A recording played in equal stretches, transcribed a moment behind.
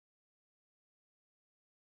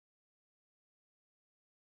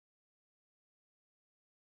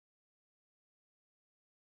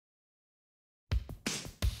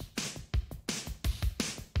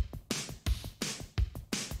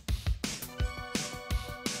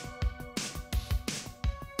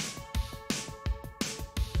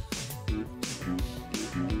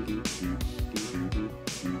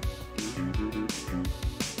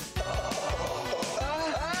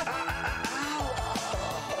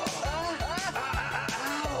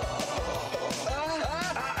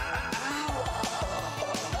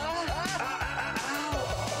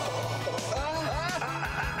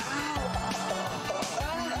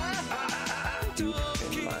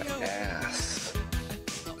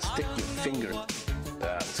finger.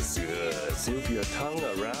 That's good. Move your tongue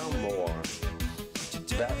around more.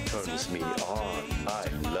 That turns me on. I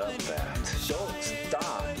love that. Don't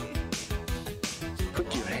stop.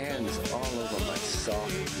 Put your hands all over my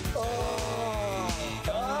soft.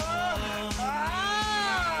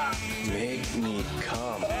 Make me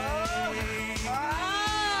come.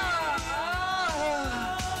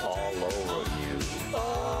 All over you.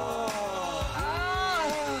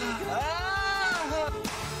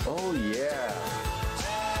 Oh yeah.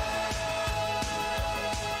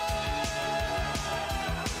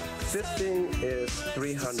 Fisting is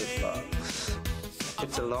 $300.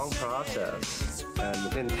 It's a long process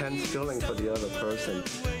and intense feeling for the other person.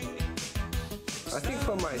 I think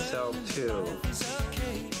for myself too,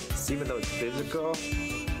 even though it's physical,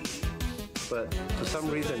 but for some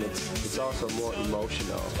reason it's also more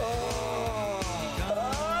emotional.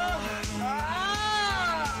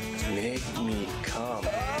 Make me come.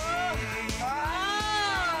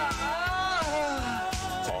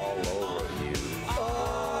 All over you.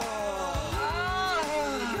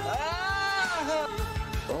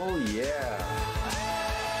 Oh yeah.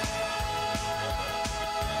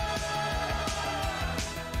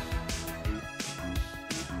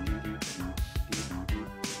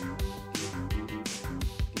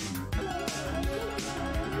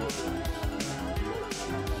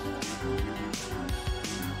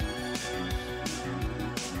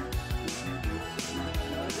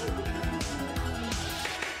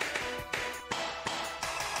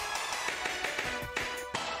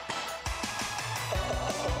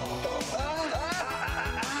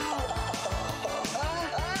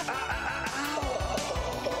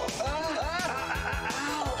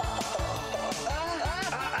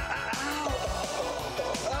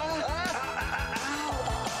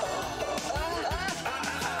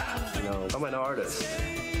 I'm an artist.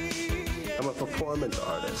 I'm a performance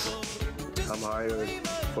artist. I'm hired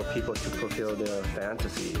for people to fulfill their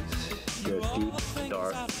fantasies, their deep,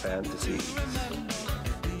 dark fantasies.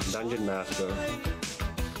 Dungeon master.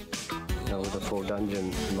 With a full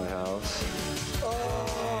dungeon in my house.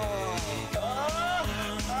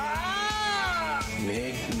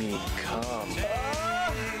 Make me come.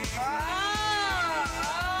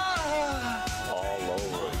 All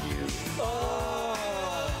over you.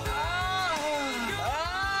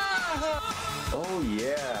 Oh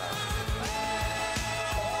yeah.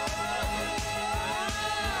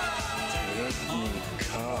 Make me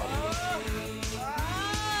come.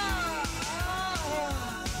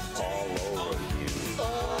 All over you.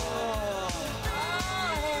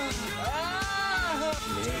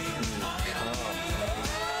 Make me come. All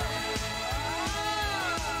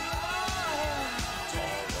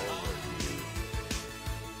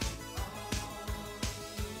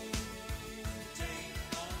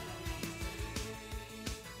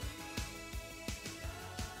over you.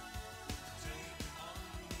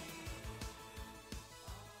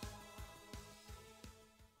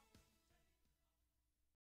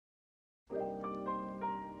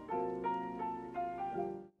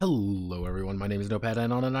 Hello everyone, my name is Notepad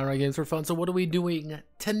and on Nine Games for Fun. So what are we doing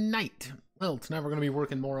tonight? Well, tonight we're going to be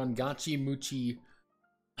working more on Gachimuchi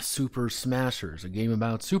Super Smashers, a game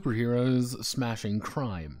about superheroes smashing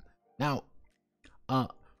crime. Now,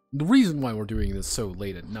 the reason why we're doing this so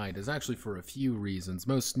late at night is actually for a few reasons.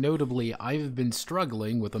 Most notably, I've been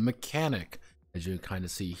struggling with a mechanic, as you kind of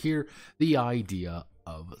see here, the idea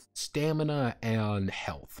of stamina and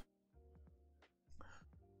health.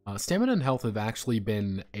 Stamina and health have actually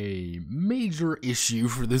been a major issue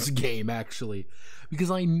for this game, actually,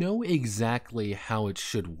 because I know exactly how it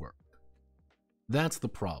should work. That's the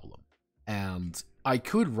problem. And I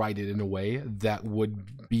could write it in a way that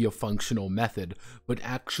would be a functional method, but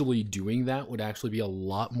actually doing that would actually be a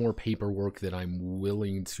lot more paperwork that I'm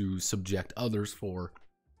willing to subject others for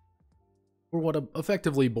what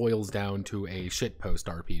effectively boils down to a shitpost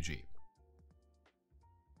RPG.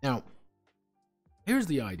 Now, here's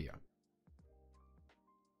the idea.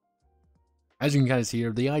 As you can kind of see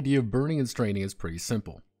here, the idea of burning and straining is pretty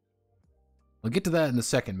simple. I'll get to that in a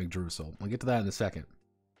second, McDrussel. I'll get to that in a second.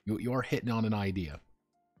 You are hitting on an idea.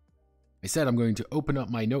 I said I'm going to open up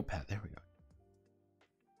my notepad. There we go.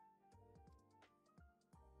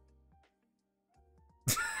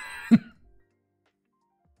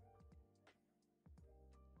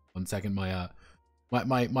 One second, my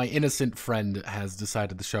innocent friend has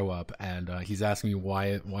decided to show up, and he's asking me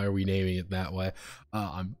why are we naming it that way.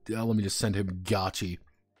 Let me just send him Gachi.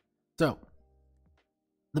 So,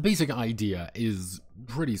 the basic idea is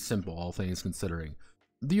pretty simple, all things considering.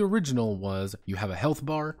 The original was you have a health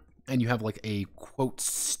bar, and you have like a, quote,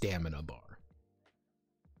 stamina bar.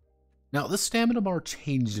 Now, the stamina bar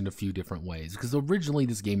changed in a few different ways, because originally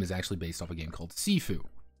this game is actually based off a game called Sifu.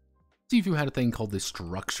 Sifu had a thing called the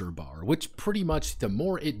structure bar, which pretty much, the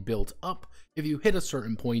more it built up, if you hit a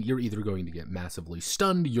certain point, you're either going to get massively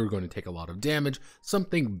stunned, you're going to take a lot of damage,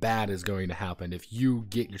 something bad is going to happen if you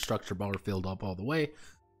get your structure bar filled up all the way.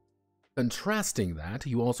 Contrasting that,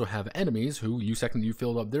 you also have enemies who, second you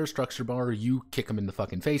filled up their structure bar, you kick them in the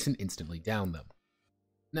fucking face and instantly down them.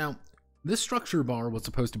 Now, this structure bar was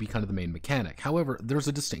supposed to be kind of the main mechanic. However, there's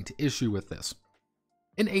a distinct issue with this.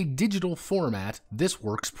 In a digital format, this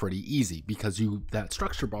works pretty easy because that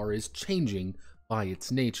structure bar is changing by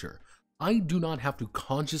its nature. I do not have to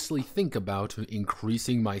consciously think about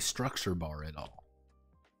increasing my structure bar at all.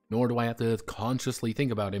 Nor do I have to consciously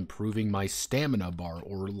think about improving my stamina bar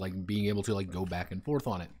or like being able to like go back and forth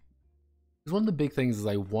on it. Because one of the big things is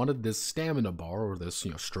I wanted this stamina bar or this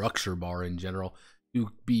structure bar in general to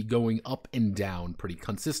be going up and down pretty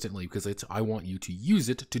consistently, because I want you to use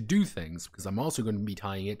it to do things, because I'm also going to be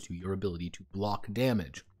tying it to your ability to block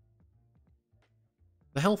damage.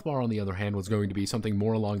 The health bar, on the other hand, was going to be something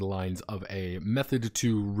more along the lines of a method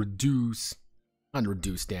to reduce, not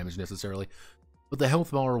reduce damage necessarily, but the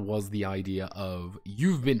health bar was the idea of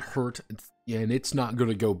you've been hurt and it's not going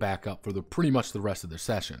to go back up for pretty much the rest of the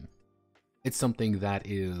session. It's something that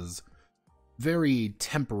is very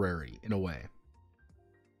temporary in a way.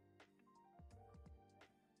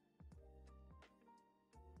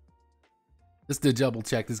 Just to double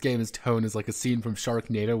check, this game's tone is like a scene from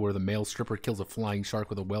Sharknado where the male stripper kills a flying shark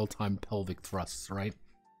with a well-timed pelvic thrusts, right?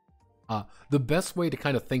 The best way to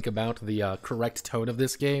kind of think about the correct tone of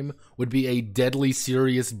this game would be a deadly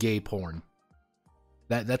serious gay porn.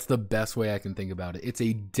 That's the best way I can think about it. It's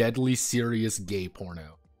a deadly serious gay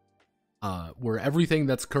porno. Where everything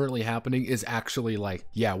that's currently happening is actually like,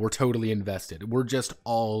 yeah, we're totally invested. We're just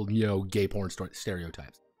all, gay porn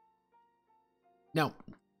stereotypes. Now,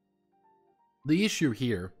 the issue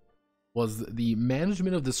here was the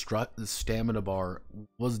management of the stamina bar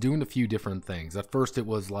was doing a few different things. At first it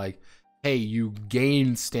was like, hey, you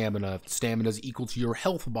gain stamina, if stamina is equal to your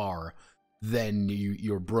health bar, then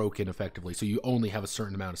you're broken effectively, so you only have a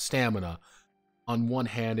certain amount of stamina. On one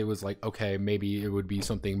hand, it was like, okay, maybe it would be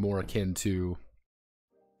something more akin to,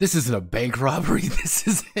 this isn't a bank robbery, this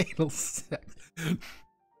is anal sex.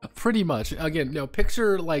 Pretty much. Again,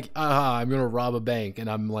 picture like, I'm gonna rob a bank and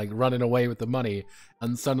I'm like running away with the money,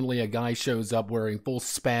 and suddenly a guy shows up wearing full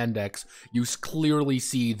spandex. You clearly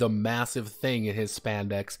see the massive thing in his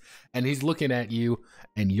spandex, and he's looking at you,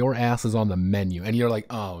 and your ass is on the menu, and you're like,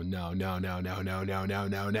 oh no, no, no, no, no, no, no,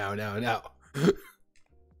 no, no, no, no.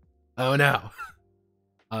 Oh no.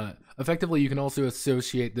 Effectively, you can also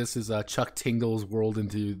associate this as Chuck Tingle's world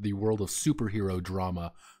into the world of superhero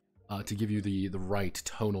drama. To give you the right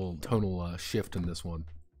tonal shift in this one.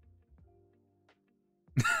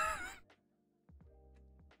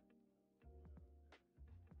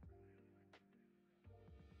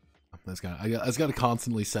 I just got to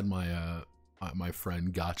constantly send my my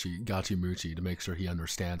friend Gachimuchi to make sure he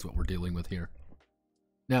understands what we're dealing with here.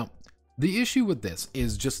 Now, the issue with this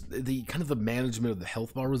is just the kind of the management of the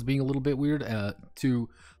health bar was being a little bit weird.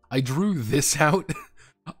 I drew this out.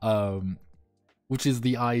 Which is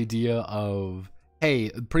the idea of, hey,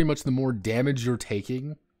 pretty much the more damage you're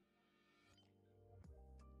taking,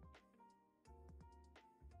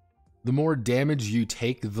 the more damage you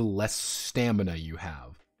take, the less stamina you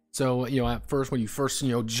have. So, at first, when you first,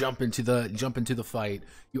 jump into the fight,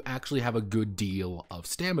 you actually have a good deal of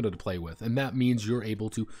stamina to play with, and that means you're able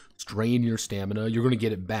to strain your stamina. You're going to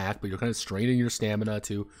get it back, but you're kind of straining your stamina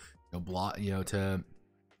to, to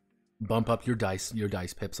bump up your dice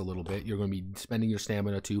pips a little bit. You're going to be spending your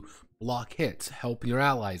stamina to block hits, help your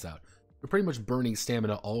allies out. You're pretty much burning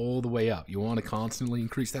stamina all the way up. You want to constantly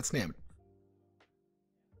increase that stamina.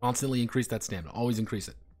 Constantly increase that stamina. Always increase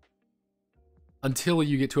it. Until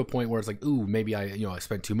you get to a point where it's like, ooh, maybe I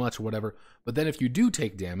spent too much or whatever. But then if you do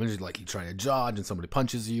take damage, like you try to dodge and somebody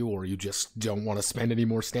punches you, or you just don't want to spend any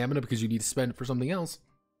more stamina because you need to spend it for something else,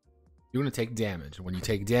 you're going to take damage. When you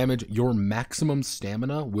take damage, your maximum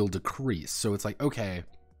stamina will decrease. So it's like, okay,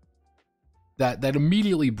 that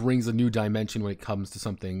immediately brings a new dimension when it comes to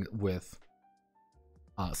something with,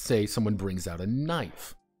 say, someone brings out a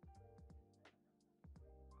knife.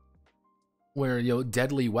 Where,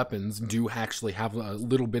 deadly weapons do actually have a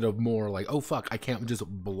little bit of more like, oh fuck, I can't just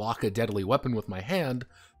block a deadly weapon with my hand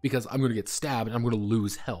because I'm going to get stabbed and I'm going to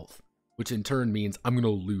lose health. Which in turn means I'm going to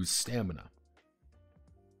lose stamina.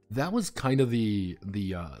 That was kind of the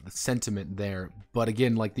sentiment there, but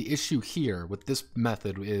again, like the issue here with this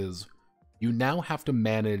method is you now have to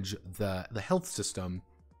manage the health system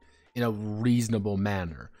in a reasonable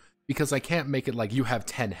manner, because I can't make it like you have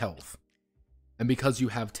 10 health. And because you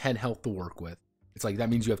have 10 health to work with, it's like that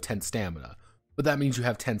means you have 10 stamina. But that means you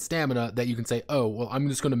have 10 stamina that you can say, oh, well, I'm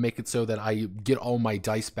just going to make it so that I get all my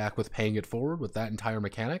dice back with paying it forward with that entire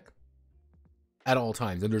mechanic at all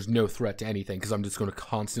times. And there's no threat to anything because I'm just going to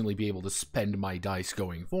constantly be able to spend my dice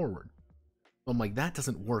going forward. So I'm like, that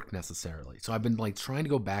doesn't work necessarily. So I've been like trying to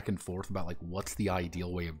go back and forth about like what's the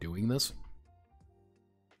ideal way of doing this.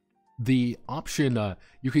 The option,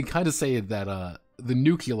 you can kind of say that the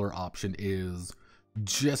nuclear option is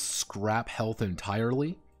just scrap health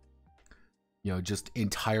entirely. You know, just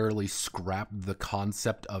entirely scrap the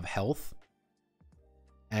concept of health.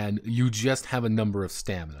 And you just have a number of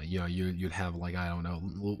stamina. You know, you'd have like, I don't know,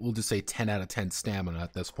 we'll just say 10 out of 10 stamina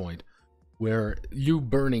at this point. Where you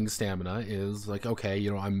burning stamina is like, okay,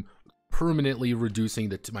 you know, I'm permanently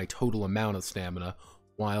reducing my total amount of stamina,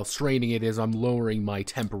 while straining it is I'm lowering my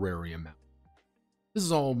temporary amount. This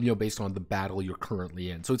is all, you know, based on the battle you're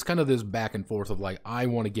currently in. So it's kind of this back and forth of like, I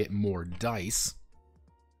want to get more dice,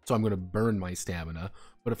 so I'm going to burn my stamina.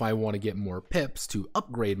 But if I want to get more pips to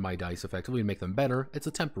upgrade my dice effectively and make them better, it's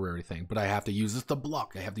a temporary thing. But I have to use this to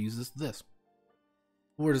block. I have to use this.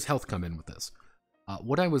 Where does health come in with this?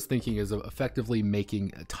 What I was thinking is of effectively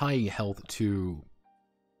tying health to,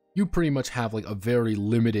 you pretty much have like a very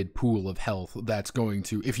limited pool of health that's going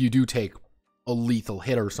to, if you do take a lethal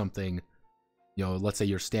hit or something, you know, let's say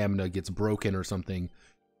your stamina gets broken or something,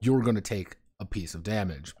 you're going to take a piece of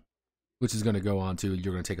damage, which is going to go on to,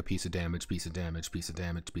 you're going to take a piece of damage, piece of damage, piece of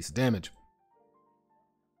damage, piece of damage.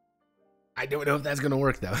 I don't know if that's going to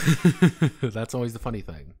work though. That's always the funny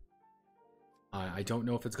thing. I don't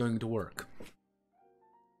know if it's going to work.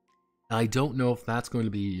 I don't know if that's going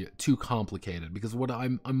to be too complicated, because what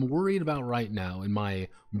I'm worried about right now in my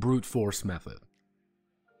brute force method,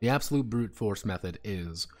 the absolute brute force method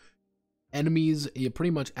is enemies.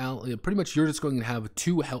 Pretty much you're just going to have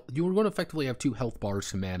two health. You're going to effectively have 2 health bars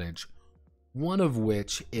to manage, one of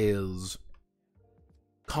which is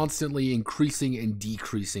constantly increasing and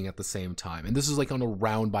decreasing at the same time, and this is like on a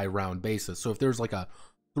round by round basis. So if there's like a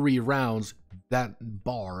 3 rounds, that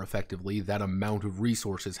bar, effectively, that amount of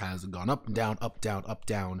resources has gone up, down, up, down, up,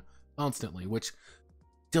 down, constantly, which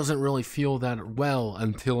doesn't really feel that well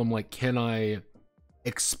until I'm like, can I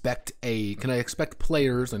expect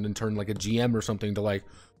players, and in turn like a GM or something, to like,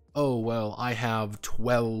 oh, well, I have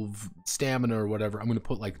 12 stamina or whatever, I'm going to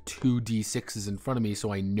put like 2 D6s in front of me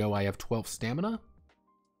so I know I have 12 stamina?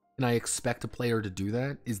 Can I expect a player to do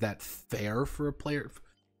that? Is that fair for a player?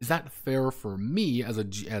 Is that fair for me as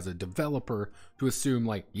a developer to assume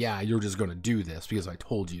like, yeah, you're just going to do this because I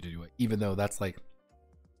told you to do it, even though that's like,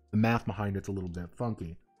 the math behind it's a little bit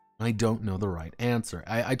funky? I don't know the right answer.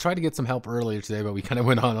 I tried to get some help earlier today, but we kind of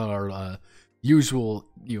went on our usual,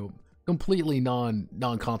 you know, completely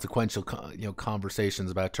non-consequential, you know, conversations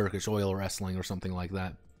about Turkish oil wrestling or something like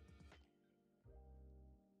that.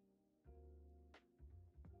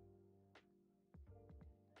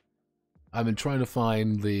 I've been trying to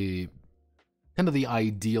find the kind of the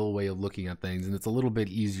ideal way of looking at things, and it's a little bit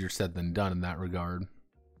easier said than done in that regard.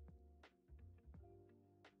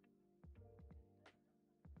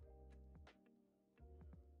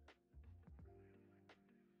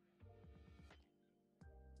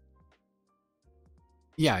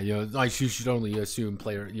 Yeah, you know, you should only assume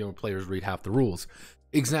players read half the rules.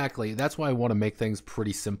 Exactly. That's why I want to make things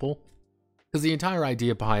pretty simple. Because the entire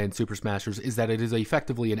idea behind Super Smashers is that it is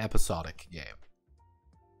effectively an episodic game.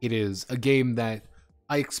 It is a game that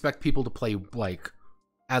I expect people to play like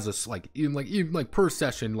as a even per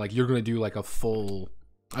session. Like you're gonna do like a full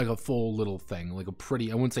little thing, like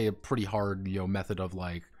I wouldn't say a pretty hard, you know, method of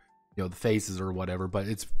like, you know, the phases or whatever, but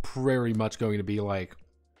it's very much going to be like,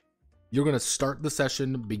 you're going to start the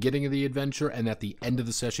session, beginning of the adventure, and at the end of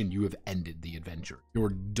the session, you have ended the adventure. You're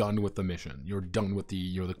done with the mission. You're done with the,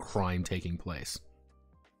 you know, the crime taking place.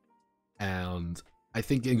 And I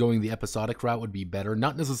think going the episodic route would be better.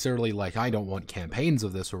 Not necessarily like, I don't want campaigns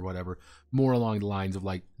of this or whatever. More along the lines of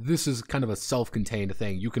like, this is kind of a self-contained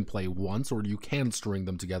thing. You can play once, or you can string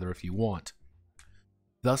them together if you want.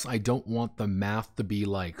 Thus, I don't want the math to be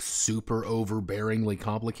like super overbearingly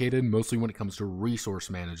complicated, mostly when it comes to resource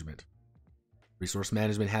management. Resource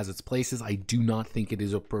management has its places. I do not think it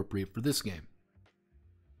is appropriate for this game.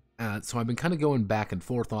 So I've been kind of going back and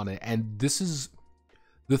forth on it, and this is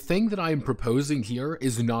the thing that I'm proposing here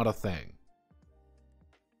is not a thing.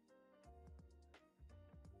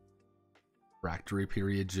 Refractory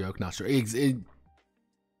period joke, not sure.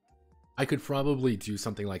 I could probably do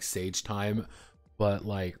something like Sage Time, but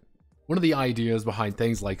like one of the ideas behind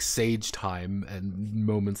things like Sage Time and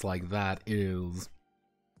moments like that is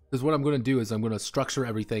Because what I'm going to do is I'm going to structure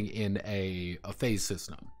everything in a phase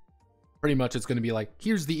system. Pretty much it's going to be like,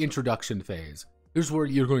 here's the introduction phase. Here's where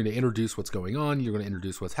you're going to introduce what's going on, you're going to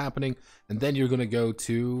introduce what's happening, and then you're going to go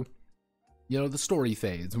to, you know, the story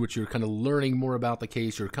phase, which you're kind of learning more about the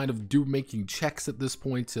case. You're kind of making checks at this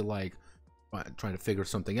point to like trying to figure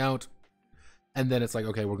something out. And then it's like,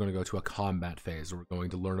 okay, we're going to go to a combat phase, or we're going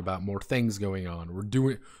to learn about more things going on.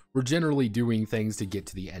 We're generally doing things to get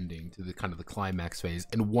to the ending, to the kind of the climax phase.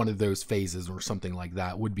 And one of those phases or something like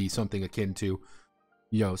that would be something akin to,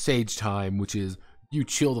 you know, Sage Time, which is you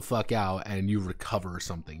chill the fuck out and you recover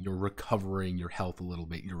something. You're recovering your health a little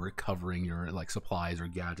bit. You're recovering your like supplies or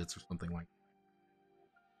gadgets or something like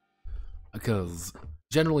that. Because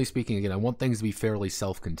generally speaking, again, I want things to be fairly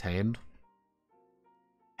self-contained.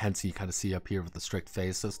 Hence, you kind of see up here with the strict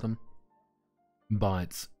phase system.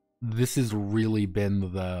 But this has really been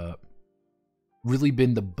the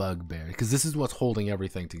bugbear, because this is what's holding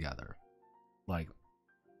everything together. Like,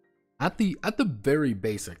 at the very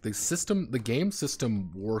basic, the game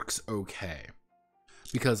system works okay,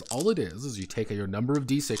 because all it is you take your number of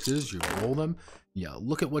d6s, you roll them, you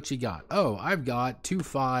look at what you got. Oh, I've got 2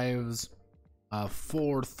 5s,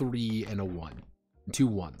 4 3, and a 1, 2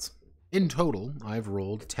 1s. In total, I've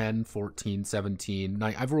rolled 10, 14, 17,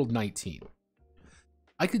 9. I've rolled 19.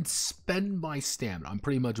 I could spend my stamina. I'm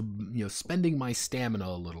pretty much, you know, spending my stamina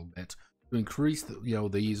a little bit to increase, you know,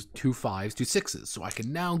 these 2 5s to 6s. So I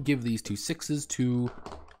can now give these 2 6s to,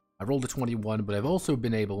 I rolled a 21, but I've also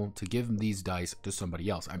been able to give these dice to somebody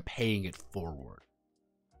else. I'm paying it forward.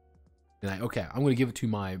 And okay, I'm going to give it to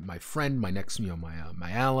my friend, my next, you know,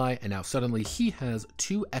 my ally, and now suddenly he has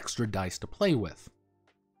 2 extra dice to play with.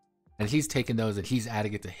 And he's taking those and he's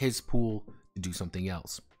adding it to his pool to do something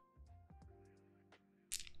else.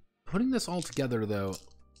 Putting this all together, though,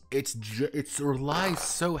 it relies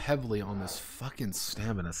so heavily on this fucking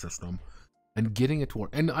stamina system and getting it to work.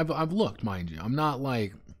 And I've looked, mind you. I'm not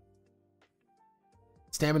like,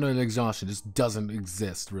 stamina and exhaustion just doesn't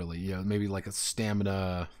exist really. You know, maybe like a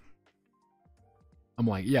stamina. I'm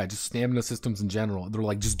like, yeah, just stamina systems in general. They're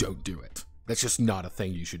like, just don't do it. That's just not a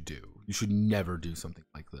thing you should do. You should never do something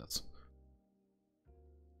like this.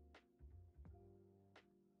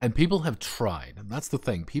 And people have tried. That's the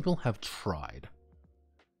thing. People have tried.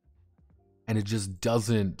 And it just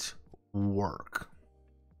doesn't work.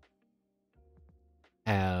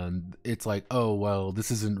 And it's like, oh, well, this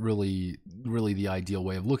isn't really the ideal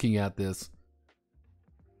way of looking at this.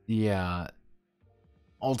 Yeah.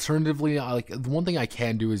 Alternatively, like, the one thing I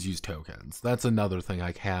can do is use tokens. That's another thing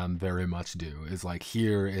I can very much do. Is like,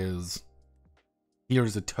 here's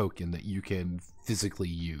a token that you can physically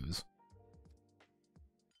use.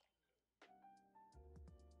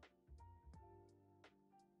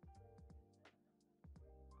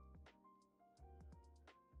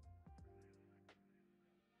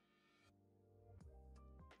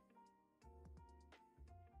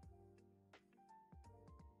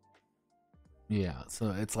 Yeah,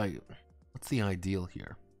 so it's like, what's the ideal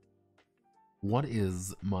here? What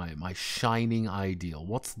is my shining ideal?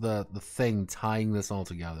 What's the thing tying this all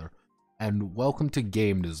together? And welcome to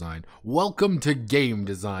game design. Welcome to game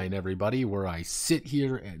design, everybody, where I sit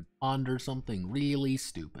here and ponder something really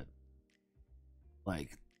stupid.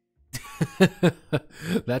 Like,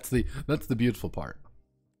 that's the beautiful part.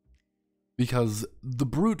 Because the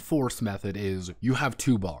brute force method is you have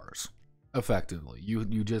 2 bars. Effectively, you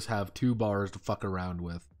just have 2 bars to fuck around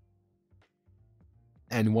with,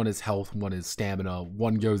 and one is health, one is stamina.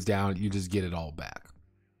 One goes down, you just get it all back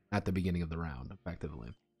at the beginning of the round, effectively.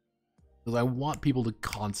 Because I want people to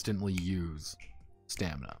constantly use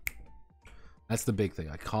stamina. That's the big thing.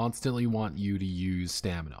 I constantly want you to use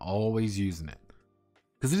stamina, always using it,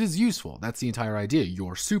 because it is useful. That's the entire idea.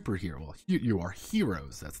 You're superhero. Well, you are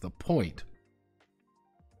heroes. That's the point.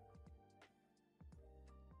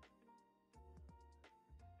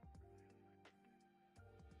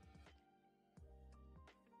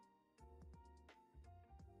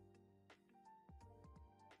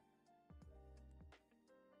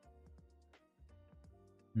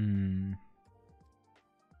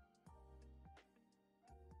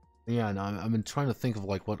 Yeah, and I've been trying to think of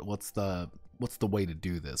like what's the way to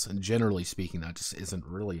do this, and generally speaking, that just isn't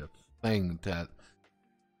really a thing that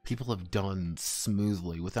people have done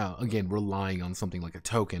smoothly without, again, relying on something like a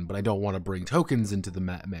token. But I don't want to bring tokens into the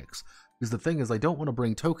mix, because the thing is, I don't want to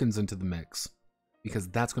bring tokens into the mix because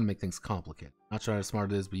that's going to make things complicated. Not sure how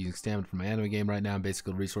smart it is, but using stamina from my anime game right now,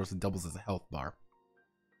 basically a resource that doubles as a health bar.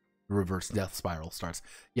 Reverse death spiral starts.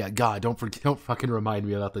 Yeah, God, don't fucking remind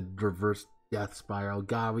me about the reverse death spiral.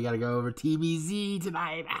 God, we gotta go over TBZ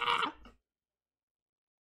tonight.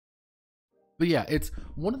 But yeah, it's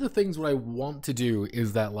one of the things what I want to do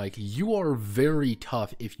is that, like, you are very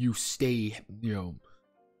tough if you stay, you know,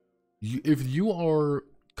 if you are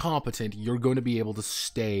competent, you're going to be able to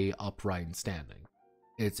stay upright and standing.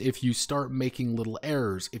 It's if you start making little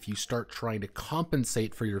errors, if you start trying to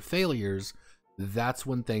compensate for your failures, that's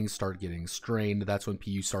when things start getting strained. That's when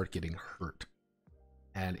you start getting hurt.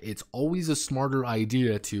 And it's always a smarter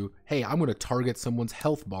idea to, hey, I'm going to target someone's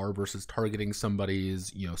health bar versus targeting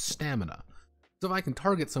somebody's, you know, stamina. So if I can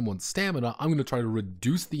target someone's stamina, I'm going to try to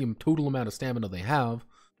reduce the total amount of stamina they have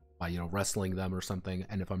by, you know, wrestling them or something.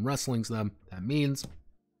 And if I'm wrestling them, that means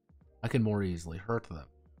I can more easily hurt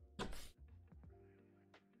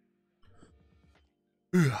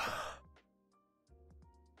them.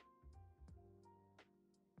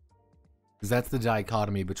 That's the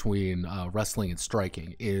dichotomy between wrestling and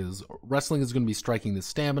striking. Is wrestling is going to be striking the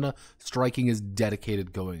stamina, striking is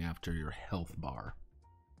dedicated going after your health bar.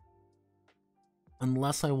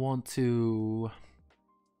 Unless I want to...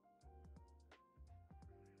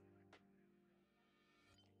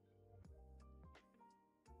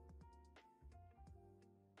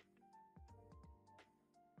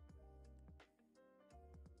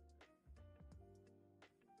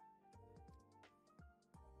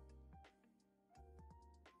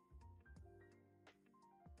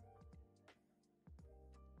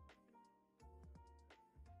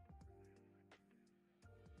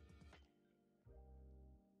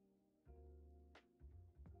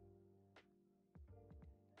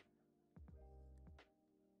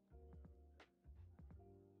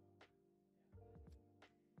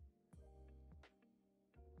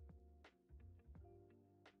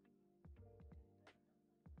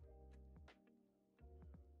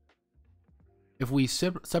 If we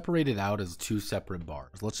separate it out as two separate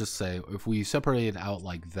bars, let's just say if we separate it out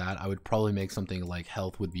like that, I would probably make something like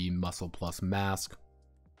health would be muscle plus mask.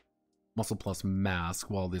 Muscle plus mask,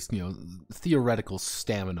 while this, you know, theoretical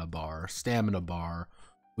stamina bar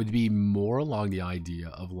would be more along the idea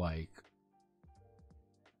of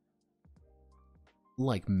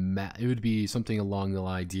it would be something along the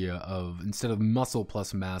idea of, instead of muscle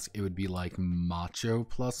plus mask, it would be like macho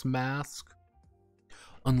plus mask.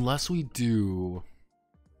 Unless we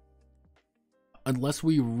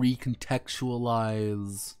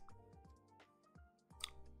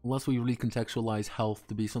recontextualize health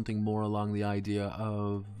to be something more along the idea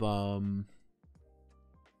of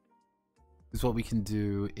is what we can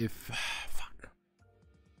do if fuck.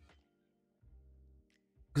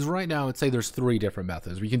 Because right now, I'd say there's three different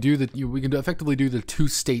methods. We can do we can effectively do the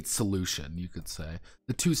two-state solution, you could say.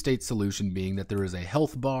 The two-state solution being that there is a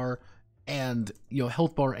health bar and, you know,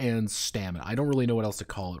 health bar and stamina. I don't really know what else to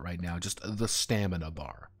call it right now, just the stamina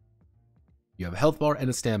bar. You have a health bar and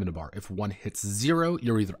a stamina bar. If one hits 0,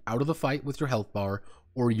 you're either out of the fight with your health bar,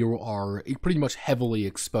 or you are pretty much heavily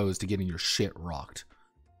exposed to getting your shit rocked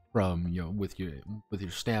from, you know, with your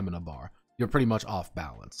stamina bar. You're pretty much off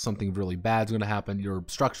balance. Something really bad's going to happen. Your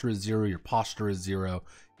structure is 0, your posture is 0.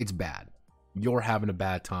 It's bad. You're having a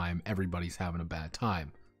bad time. Everybody's having a bad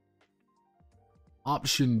time.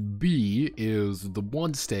 Option B is the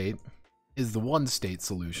one state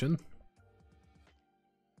solution,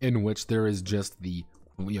 in which there is just the,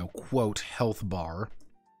 you know, quote, health bar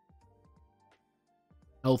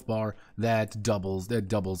that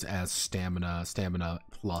doubles as stamina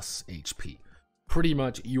plus HP. Pretty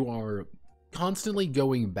much you are constantly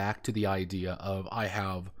going back to the idea of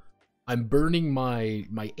I'm burning my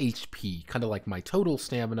HP, kind of like my total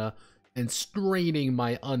stamina, and straining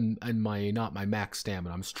not my max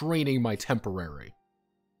stamina. I'm straining my temporary.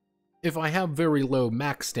 If I have very low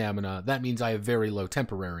max stamina, that means I have very low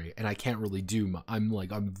temporary, and I can't really do.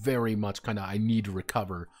 I'm very much kind of, I need to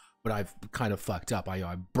recover, but I've kind of fucked up.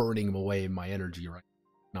 I'm burning away my energy right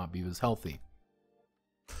now, not be as healthy.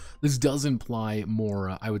 This does imply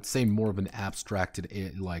more, I would say, more of an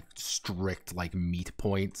abstracted, like strict, like meat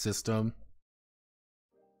point system,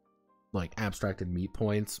 like abstracted meat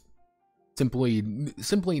points. Simply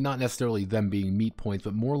not necessarily them being meat points,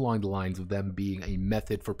 but more along the lines of them being a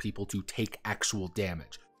method for people to take actual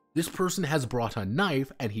damage. This person has brought a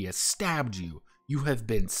knife and he has stabbed you. You have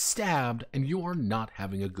been stabbed and you are not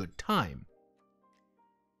having a good time.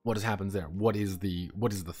 What happens there? What is the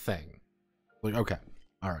thing? Like, okay.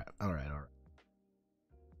 All right. I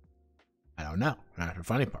don't know. That's the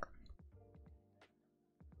funny part.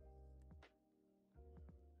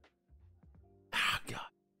 Ah, God.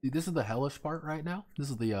 Dude, this is the hellish part right now. This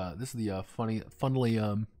is the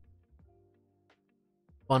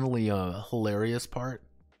funnily hilarious part,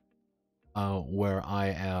 where I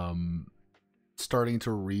am starting to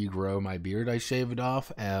regrow my beard. I shaved it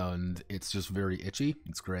off, and it's just very itchy.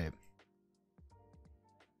 It's great.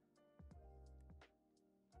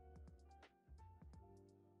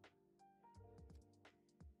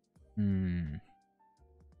 Hmm.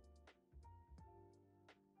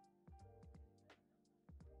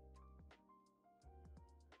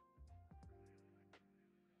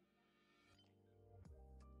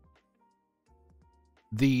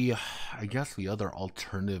 I guess the other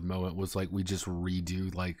alternative moment was like we just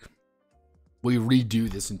redo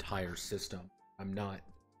this entire system. I'm not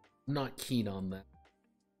keen on that.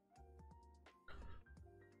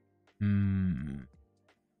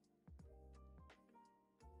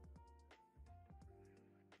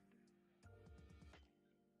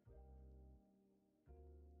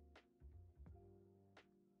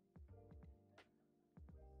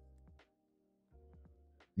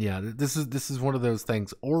 Yeah, this is one of those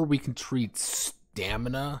things. Or we can treat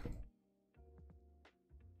stamina,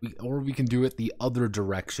 or we can do it the other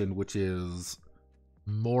direction, which is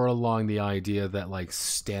more along the idea that like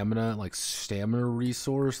stamina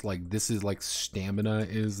resource, like this is like stamina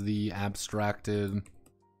is the abstracted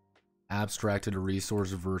resource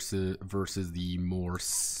versus the more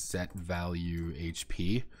set value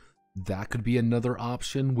HP. That could be another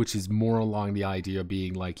option, which is more along the idea of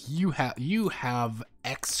being like you have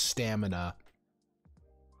X stamina.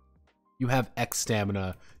 You have X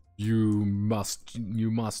stamina. You must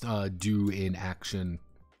do an action.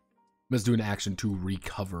 Must do an action to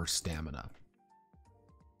recover stamina.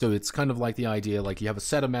 So it's kind of like the idea, like you have a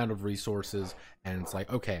set amount of resources, and it's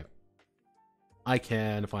like, okay, I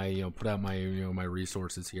can, if I put out my my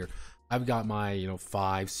resources here, I've got my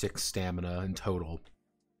 5, 6 stamina in total.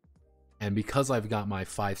 And because I've got my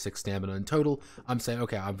 5, 6 stamina in total, I'm saying,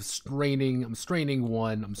 okay, I'm straining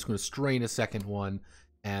one. I'm just going to strain a second one,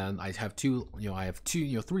 and I have two,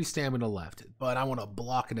 3 stamina left. But I want to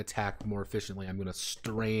block an attack more efficiently. I'm going to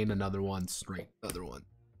strain another one, strain another one,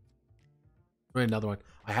 strain another one.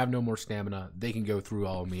 I have no more stamina. They can go through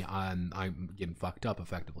all of me, and I'm getting fucked up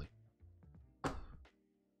effectively.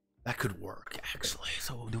 That could work, actually.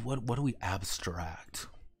 So what do we abstract?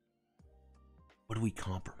 What do we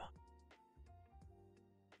compromise?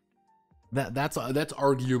 That's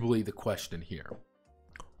arguably the question here.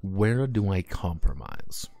 Where do I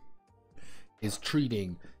compromise? Is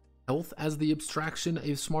treating health as the abstraction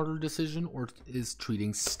a smarter decision, or is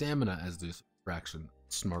treating stamina as the abstraction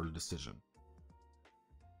a smarter decision?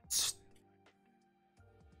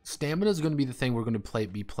 Stamina is going to be the thing we're going to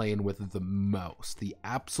be playing with the most, the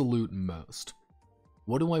absolute most.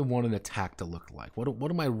 What do I want an attack to look like? What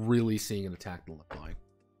am I really seeing an attack to look like?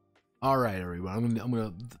 All right, everyone.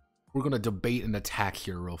 We're gonna debate an attack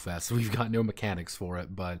here real fast. We've got no mechanics for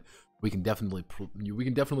it, but we can definitely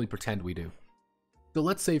pretend we do. So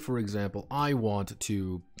let's say, for example, I want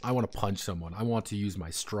to punch someone. I want to use my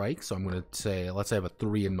strike. So I'm gonna say, let's say I have a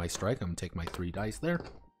 3 in my strike. I'm gonna take my 3 dice there,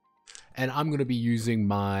 and I'm gonna be using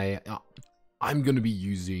my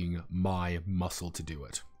muscle to do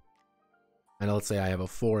it. And let's say I have a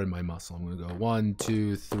 4 in my muscle. I'm gonna go 1,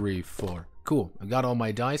 2, 3, 4. Cool. I got all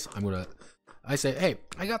my dice. I say, hey,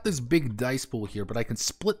 I got this big dice pool here, but I can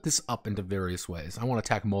split this up into various ways. I want to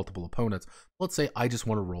attack multiple opponents. Let's say I just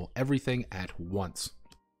want to roll everything at once.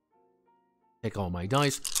 Take all my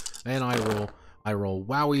dice, and I roll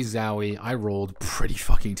wowie zowie. I rolled pretty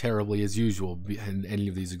fucking terribly as usual in any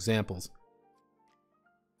of these examples.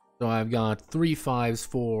 So I've got 3 5s,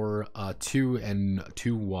 4, 2, and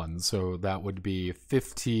 2 1s. So that would be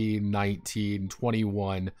 15, 19,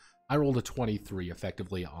 21. I rolled a 23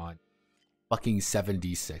 effectively on fucking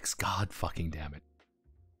 76. God fucking damn it.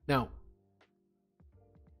 Now,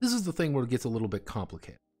 this is the thing where it gets a little bit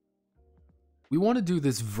complicated. We want to do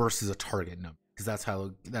this versus a target number, because that's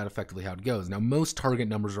effectively how it goes. Now, most target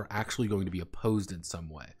numbers are actually going to be opposed in some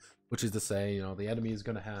way, which is to say, the enemy is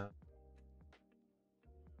going to have,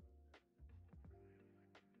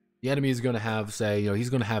 say, he's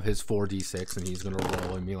going to have his 4d6, and he's going to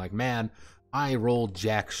roll and be like, man, I rolled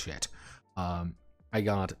jack shit. I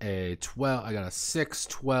got a 12, I got a 6,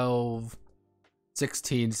 12,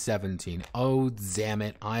 16, 17. Oh, damn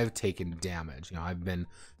it, I've taken damage. I've been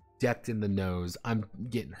decked in the nose. I'm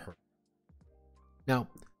getting hurt. Now,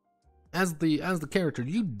 as the character,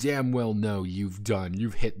 you damn well know you've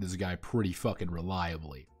hit this guy pretty fucking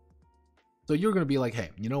reliably. So you're going to be like,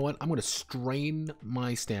 hey, you know what? I'm going to strain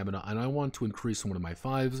my stamina, and I want to increase one of my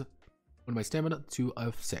 5s, one of my stamina to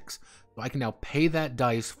a 6. So I can now pay that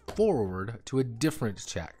dice forward to a different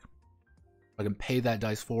check. I can pay that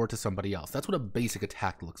dice forward to somebody else. That's what a basic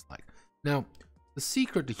attack looks like. Now, the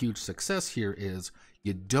secret to huge success here is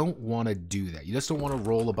you don't want to do that. You just don't want to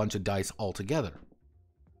roll a bunch of dice altogether.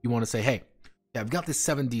 You want to say, hey, yeah, I've got this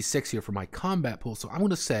 7d6 here for my combat pool, so I'm going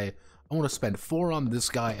to say I want to spend 4 on this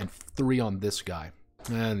guy and 3 on this guy.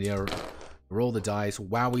 And yeah, Roll the dice.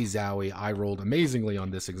 Wowie zowie. I rolled amazingly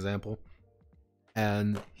on this example.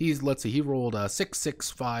 And let's see, he rolled a 6,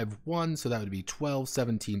 6, 5, 1, so that would be 12,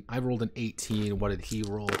 17. I rolled an 18. What did he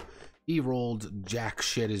roll? He rolled jack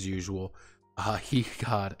shit as usual. He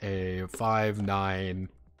got a 5, 9,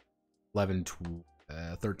 11,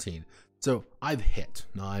 13. So I've hit.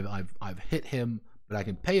 Now I've hit him, but I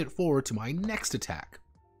can pay it forward to my next attack.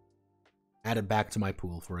 Add it back to my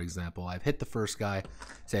pool, for example. I've hit the first guy.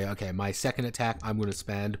 Say, okay, my second attack, I'm going to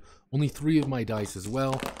spend only 3 of my dice as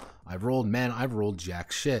well. I've rolled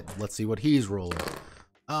jack shit. Let's see what he's rolled.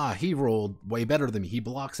 He rolled way better than me. He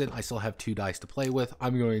blocks it. I still have 2 dice to play with.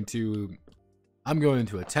 I'm going to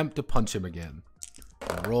attempt to punch him again.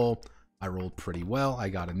 I rolled pretty well. I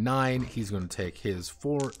got a 9. He's going to take his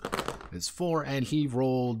 4, and he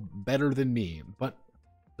rolled better than me. But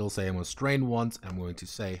still say I'm going to strain once. I'm going to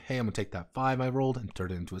say, hey, I'm going to take that 5 I rolled and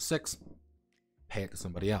turn it into a 6. Pay it to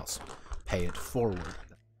somebody else. Pay it forward.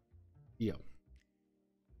 Yeah.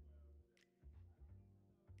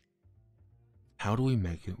 How do we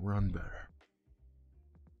make it run better?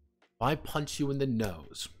 If I punch you in the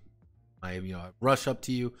nose, I rush up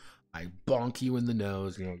to you, I bonk you in the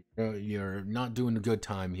nose, you're not doing a good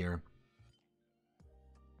time here.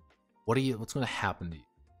 What's going to happen to you?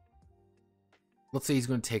 Let's say he's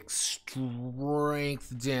going to take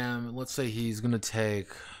strength damage. Let's say he's going to take...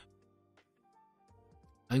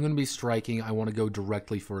 I'm going to be striking. I want to go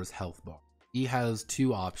directly for his health bar. He has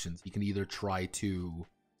 2 options. He can either try to...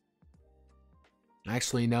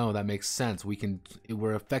 Actually, no, that makes sense.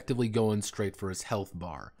 We're effectively going straight for his health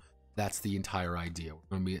bar. That's the entire idea.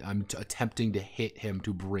 I'm attempting to hit him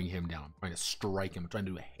to bring him down. I'm trying to strike him. I'm trying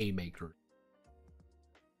to do a haymaker.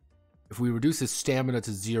 If we reduce his stamina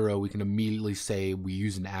to 0, we can immediately say we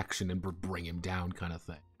use an action and bring him down kind of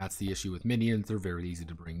thing. That's the issue with minions. They're very easy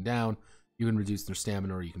to bring down. You can reduce their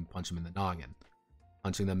stamina or you can punch them in the noggin.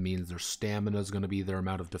 Punching them means their stamina is going to be their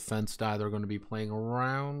amount of defense die they're going to be playing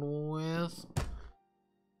around with.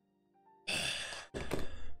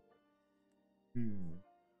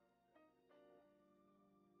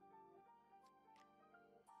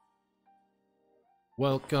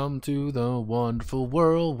 Welcome to the wonderful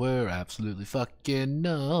world where absolutely fucking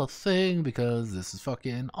nothing, because this is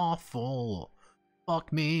fucking awful.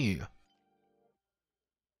 Fuck me.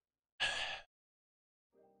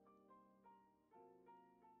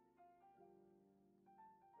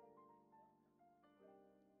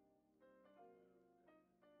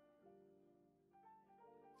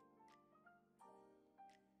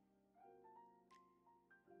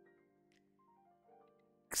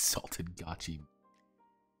 Exalted Gachi.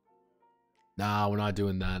 Nah, we're not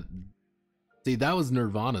doing that. See, that was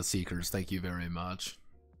Nirvana Seekers, thank you very much.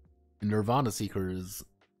 Nirvana Seekers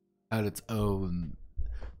had its own...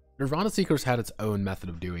 Nirvana Seekers had its own method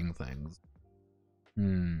of doing things.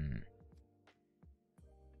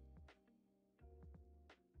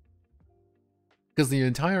 Because the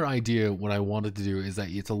entire idea, what I wanted to do is that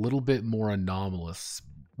it's a little bit more anomalous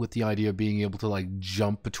with the idea of being able to like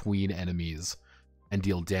jump between enemies and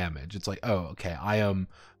deal damage. It's like, oh, okay, I am,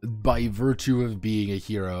 by virtue of being a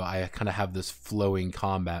hero, I kind of have this flowing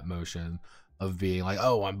combat motion of being like,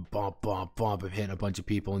 oh, I'm bump, bump, bump, I'm hitting a bunch of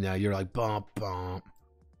people, and now you're like, bump, bump.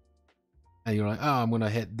 And you're like, oh, I'm going to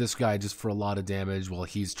hit this guy just for a lot of damage while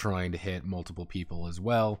he's trying to hit multiple people as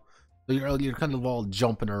well. So you're kind of all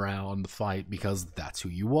jumping around the fight because that's who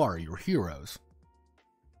you are, you're heroes.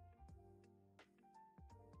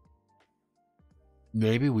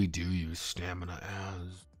 Maybe we do use stamina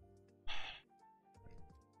as...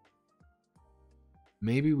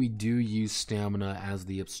 Maybe we do use stamina as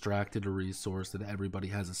the abstracted resource that everybody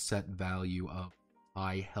has a set value of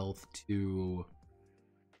high health to.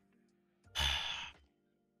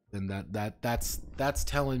 And that's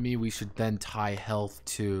telling me we should then tie health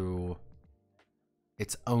to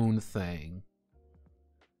its own thing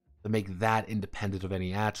to make that independent of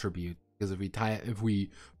any attribute. Because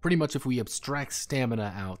if we abstract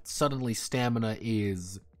stamina out, suddenly stamina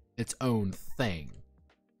is its own thing.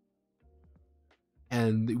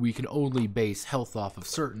 And we can only base health off of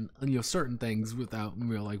certain things without,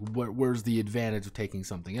 like, where's the advantage of taking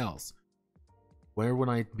something else? Where would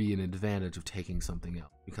I be an advantage of taking something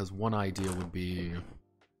else? Because one idea would be...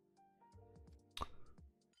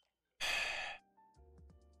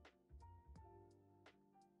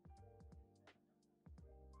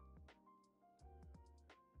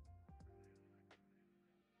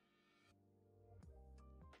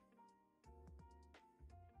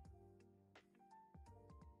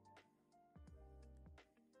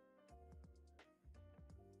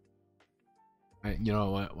 You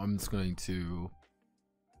know what? I'm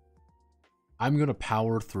going to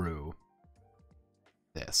power through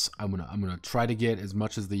this. I'm gonna try to get as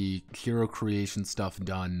much as the hero creation stuff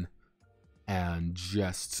done, and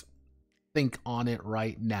just think on it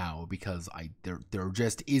right now, because there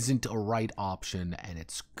just isn't a right option, and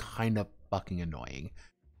it's kind of fucking annoying.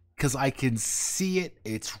 Because I can see it,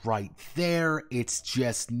 it's right there, it's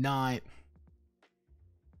just not.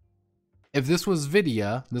 If this was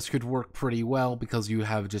Vidya, this could work pretty well, because you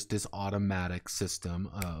have just this automatic system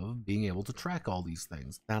of being able to track all these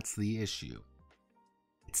things. That's the issue.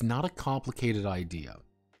 It's not a complicated idea.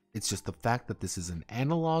 It's just the fact that this is an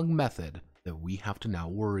analog method that we have to now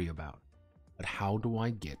worry about. But how do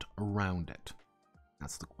I get around it?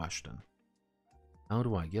 That's the question. How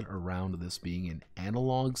do I get around this being an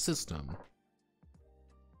analog system?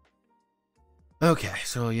 Okay,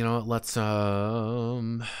 so you know what, let's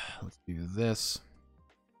do this.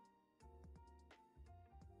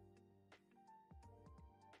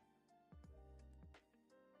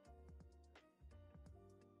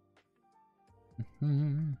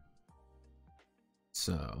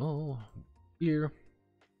 So here.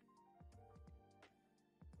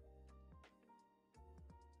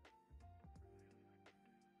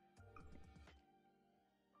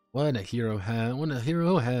 When a hero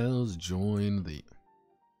has joined the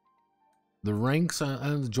ranks,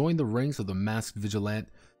 joined the ranks of the masked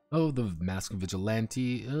vigilantes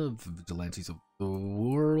of the vigilantes of the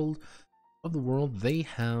world,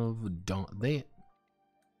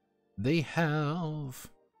 they have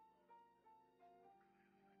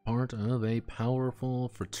part of a powerful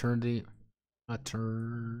fraternity. It's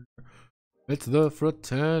the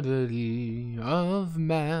fraternity of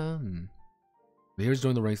man. The heroes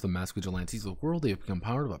join the ranks of the masked vigilantes of the world. They have become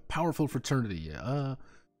part of a powerful fraternity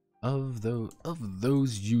of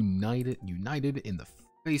those united in the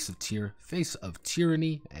face of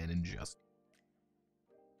tyranny and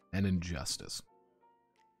injustice.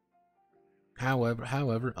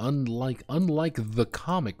 However, unlike the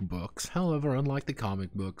comic books,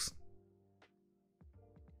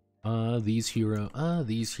 these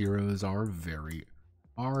heroes are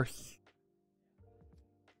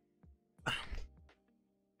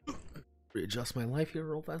readjust my life here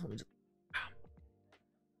real fast.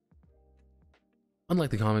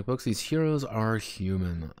 Unlike the comic books, these heroes are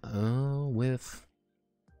human, with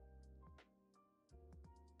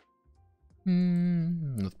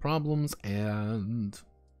problems and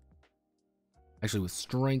actually with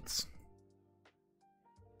strengths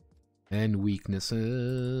and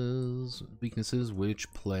weaknesses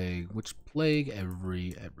which plague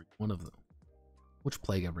every one of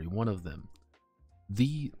them.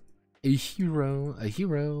 A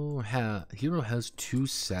hero has two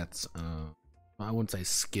sets of, I wouldn't say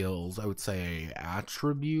skills, I would say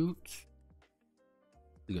attributes.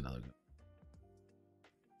 Think another.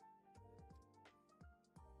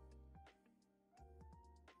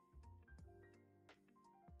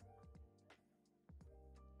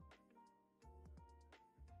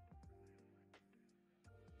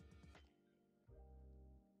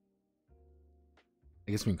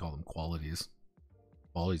 I guess we can call them qualities.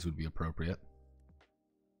 Qualities would be appropriate.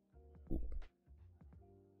 Ooh.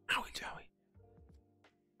 Owie jowie.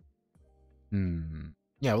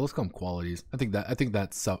 Yeah, well, let's call them qualities. I think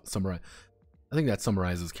that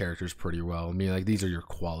summarizes characters pretty well. I mean, like, these are your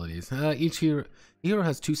qualities. Each hero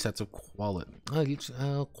has two sets of qualities.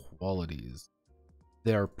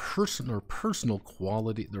 Their personal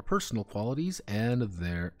qualities and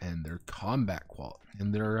their combat quality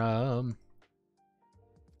and their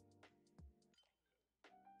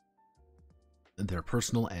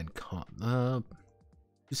personal and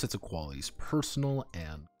two sets of qualities, personal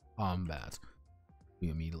and combat. We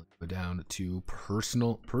immediately go down to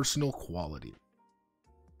personal quality.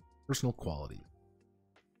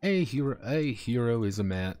 A hero is a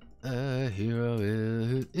man. A hero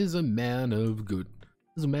is a man of good.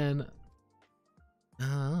 Is a man.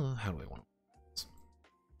 How do I want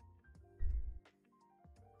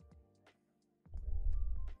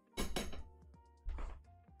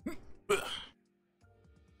to?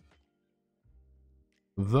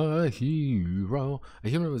 The hero. A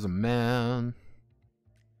hero is a man.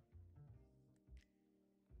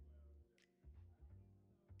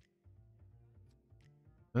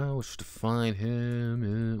 Which to find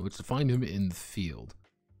him in the field,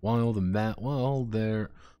 while their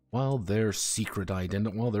secret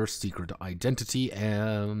identity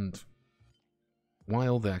and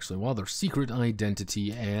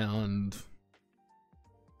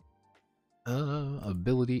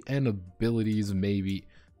abilities may be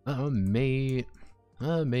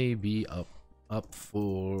up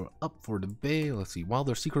for debate. Let's see. While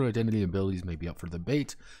their secret identity and abilities may be up for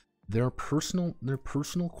debate, Their personal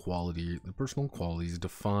qualities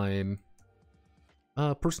define.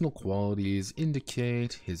 Personal qualities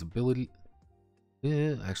indicate his ability.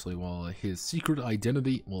 Actually, while his secret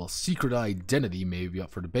identity, a secret identity may be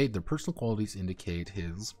up for debate, their personal qualities indicate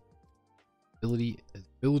his ability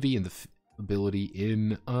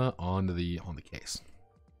on the case.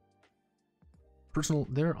 Personal.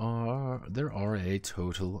 There are a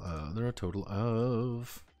total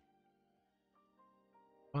of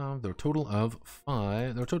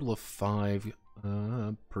five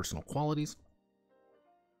personal qualities.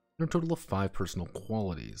 There are a total of 5 personal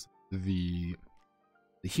qualities. The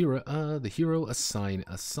hero assigning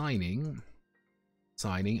a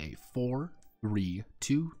 4, 3,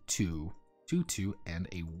 2, 2, 2, 2, and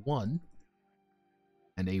a 1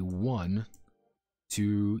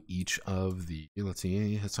 to each of the, let's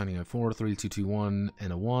see, assigning a 4, 3, 2, 2, 1,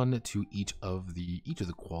 and a 1 to each of the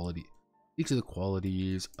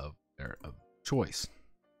qualities of their choice.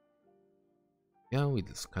 Yeah, we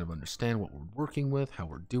just kind of understand what we're working with, how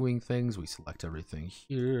we're doing things. We select everything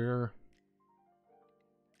here.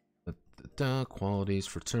 The qualities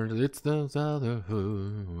fraternity. It's the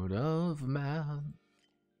brotherhood of man.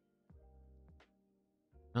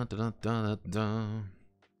 Da, da, da, da, da.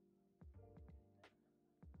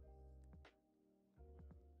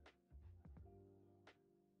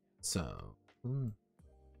 So.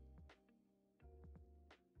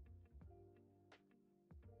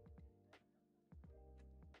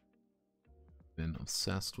 Been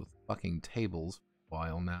obsessed with fucking tables for a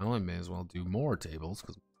while now. I may as well do more tables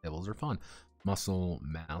because tables are fun. Muscle,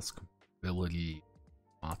 mask, ability,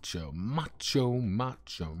 macho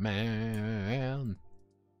man.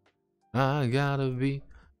 I gotta be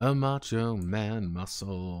a macho man.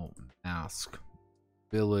 Muscle, mask,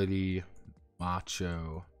 ability,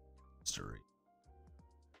 macho, history.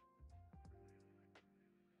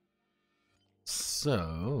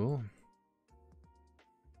 So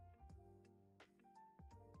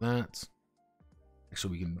that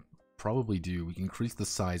actually we can probably do, we can increase the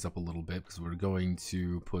size up a little bit because we're going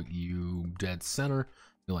to put you dead center.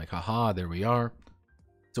 You're like, haha, there we are.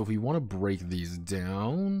 So if we want to break these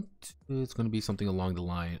down, it's going to be something along the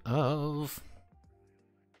line of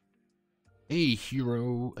a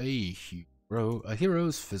hero's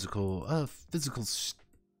physical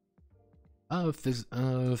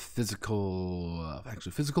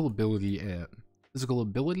ability and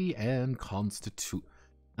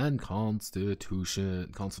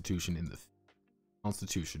constitution in the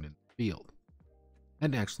field.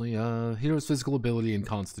 And actually, hero's physical ability and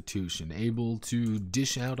constitution, able to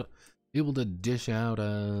dish out a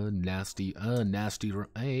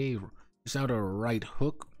right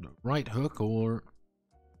hook,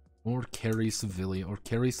 or carry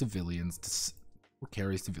civilians to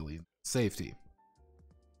safety.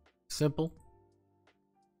 Simple.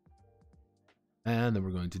 And then we're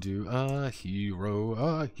going to do a hero.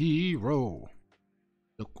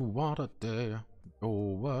 Look what a day,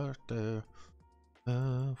 oh what a day.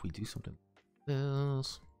 If we do something like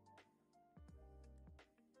this.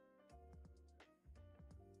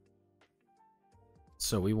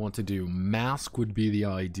 So we want to do mask would be the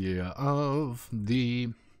idea of the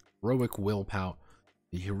heroic willpower.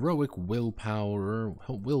 The heroic willpower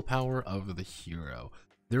of the hero.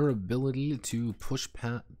 Their ability to push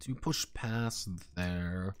past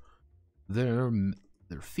their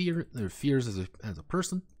fears as a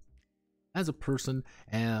person,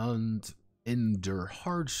 and endure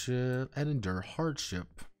hardship.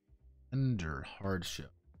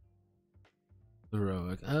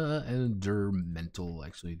 Heroic and endure mental,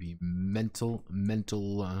 actually be mental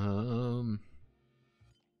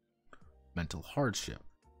hardship.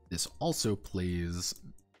 This also plays.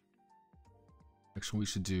 Actually, we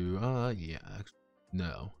should do,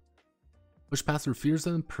 no. Push past their fears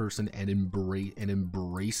in person and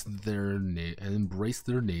embrace their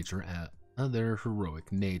nature at their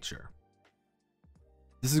heroic nature.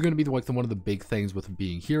 This is going to be like one of the big things with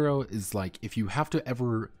being hero is like if you have to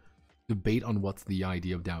ever debate on what's the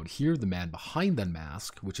idea of down here, the man behind that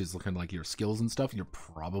mask, which is kind of like your skills and stuff, you're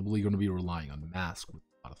probably going to be relying on mask with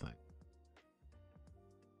a lot of things.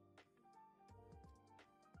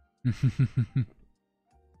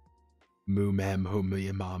 Moo mam ho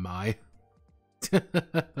me mamai.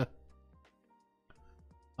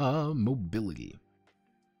 Mobility.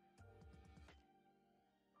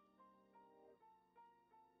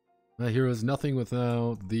 A hero is nothing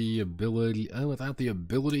without the ability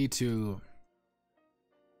to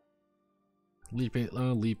leap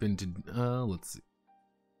into let's see.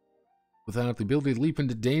 Without the ability to leap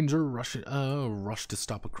into danger, rush to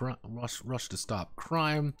stop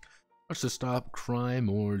crime, to stop crime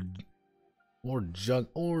or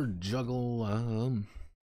juggle.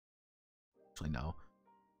 Actually, no.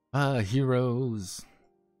 Heroes.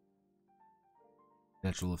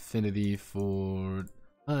 Natural affinity for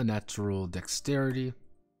natural dexterity.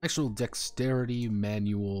 Actual dexterity,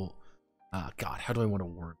 manual. God, how do I want to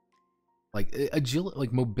word? Like agility,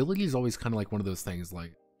 like mobility is always kind of like one of those things,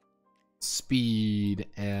 like speed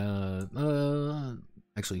and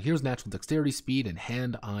actually, here's natural dexterity, speed, and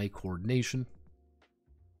hand-eye coordination.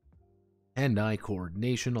 Hand-eye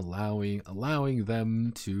coordination, allowing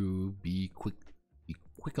them to be quick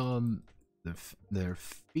on their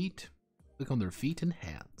feet, quick on their feet and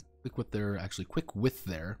hands, quick with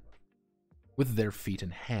their feet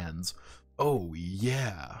and hands. Oh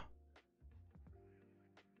yeah.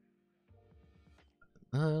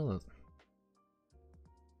 Yeah.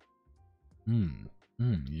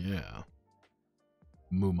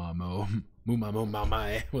 Mumamo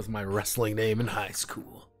Mamai was my wrestling name in high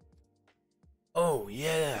school. Oh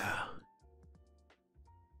yeah.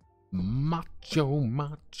 Macho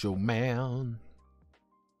man.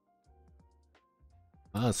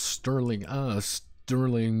 Sterling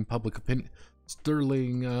public opinion.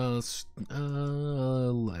 Sterling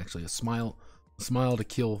actually a smile to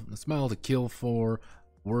kill for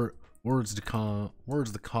words to calm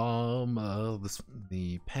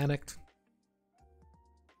the panicked,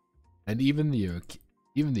 and even the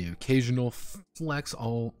occasional flex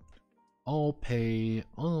all are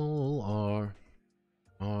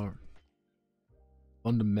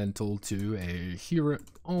fundamental to a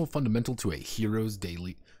hero's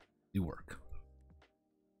daily work.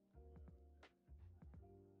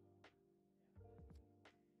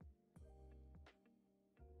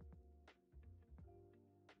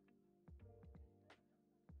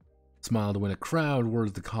 Smile to win a crowd,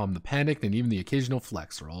 words to calm the panic, and even the occasional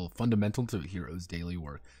flex are all fundamental to a hero's daily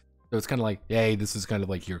work. So it's kind of like, hey, this is kind of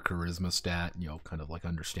like your charisma stat, you know, kind of like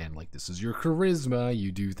understand, like, this is your charisma,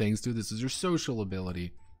 you do things too, this is your social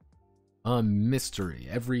ability. Mystery.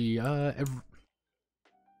 Let's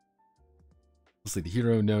see, the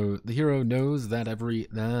hero knows that every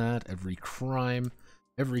crime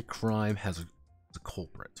has a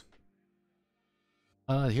culprit.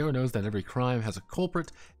 The hero knows that every crime has a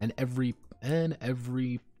culprit, and every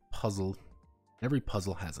puzzle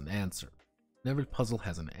has an answer. There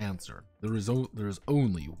is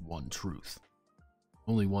only one truth.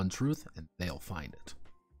 Only one truth, and they'll find it.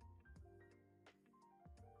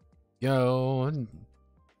 So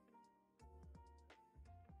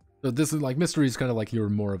this is like, mystery is kind of like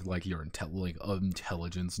more of like your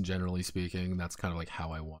intelligence, generally speaking. That's kind of like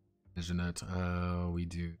how I want to envision it. We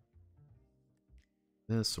do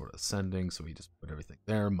this sort of ascending, so we just put everything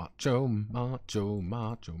there. Macho man.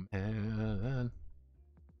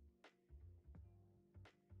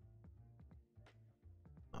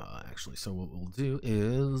 Actually, so what we'll do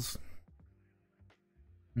is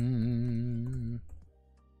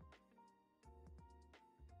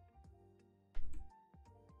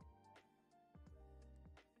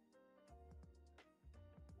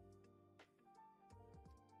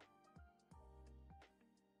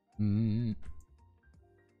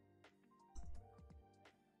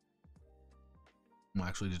we'll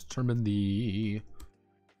actually determine the,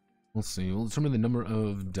 let's see, we'll determine the number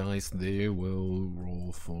of dice they will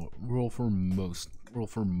roll for most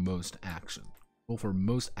actions.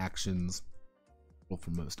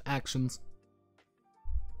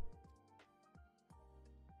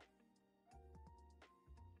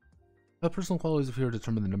 Personal qualities of hero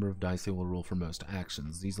determine the number of dice they will roll for most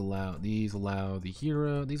actions. These allow the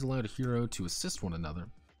hero to assist one another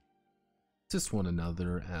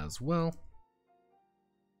as well.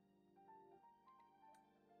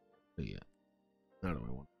 But yeah, how do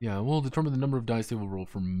I want? Yeah, we'll determine the number of dice they will roll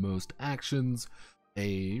for most actions.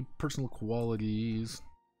 Personal qualities.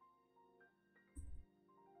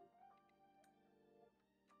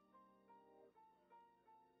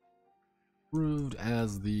 Improved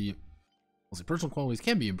as the, personal qualities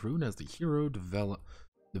can be improved as the hero develops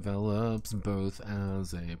both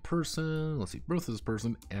as a person. Let's see, both as a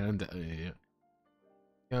person and a,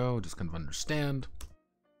 just kind of understand.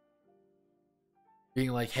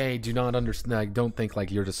 Being like, hey, do not understand, like, don't think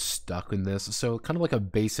like you're just stuck in this. So kind of like a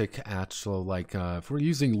basic actual, like, if we're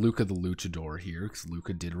using Luca the Luchador here, because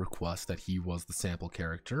Luca did request that he was the sample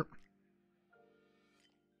character.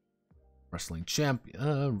 Wrestling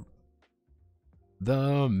champion.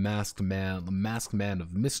 The masked man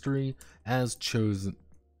of mystery has chosen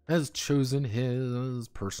his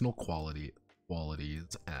personal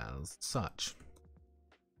qualities as such.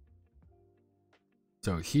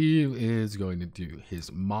 So he is going to do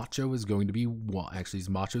his macho is going to be 1. Actually, his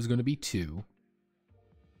macho is going to be 2.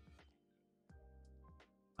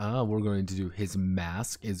 We're going to do his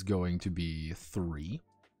mask is going to be 3.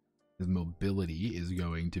 His mobility is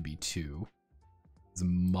going to be 2. His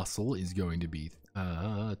muscle is going to be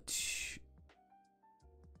 2.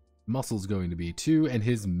 Muscle is going to be 2, and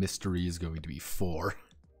his mystery is going to be 4.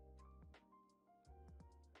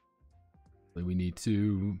 So we need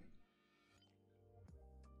to.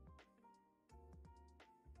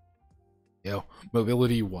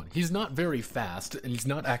 Mobility 1. He's not very fast, and he's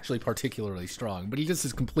not actually particularly strong, but he just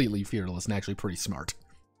is completely fearless and actually pretty smart.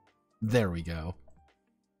 There we go.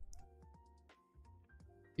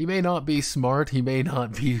 He may not be smart, he may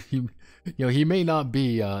not be, he may not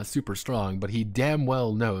be super strong, but he damn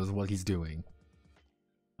well knows what he's doing.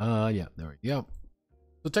 Yeah, there we go.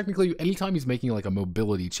 So technically, anytime he's making like a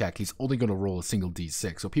mobility check, he's only going to roll a single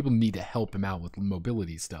d6, so people need to help him out with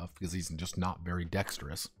mobility stuff, because he's just not very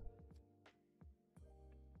dexterous.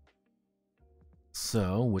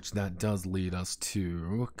 So, which that does lead us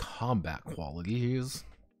to combat qualities.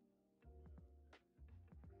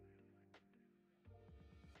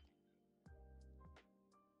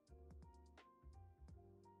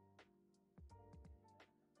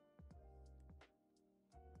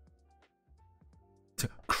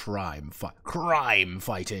 Crime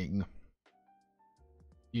fighting.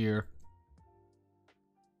 Here.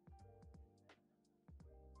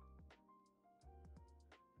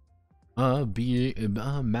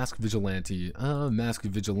 Masked vigilante. Masked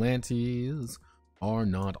vigilantes are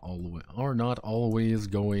not always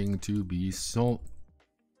going to be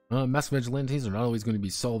masked vigilantes are not always going to be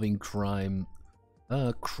solving crimes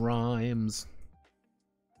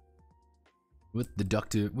with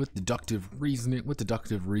deductive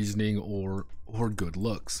reasoning or good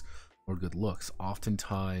looks.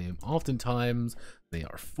 Oftentimes they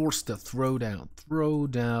are forced to throw down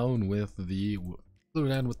with the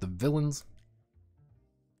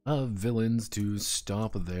villains to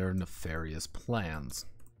stop their nefarious plans.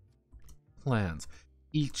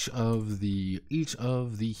 Each of the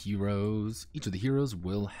heroes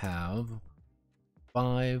will have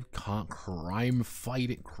 5 crime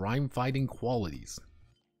fighting qualities,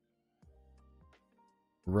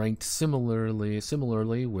 ranked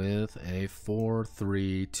similarly with a 4,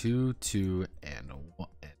 3, 2, 2, and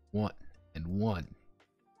 1.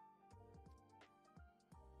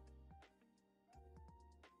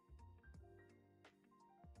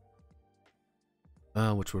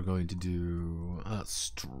 Which we're going to do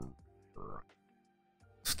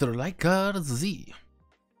Striker Z.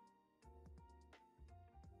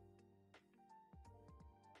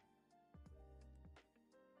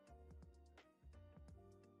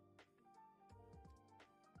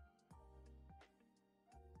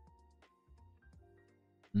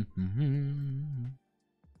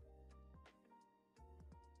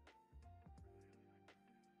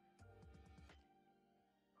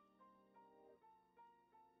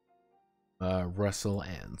 Wrestle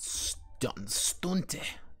and stunte.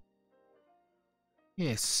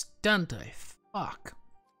 Yeah, stunte. Fuck.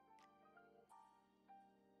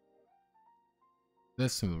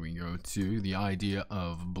 This one we go to the idea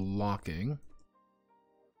of blocking.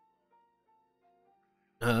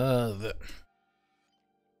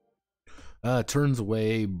 Turns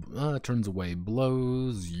away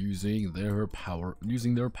blows using their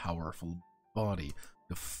powerful body,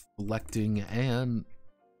 deflecting and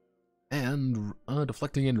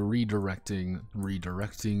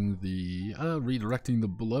redirecting the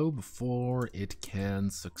blow before it can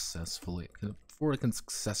successfully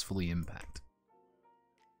impact.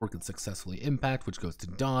 Which goes to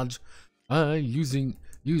dodge, using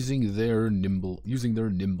their nimble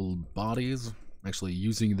bodies, actually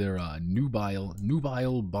using their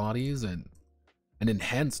nubile bodies and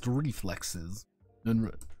enhanced reflexes,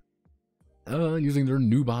 and using their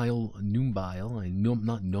nubile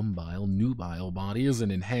bodies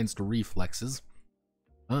and enhanced reflexes.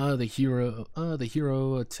 The hero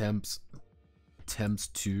attempts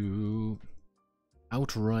to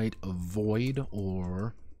outright avoid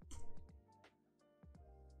or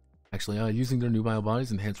using their nubile bodies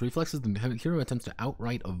and enhanced reflexes. The hero attempts to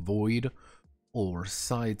outright avoid or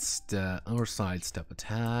sidestep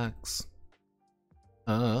attacks.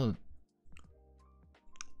 The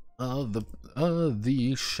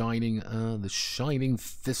shining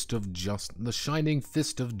fist of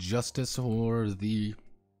justice, or the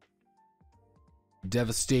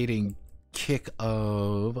devastating kick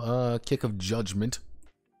of judgment,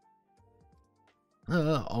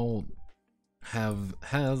 all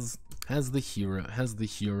has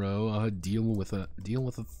hero deal with a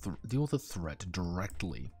threat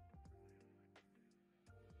directly.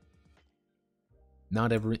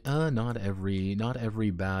 Not every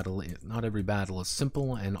battle is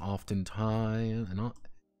simple, and oftentimes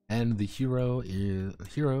the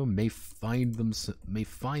hero may find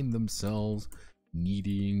themselves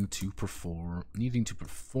needing to perform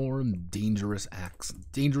dangerous acts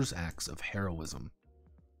of heroism.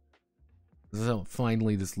 So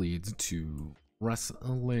finally, this leads to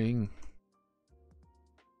wrestling.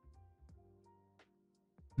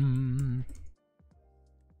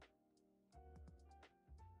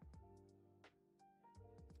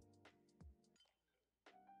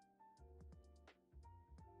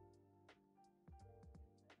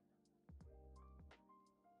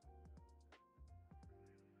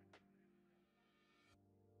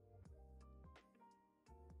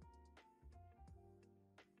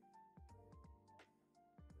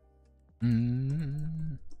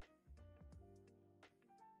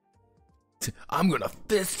 I'm gonna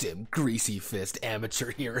fist him, greasy fist,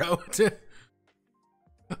 amateur hero.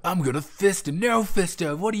 I'm gonna fist him. No, fist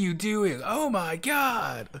him. What are you doing? Oh my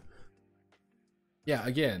god. Yeah,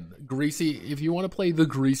 again, greasy. If you want to play the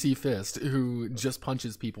greasy fist who just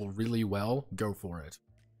punches people really well, go for it.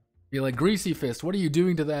 Be like, greasy fist, what are you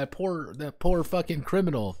doing to that poor fucking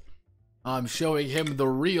criminal? I'm showing him the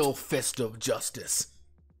real fist of justice.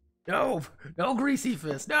 No, no, greasy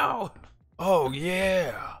fist, no. Oh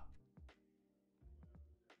yeah.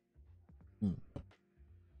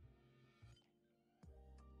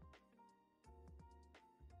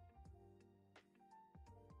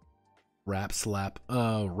 Rap slap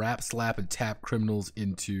and tap criminals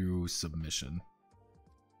into submission.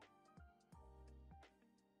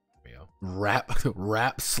 There we go.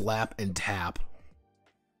 Rap, slap, and tap.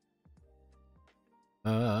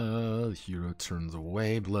 The hero turns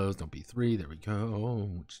away, blows, don't be 3, there we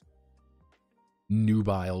go.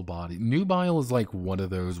 Nubile body. Nubile is like one of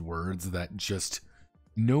those words that just,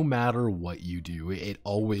 no matter what you do, it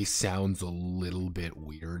always sounds a little bit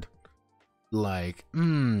weird. Like,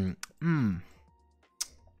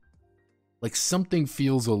 like something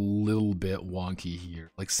feels a little bit wonky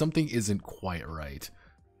here. Like something isn't quite right.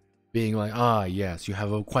 Being like, ah, yes, you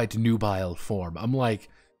have a quite nubile form. I'm like,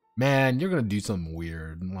 man, you're gonna do something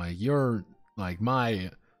weird. Like, you're, like, my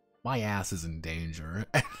ass is in danger.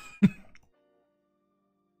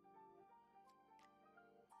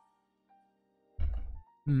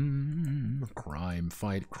 Crime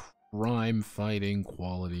fighting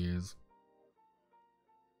qualities.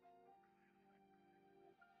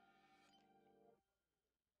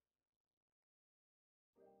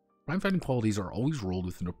 Crime fighting qualities are always rolled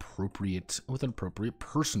with an appropriate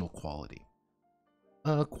personal quality.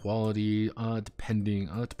 Depending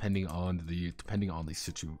on the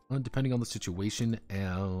situation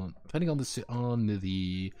and depending on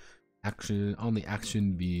the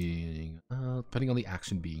action being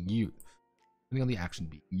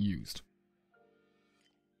used.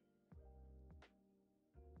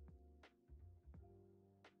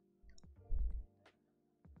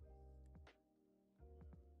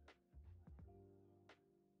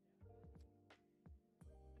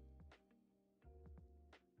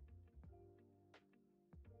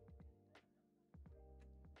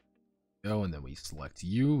 Oh, and then we select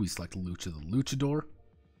you. We select Lucha the Luchador.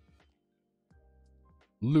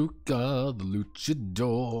 Luca the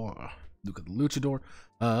Luchador.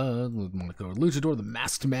 Monaco Luchador, the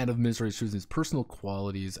masked man of misery, has chosen his personal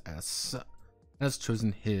qualities has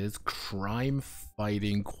chosen his crime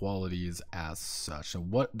fighting qualities as such. So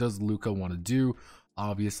what does Luca want to do?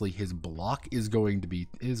 Obviously, his block is going to be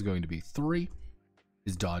 3.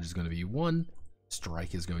 His dodge is going to be 1.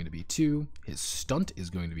 Strike is going to be 2. His stunt is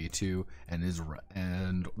going to be 2, and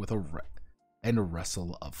a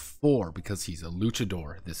wrestle of 4, because he's a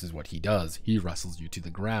luchador. This is what he does. He wrestles you to the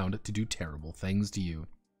ground to do terrible things to you.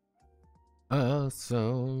 In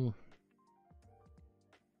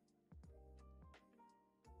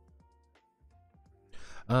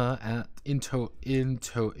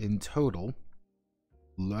total,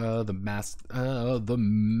 the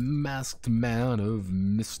masked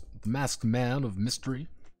man of mystery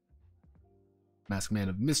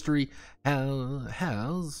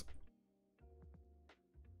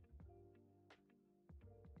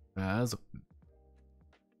has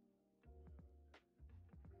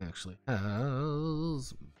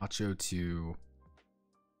Macho 2,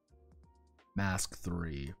 Mask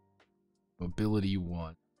 3, Mobility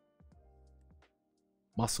 1,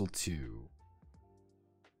 Muscle 2,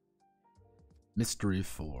 Mystery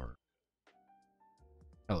 4,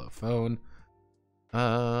 Telephone,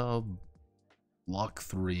 Block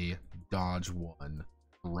 3, dodge 1,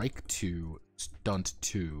 strike 2, stunt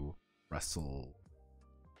 2, wrestle.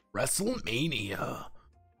 WrestleMania!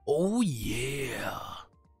 Oh yeah!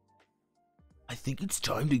 I think it's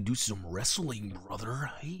time to do some wrestling,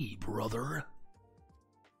 brother. Hey, brother.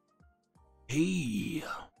 Hey,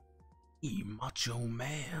 macho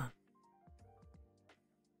man.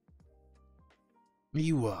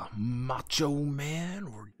 You a macho man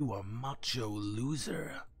or you a macho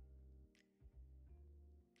loser?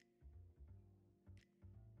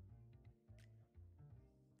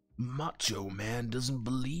 Macho man doesn't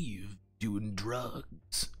believe doing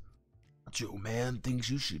drugs. Macho man thinks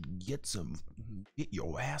you should get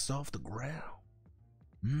your ass off the ground.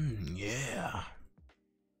 Yeah.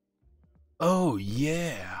 Oh,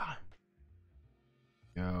 yeah.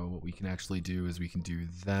 What we can actually do is we can do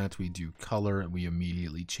that. We do color and we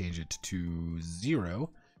immediately change it to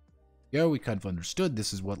 0. We kind of understood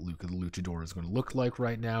this is what Luca the Luchador is going to look like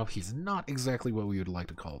right now. He's not exactly what we would like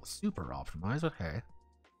to call super optimized, but hey.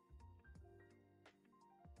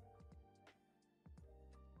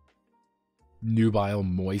 Nubile,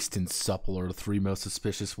 moist, and supple are the 3 most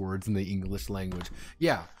suspicious words in the English language.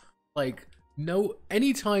 Yeah, like, no,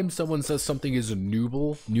 anytime someone says something is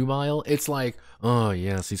nubile, it's like, oh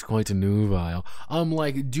yes, he's quite a nubile. I'm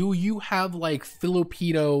like, do you have, like,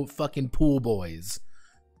 Filipino fucking pool boys?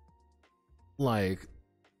 Like,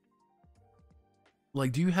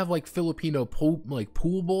 do you have, like, Filipino pool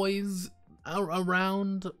boys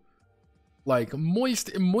around? Like, moist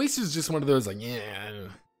is just one of those, like,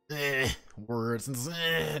 yeah, words.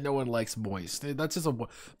 No one likes moist. That's just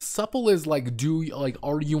supple is like,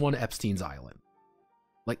 are you on Epstein's island?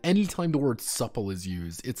 Like, anytime the word supple is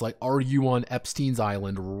used, it's like, are you on Epstein's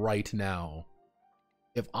island right now?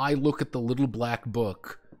 If I look at the little black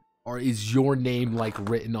book, or is your name like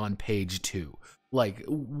written on page 2? Like,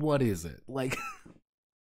 what is it? Like,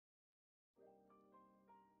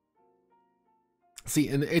 see,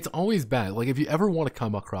 and it's always bad. Like, if you ever want to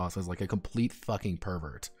come across as like a complete fucking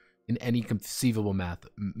pervert in any conceivable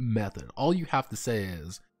method, all you have to say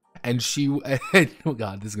is, and she, oh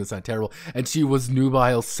god, this is gonna sound terrible, and she was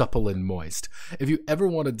nubile, supple, and moist. If you ever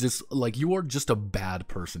want to just, like, you are just a bad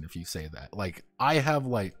person if you say that. Like, I have,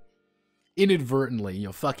 like, inadvertently, you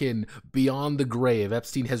know, fucking beyond the grave,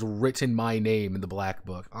 Epstein has written my name in the black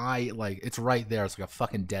book. It's right there. It's like a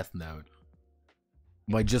fucking death note.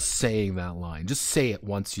 By just saying that line. Just say it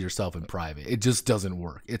once to yourself in private. It just doesn't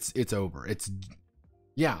work. It's over.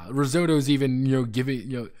 Yeah, Risotto's even, you know,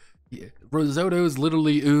 giving, you know, Risotto's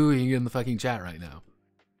literally oohing in the fucking chat right now.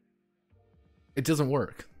 It doesn't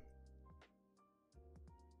work.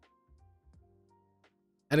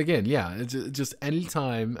 And again, yeah, it's just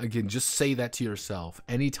anytime, again, just say that to yourself.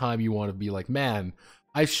 Anytime you want to be like, man,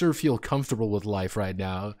 I sure feel comfortable with life right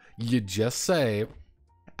now, you just say,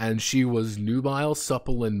 and she was nubile,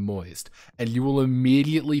 supple, and moist, and you will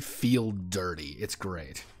immediately feel dirty. It's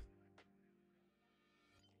great.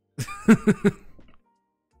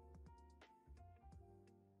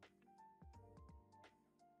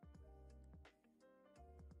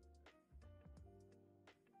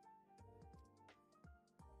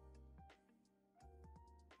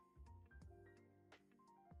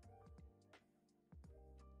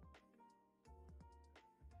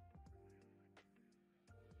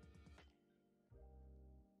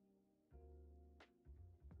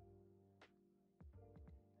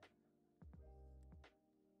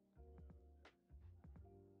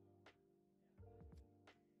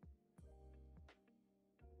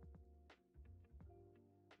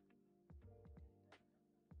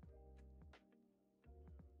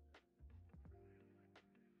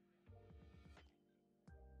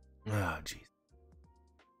 Oh, jeez.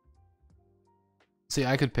 See,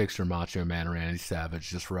 I could picture Macho Man Randy Savage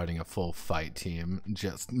just running a full fight team,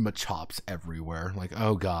 just chops everywhere. Like,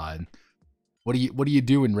 oh god, what are you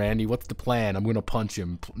doing, Randy? What's the plan? I'm gonna punch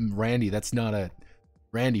him, Randy. That's not a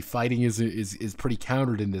Randy. Fighting is pretty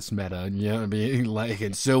countered in this meta. You know what I mean? Like,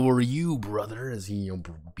 and so are you, brother. As he, you know,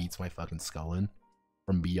 beats my fucking skull in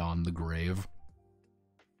from beyond the grave.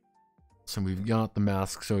 So we've got the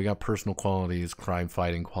mask. So we got personal qualities, crime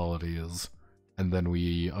fighting qualities. And then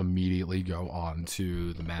we immediately go on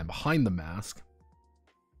to the man behind the mask.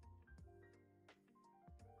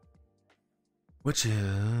 Which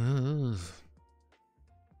is...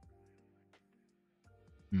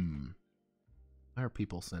 Why are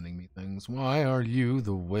people sending me things? Why are you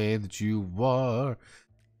the way that you are?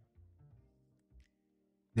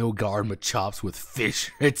 No garma chops with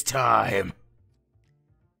fish. It's time.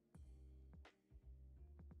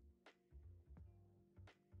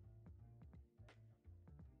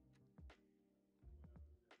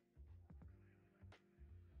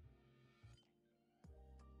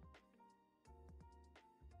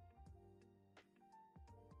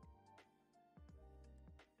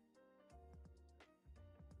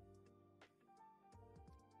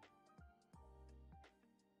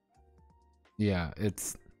 Yeah,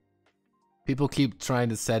 it's... People keep trying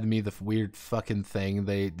to send me the weird fucking thing.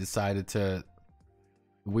 They decided to...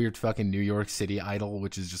 Weird fucking New York City idol,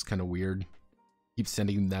 which is just kind of weird. Keep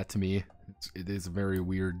sending that to me. It is a very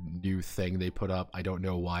weird new thing they put up. I don't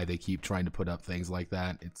know why they keep trying to put up things like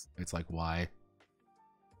that. It's like, why?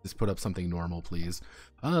 Just put up something normal, please.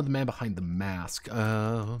 The man behind the mask.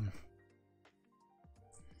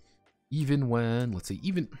 Even when... Let's see,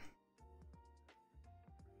 even...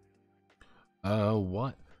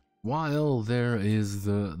 what? While there is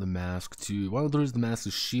the mask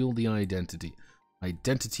to shield the identity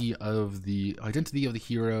of the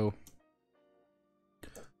hero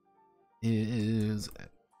is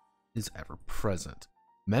ever present.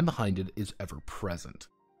 The man behind it is ever present.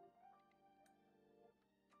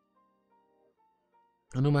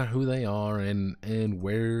 And no matter who they are and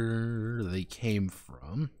where they came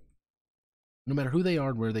from, no matter who they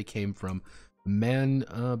are and where they came from, man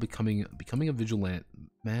becoming a vigilante,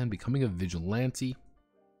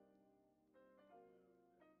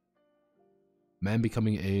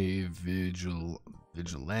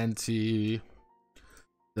 vigilante,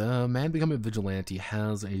 the man becoming a vigilante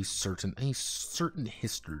has a certain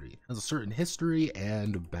history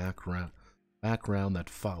and background that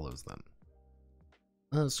follows them.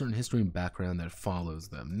 A certain history and background that follows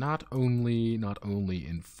them, not only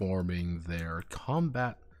informing their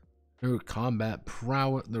combat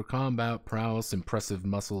prowess, impressive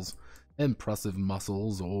muscles,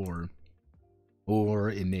 or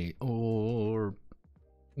innate or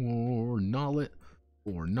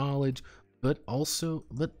knowledge, but also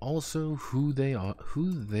who they are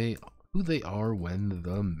when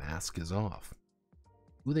the mask is off.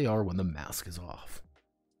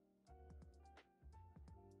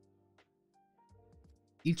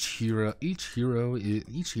 Each hero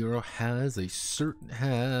has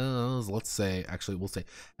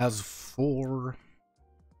has 4,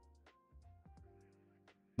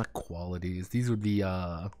 not qualities. These would be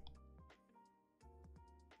actually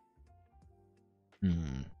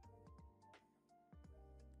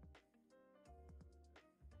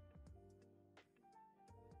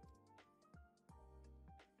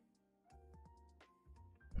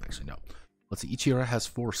no. Let's see. Each hero has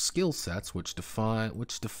 4 skill sets, which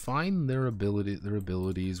define their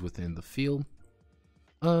abilities within the field.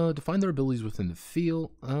 Define their abilities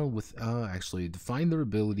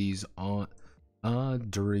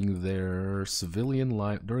during their civilian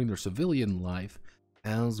life,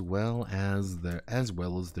 as well as their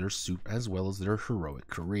heroic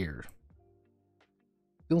career.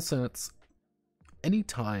 Skill sets.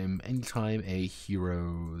 Anytime a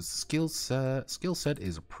hero's skill set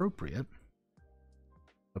is appropriate.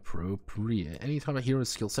 Anytime a hero's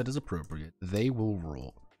skill set is appropriate, they will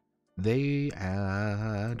roll. They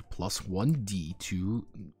add +1d to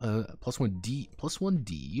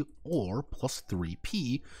 +1d or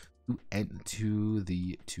 +3p to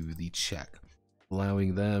the check,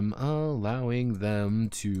 allowing them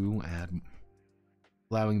to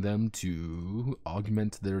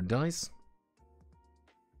augment their dice.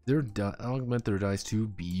 Augment their dice to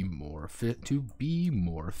be more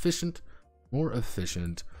efficient,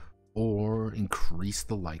 or increase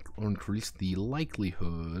the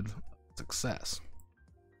likelihood of success.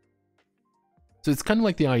 So it's kind of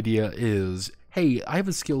like the idea is, hey, I have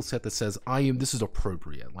a skill set that says this is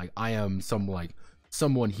appropriate. Like I am someone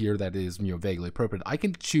here that is, vaguely appropriate. I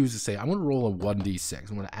can choose to say I'm going to roll a 1d6.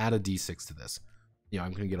 I'm going to add a d6 to this.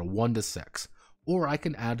 I'm going to get a 1 to 6. Or I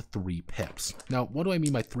can add 3 pips. Now, what do I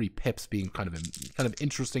mean by 3 pips being kind of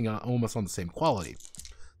interesting, almost on the same quality?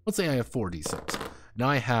 Let's say I have 4d6. Now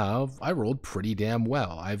I rolled pretty damn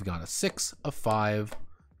well. I've got a 6, a 5,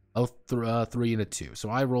 a 3, and a 2. So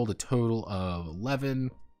I rolled a total of 11,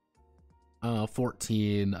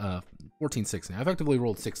 14, 16. I effectively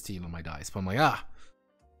rolled 16 on my dice, but I'm like,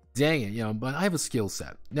 dang it, but I have a skill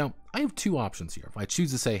set. Now, I have 2 options here. If I choose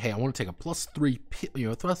to say, hey, I want to take a +3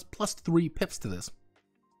 pips to this,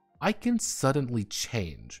 I can suddenly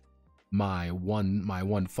change my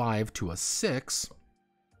 1/5 to a 6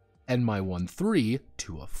 and my 1/3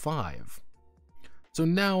 to a 5. So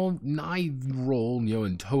now I roll,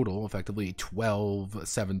 in total, effectively 12,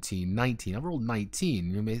 17, 19. I've rolled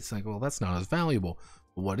 19. You may think, well, that's not as valuable.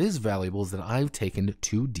 But what is valuable is that I've taken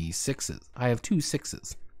 2 d6s. I have 2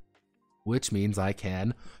 6s, which means I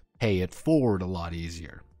can pay it forward a lot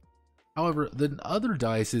easier. However, the other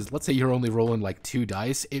dice is, let's say you're only rolling like 2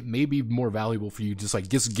 dice, it may be more valuable for you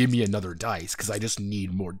just give me another dice, because I just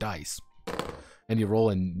need more dice. And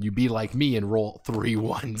you be like me and roll 3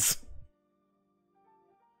 1s.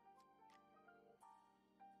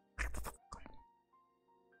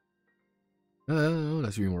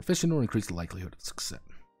 That's to be more efficient or increase the likelihood of success.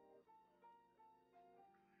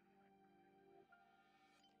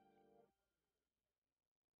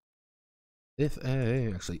 If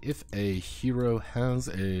a hero has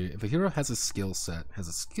a skill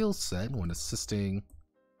set when assisting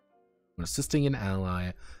an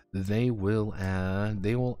ally, they will add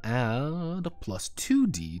a plus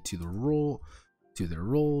 2d to the roll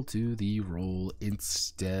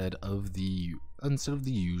instead of the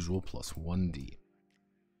usual plus 1d.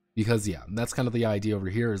 Because yeah, that's kind of the idea over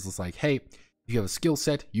here, is it's like, hey, if you have a skill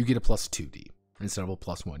set, you get a plus 2d instead of a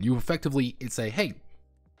plus 1. You effectively say, hey,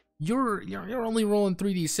 you're only rolling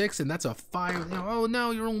 3d6 and that's a 5. Oh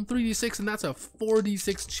no, you're rolling 3d6 and that's a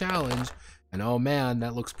 4d6 challenge. And oh man,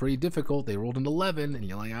 that looks pretty difficult. They rolled an 11, and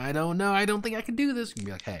you're like, I don't know, I don't think I can do this. You can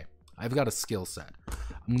be like, hey, I've got a skill set.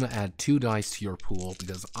 I'm gonna add 2 dice to your pool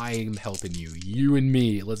because I am helping you. You and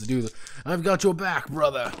me, let's do this. I've got your back,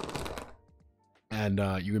 brother. And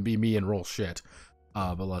you can be me and roll shit.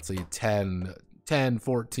 But let's see, 10,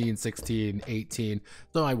 14, 16, 18.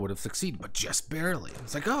 So I would have succeeded, but just barely.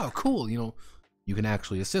 It's like, oh, cool. You can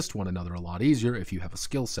actually assist one another a lot easier if you have a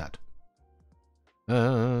skill set.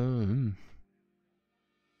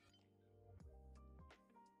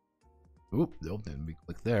 Oop, nope, then we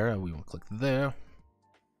click there. We want to click there.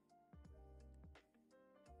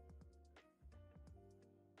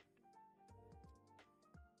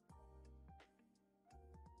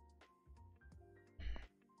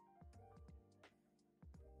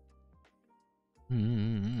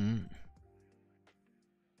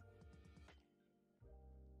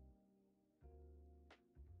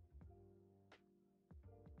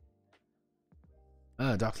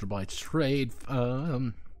 Doctor by trade.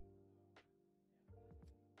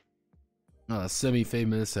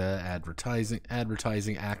 Semi-famous advertising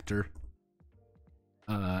actor.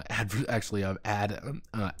 Ad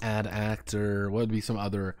actor. What would be some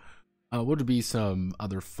other?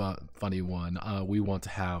 Funny one? We want to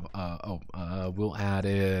have. We'll add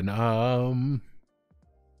in.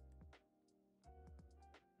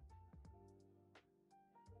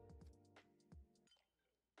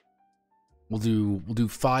 We'll do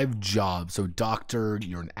 5 jobs. So doctor,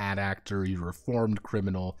 you're an ad actor, you're a reformed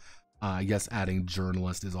criminal. I guess adding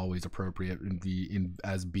journalist is always appropriate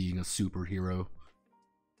as being a superhero.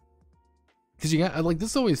 Because you got like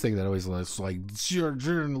this always thing that always looks like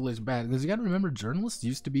journalist bad. Because you got to remember, journalists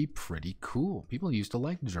used to be pretty cool. People used to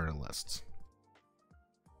like journalists.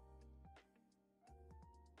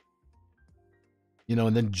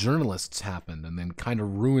 And then journalists happened and then kind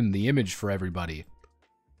of ruined the image for everybody.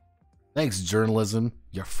 Thanks, journalism.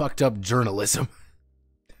 You're fucked up journalism.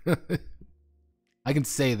 I can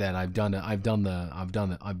say that I've done it. I've done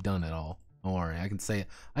it all. Don't worry. I can say it.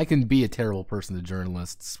 I can be a terrible person to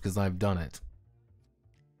journalists because I've done it.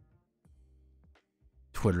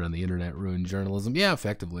 Twitter and the internet ruined journalism. Yeah,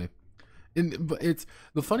 effectively. But it's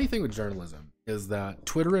the funny thing with journalism is that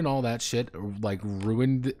Twitter and all that shit like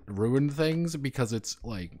ruined things because it's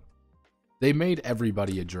like they made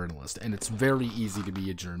everybody a journalist, and it's very easy to be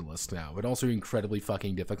a journalist now, but also incredibly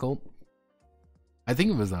fucking difficult. I think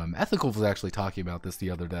it was Ethical was actually talking about this the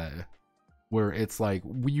other day, where it's like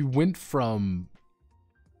we went from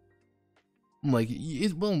like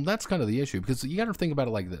well, that's kind of the issue, because you got to think about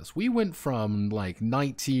it like this: we went from like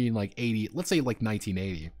 1980, let's say like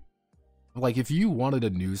 1980. Like if you wanted a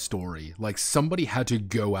news story, like somebody had to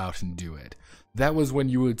go out and do it. That was when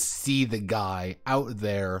you would see the guy out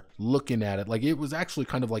there looking at it. Like it was actually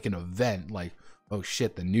kind of like an event, like, oh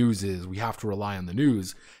shit, the news is, we have to rely on the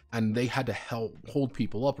news. And they had to help hold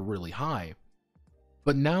people up really high.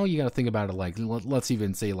 But now you got to think about it like, let's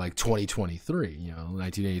even say like 2023,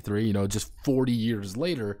 1983, just 40 years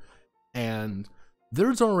later. And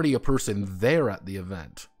there's already a person there at the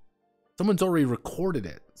event. Someone's already recorded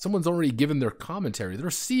it. Someone's already given their commentary.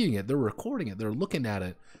 They're seeing it. They're recording it. They're looking at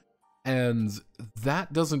it. And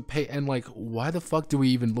that doesn't pay. And like, why the fuck do we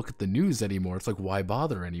even look at the news anymore? It's like, why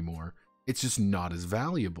bother anymore? It's just not as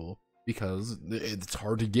valuable because it's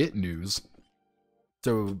hard to get news.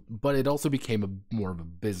 So, but it also became more of a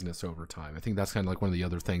business over time. I think that's kind of like one of the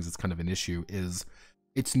other things that's kind of an issue is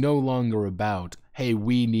it's no longer about, hey,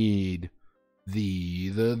 we need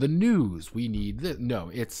the news. We need this. No,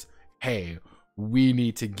 it's, hey, we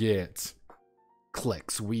need to get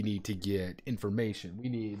clicks. We need to get information. We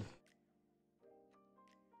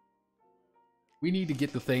need to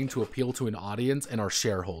get the thing to appeal to an audience and our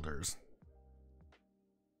shareholders.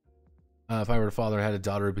 If I were a father and had a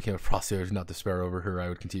daughter who became a prostitute, I would not despair over her. I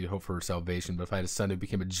would continue to hope for her salvation. But if I had a son who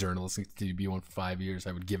became a journalist and continued to be one for 5 years,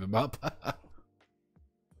 I would give him up.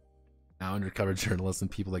 Now, undercover journalists and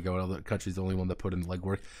people that go to other countries, the only one that put in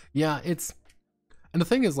legwork. Yeah, it's And the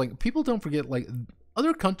thing is, like, people don't forget, like,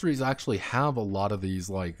 other countries actually have a lot of these,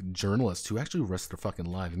 like, journalists who actually risk their fucking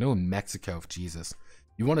lives. You know, in Mexico, Jesus.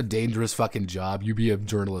 You want a dangerous fucking job, you be a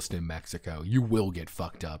journalist in Mexico. You will get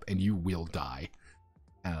fucked up, and you will die.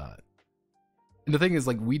 And the thing is,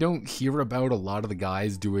 like, we don't hear about a lot of the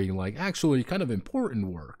guys doing, like, actually kind of important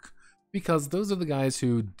work. Because those are the guys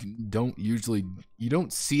who don't usually, you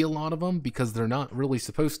don't see a lot of them because they're not really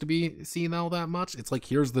supposed to be seen all that much. It's like,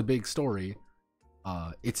 here's the big story.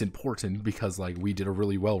 It's important because, like, we did a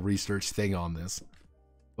really well-researched thing on this.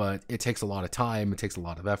 But it takes a lot of time, it takes a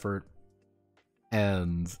lot of effort.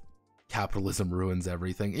 And capitalism ruins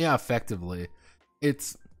everything. Yeah, effectively.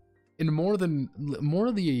 It's in more of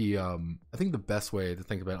the I think the best way to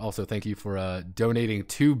think about it. Also, thank you for donating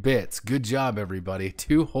 2 bits. Good job, everybody.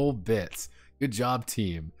 2 whole bits. Good job,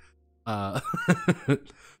 team. One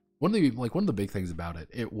of the big things about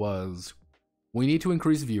it was, we need to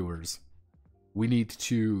increase viewers. We need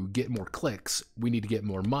to get more clicks. We need to get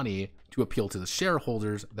more money to appeal to the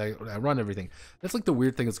shareholders that run everything. That's like the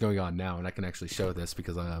weird thing that's going on now, and I can actually show this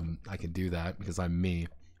because I can do that because I'm me.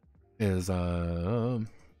 Is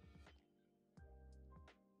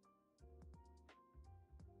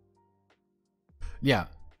yeah.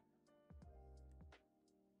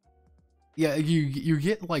 Yeah, you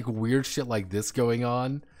get like weird shit like this going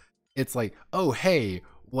on. It's like, oh hey,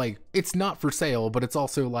 like, it's not for sale, but it's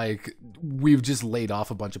also like, we've just laid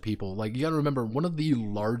off a bunch of people. Like, you gotta remember, one of the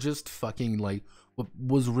largest fucking, like, what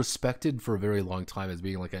was respected for a very long time as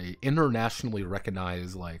being like a internationally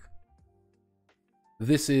recognized, like,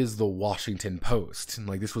 this is the Washington Post. And,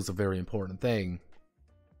 like, this was a very important thing.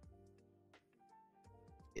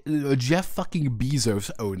 Jeff fucking Bezos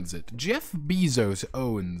owns it. Jeff Bezos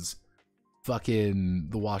owns fucking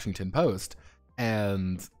the Washington Post.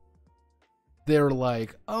 And they're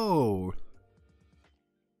like, oh,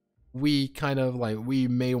 we kind of like, we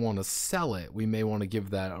may want to sell it. We may want to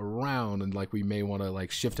give that around, and like, we may want to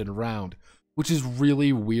like shift it around, which is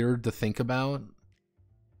really weird to think about.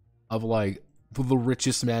 Of like, the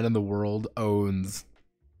richest man in the world owns,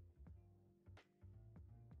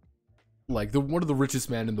 like, one of the richest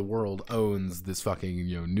men in the world owns this fucking,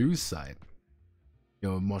 you know, news site. You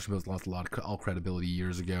know, Washington Post lost a lot of all credibility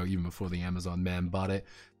years ago, even before the Amazon man bought it.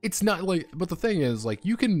 It's not like, but the thing is, like,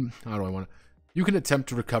 you can, how do I want to, you can attempt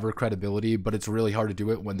to recover credibility, but it's really hard to do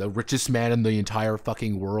it when the richest man in the entire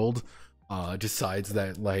fucking world decides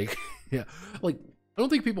that, like, yeah, like, I don't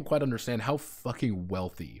think people quite understand how fucking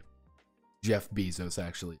wealthy Jeff Bezos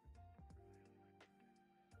actually.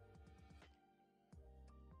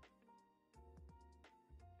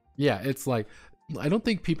 Yeah, it's like, I don't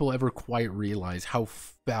think people ever quite realize how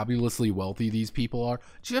fabulously wealthy these people are.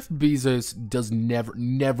 Jeff Bezos does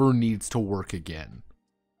never needs to work again.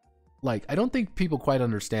 Like, I don't think people quite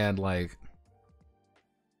understand, like,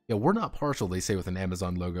 yeah, we're not partial, they say with an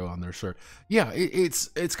Amazon logo on their shirt. Yeah, it's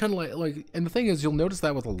kind of like, and the thing is, you'll notice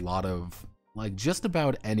that with a lot of, like, just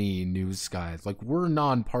about any news guys. Like, we're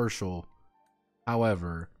non-partial.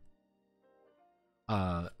 However,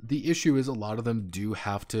 the issue is a lot of them do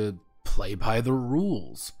have to play by the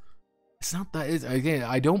rules. It's not that, again,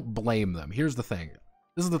 I don't blame them. Here's the thing.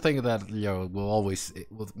 This is the thing that, you know, will always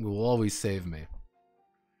save me.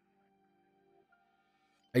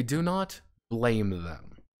 I do not blame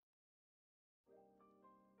them.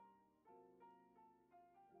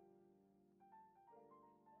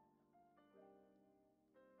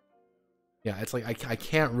 Yeah, it's like, I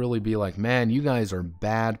can't really be like, man, you guys are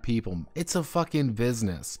bad people. It's a fucking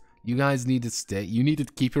business. You guys need to stay, you need to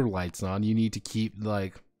keep your lights on. You need to keep,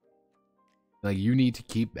 like, you need to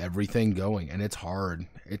keep everything going. And it's hard.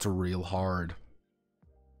 It's real hard.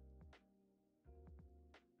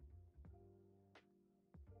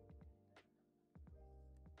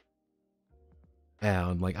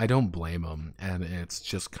 And, like, I don't blame them. And it's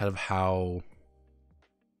just kind of how,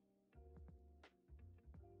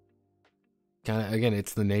 kind of, again,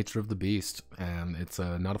 it's the nature of the beast, and it's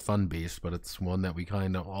not a fun beast, but it's one that we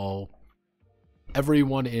kind of all,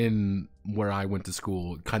 everyone in where I went to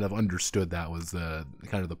school kind of understood that was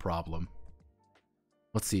kind of the problem.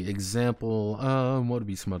 Let's see, example, what would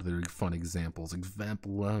be some other fun examples?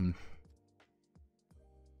 Example,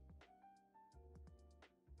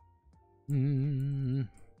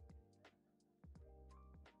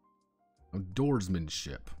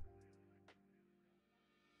 outdoorsmanship.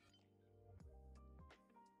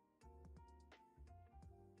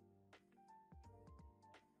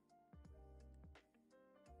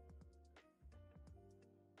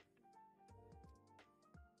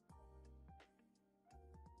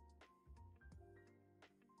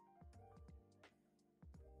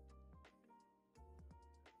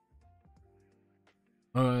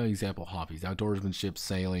 Example hobbies: outdoorsmanship,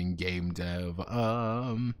 sailing, game dev.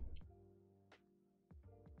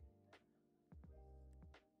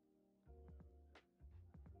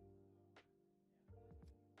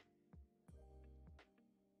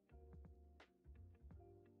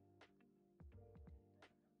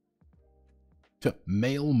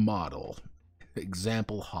 Male model.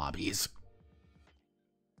 Example hobbies.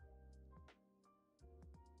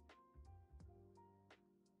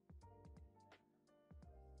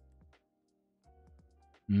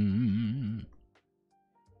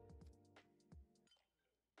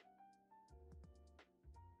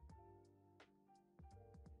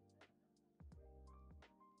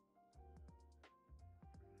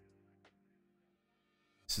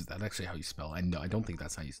 Is that actually how you spell it? No, I don't think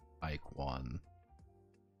that's how you spell Taekwondo.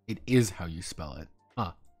 It is how you spell it.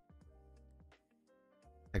 Huh.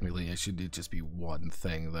 Technically, it should just be one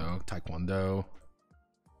thing, though. Taekwondo.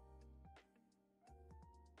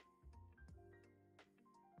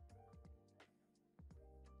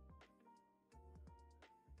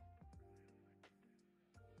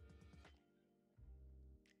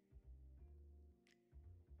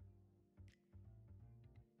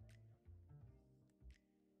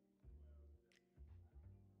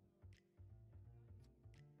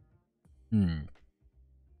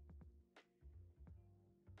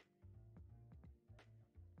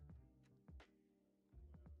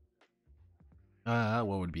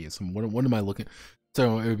 What would be some? What am I looking?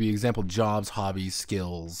 So it would be example jobs, hobbies,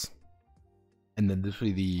 skills, and then this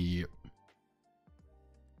would be the.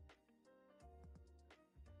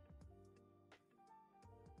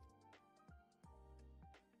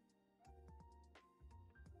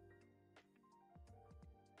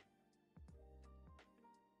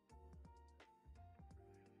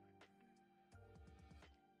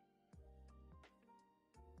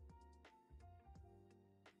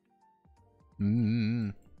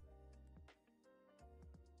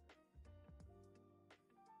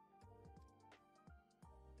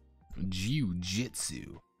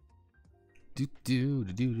 Jiu-jitsu. Let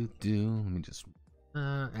me just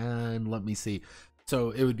and let me see.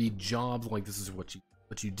 So it would be jobs, like this is what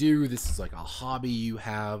you do. This is like a hobby you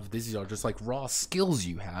have. These are just like raw skills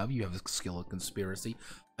you have. You have a skill of conspiracy.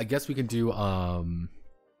 I guess we can do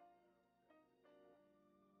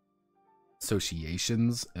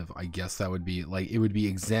associations. If I guess that would be like, it would be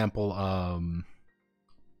example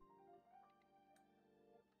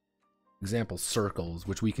example circles,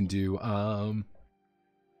 which we can do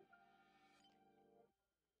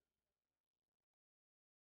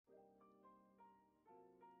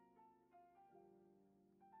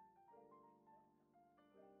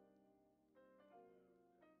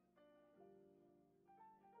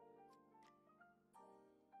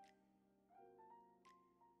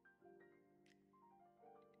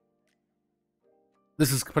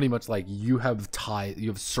this is pretty much like you have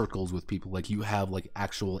circles with people, like you have like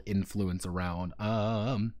actual influence around.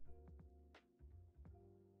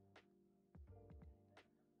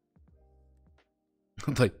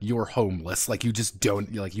 Like you're homeless, like you just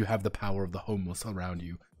don't, like you have the power of the homeless around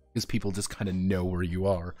you because people just kind of know where you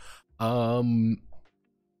are.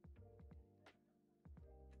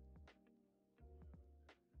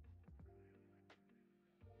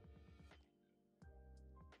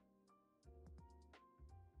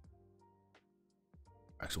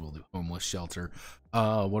 Actually, we'll do homeless shelter.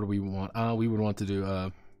 What do we want? We would want to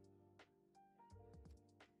do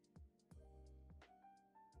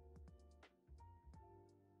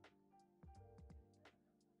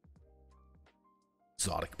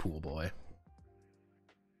exotic pool boy.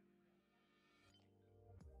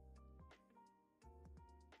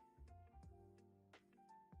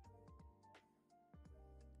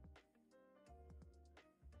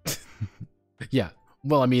 Yeah.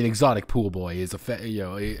 Well, I mean, exotic pool boy is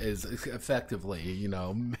effectively,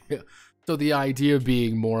 so the idea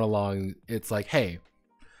being more along, it's like, hey,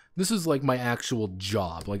 this is like my actual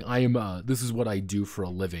job. Like I am, this is what I do for a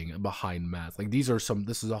living behind masks. Like this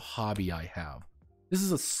is a hobby I have. This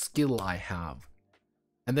is a skill I have.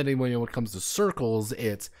 And then when it comes to circles,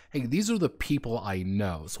 it's, hey, these are the people I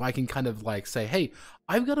know. So I can kind of like say, hey,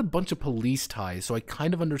 I've got a bunch of police ties, so I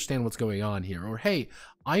kind of understand what's going on here. Or, hey,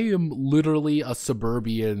 I am literally a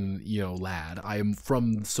suburban, lad. I am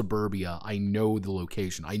from suburbia. I know the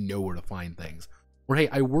location. I know where to find things. Or, hey,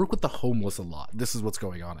 I work with the homeless a lot. This is what's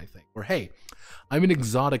going on, I think. Or, hey, I'm an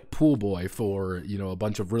exotic pool boy for, a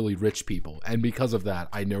bunch of really rich people. And because of that,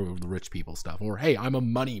 I know the rich people stuff. Or, hey, I'm a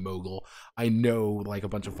money mogul. I know, like, a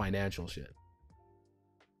bunch of financial shit.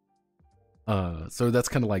 So that's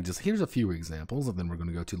kind of like just, here's a few examples. And then we're going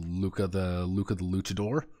to go to Luca the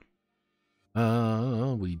Luchador.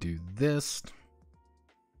 We do this.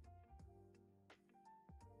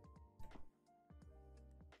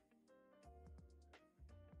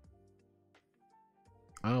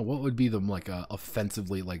 What would be the like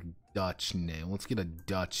offensively like Dutch name? Let's get a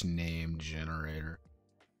Dutch name generator.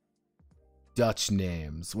 Dutch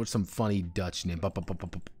names. What's some funny Dutch name?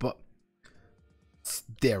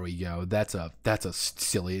 There we go. That's a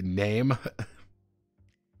silly name.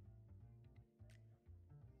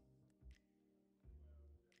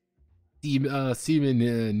 Seaman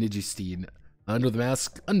Nijestein. Under the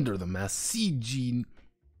mask. CG.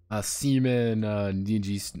 Seaman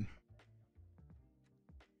Nijestein.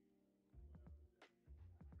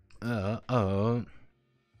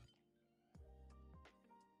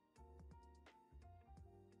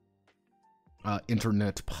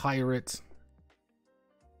 Internet pirate.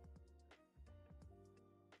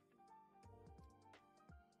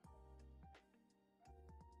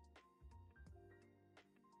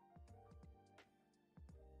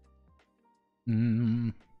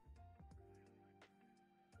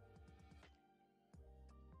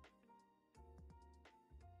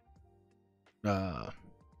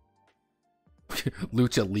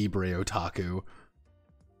 Lucha Libre Otaku.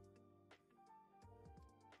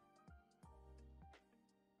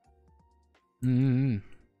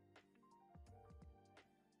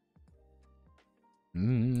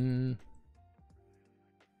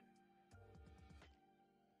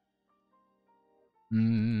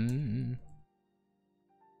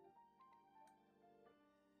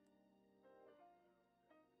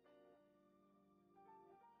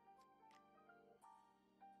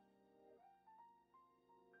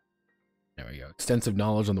 There we go. Extensive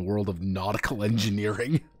knowledge on the world of nautical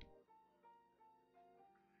engineering.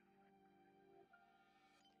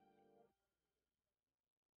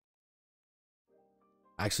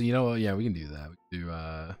 Actually, you know what? Yeah, we can do that. We can do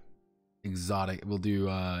exotic. We'll do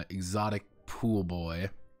exotic pool boy.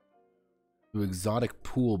 Do exotic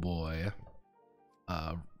pool boy.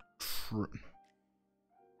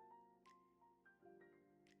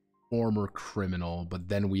 Former criminal, but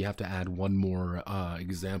then we have to add one more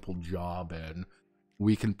example job in.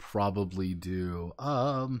 We can probably do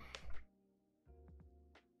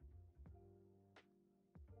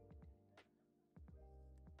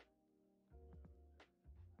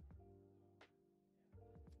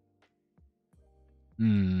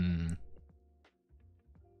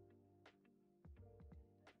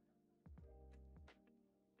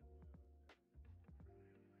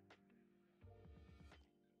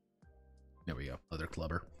there we go. Leather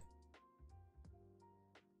clubber.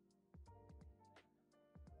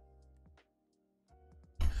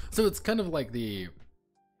 So it's kind of like the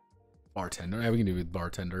bartender. Yeah, we can do with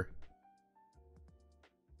bartender.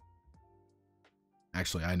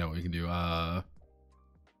 Actually, I know what we can do.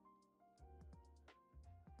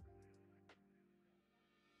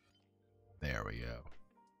 There we go.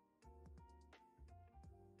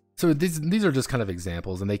 So these are just kind of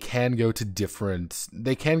examples, and they can go to different.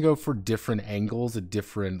 They can go for different angles at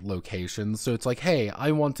different locations. So it's like, hey,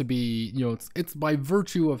 I want to be, you know, it's by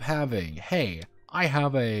virtue of having, hey, I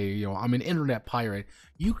have a, you know, I'm an internet pirate.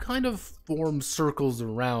 You kind of form circles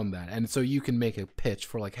around that, and so you can make a pitch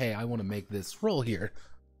for like, hey, I want to make this role here.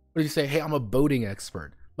 Or you say, hey, I'm a boating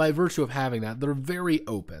expert. By virtue of having that, they're very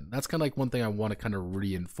open. That's kind of like one thing I want to kind of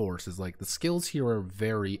reinforce is like the skills here are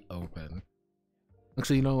very open.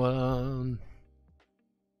 Actually, you know what?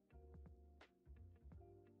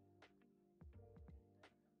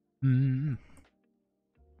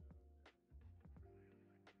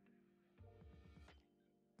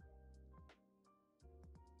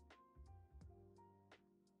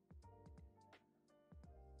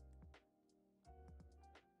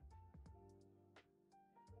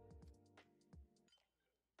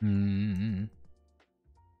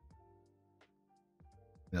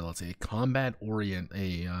 Now let's see, combat orient,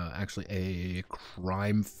 actually a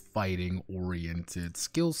crime fighting oriented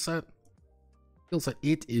skill set.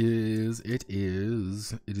 It is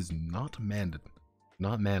not mandatory.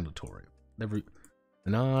 Not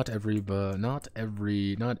every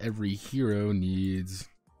hero needs.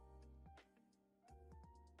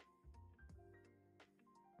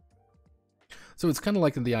 So it's kind of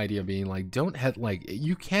like the idea of being like, don't head like,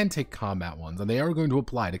 you can take combat ones, and they are going to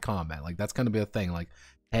apply to combat. Like that's going to be a thing. Like,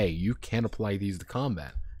 hey, you can apply these to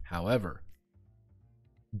combat. However,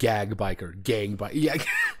 gang biker, yeah.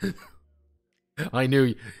 I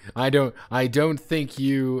knew. I don't think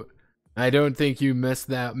you messed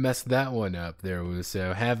that one up there,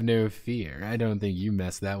 Wuso. Have no fear. I don't think you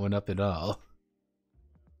messed that one up at all.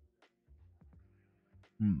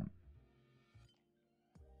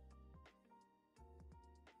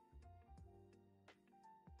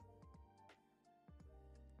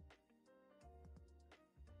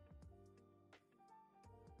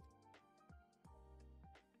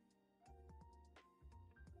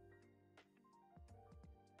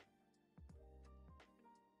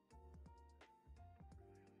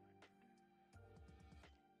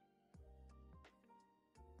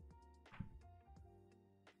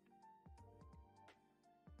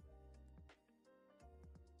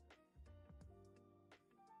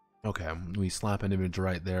 Okay, we slap an image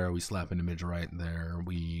right there, we slap an image right there.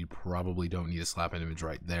 We probably don't need to slap an image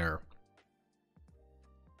right there.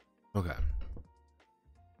 Okay.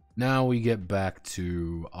 Now we get back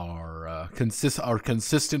to our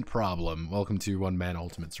consistent problem. Welcome to One Man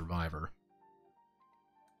Ultimate Survivor.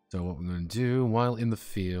 So what we're going to do while in the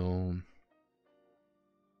field...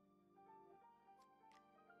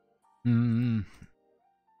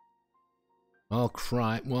 While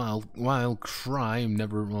crime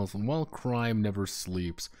never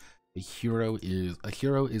sleeps, a hero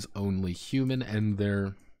is only human, and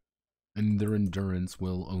their endurance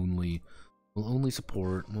will only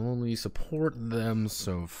support them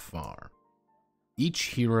so far. Each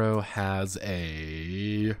hero has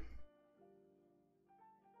a...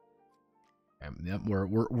 Yep,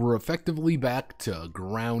 we're effectively back to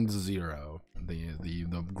ground zero,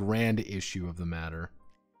 the grand issue of the matter.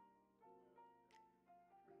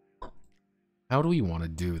 How do we want to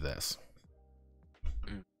do this?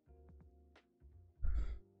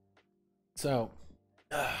 So,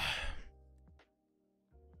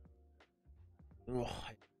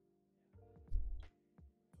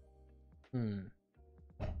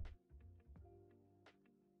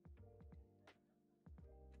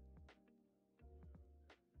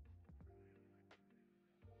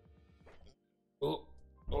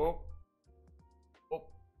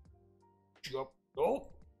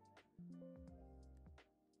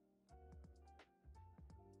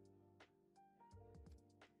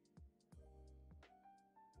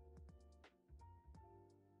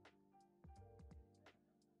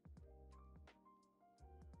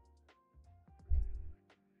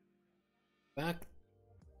 back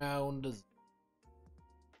down to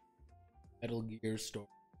Metal Gear Story.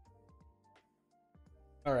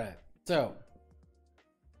 Alright, so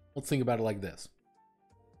let's think about it like this.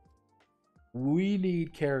 We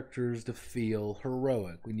need characters to feel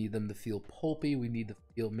heroic. We need them to feel pulpy. We need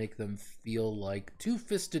to make them feel like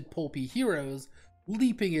two-fisted pulpy heroes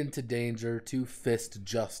leaping into danger to fist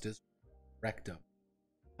justice rectum.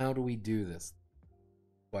 How do we do this?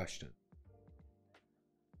 Question.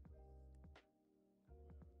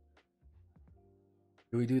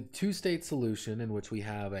 Do we do the two-state solution in which we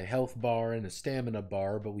have a health bar and a stamina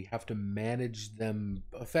bar, but we have to manage them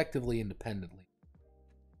effectively independently?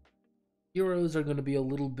 Heroes are going to be a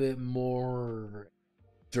little bit more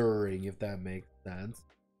enduring, if that makes sense.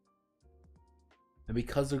 And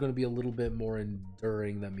because they're going to be a little bit more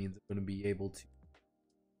enduring, that means they're going to be able to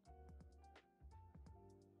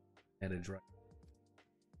manage right.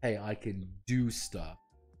 Hey, I can do stuff.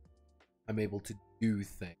 I'm able to do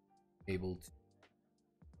things. I'm able to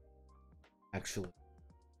actually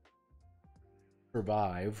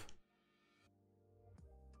survive.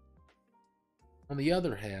 On the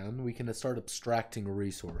other hand, we can start abstracting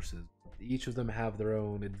resources. Each of them have their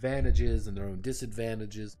own advantages and their own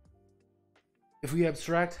disadvantages. If we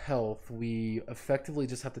abstract health, we effectively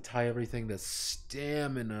just have to tie everything to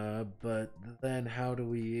stamina, but then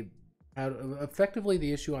effectively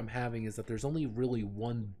the issue I'm having is that there's only really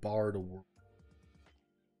one bar to work.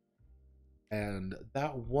 And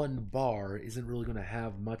that one bar isn't really going to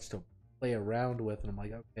have much to play around with. And I'm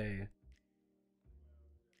like, okay.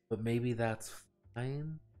 But maybe that's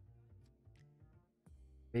fine.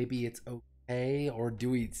 Maybe it's okay. Or do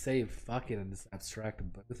we say fuck it and just abstract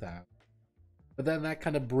them both out? But then that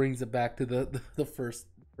kind of brings it back to the first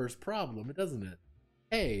problem, doesn't it?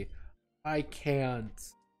 Hey, I can't...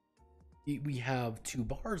 We have two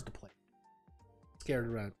bars to play. Scared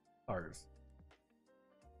around bars.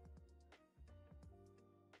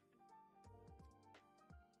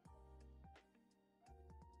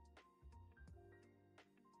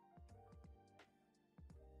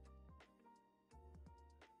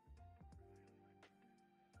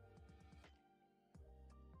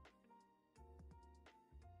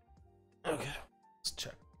 Okay, let's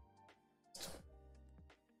check.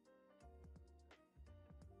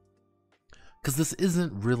 Because this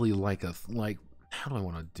isn't really like a, how do I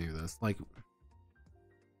want to do this?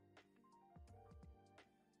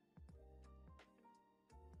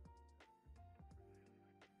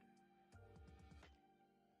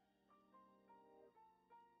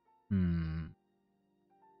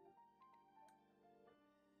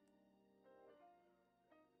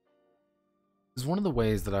 Because one of the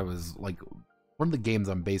ways that I was, one of the games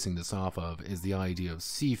I'm basing this off of is the idea of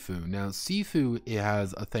Sifu. Now, Sifu, it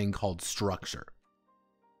has a thing called structure.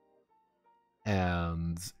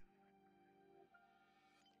 And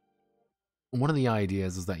one of the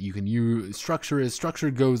ideas is that you can use structure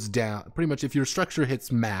goes down. Pretty much if your structure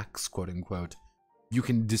hits max, quote unquote, you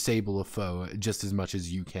can disable a foe just as much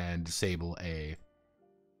as you can disable a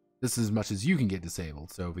This is as much as you can get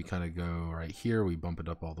disabled. So if we kind of go right here, we bump it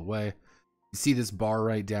up all the way. You see this bar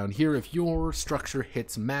right down here. If your structure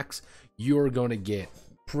hits max, you're going to get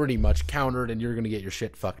pretty much countered and you're going to get your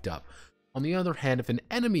shit fucked up. On the other hand, if an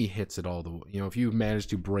enemy hits it all the way, if you manage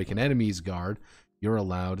to break an enemy's guard, you're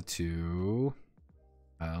allowed to...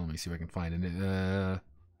 let me see if I can find it.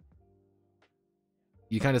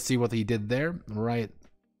 You kind of see what he did there, right?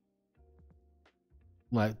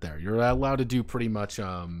 Right there. You're allowed to do pretty much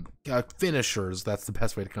finishers. That's the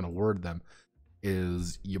best way to kind of word them.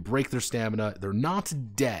 Is you break their stamina. They're not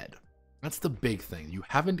dead. That's the big thing. You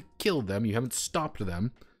haven't killed them. You haven't stopped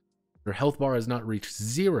them. Their health bar has not reached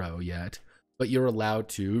 0 yet, but you're allowed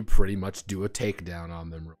to pretty much do a takedown on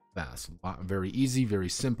them real fast. Very easy, very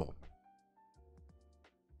simple.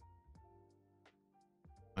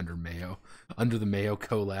 Under the Mayo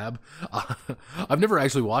collab. I've never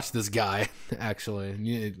actually watched this guy,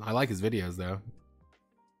 actually. I like his videos, though.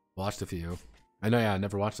 Watched a few. I know, yeah, I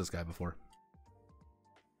never watched this guy before.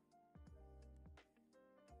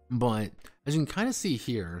 But, as you can kind of see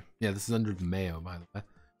here, yeah, this is under the Mayo, by the way.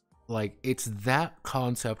 Like, it's that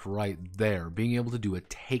concept right there, being able to do a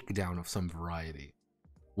takedown of some variety.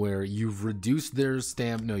 Where you've reduced their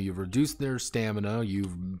stamina, you've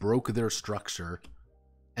broke their structure,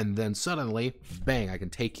 and then suddenly, bang, I can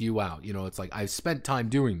take you out. It's like, I've spent time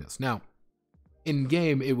doing this. Now, in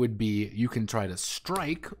game, it would be, you can try to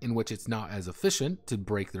strike, in which it's not as efficient to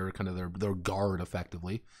break their guard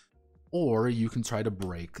effectively. Or you can try to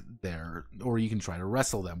or you can try to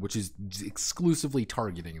wrestle them, which is exclusively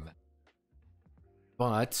targeting them.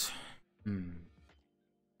 But,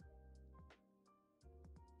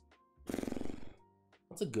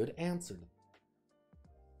 that's a good answer.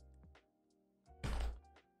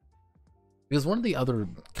 Because one of the other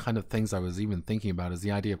kind of things I was even thinking about is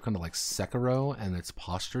the idea of kind of like Sekiro and its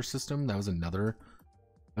posture system. That was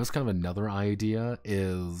kind of another idea,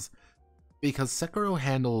 is because Sekiro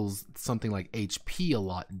handles something like HP a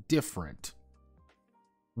lot different,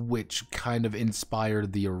 which kind of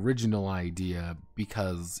inspired the original idea,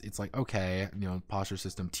 because it's like, okay, posture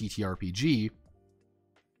system, TTRPG,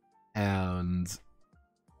 and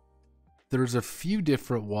there's a few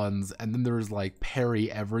different ones, and then there's like parry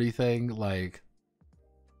everything, like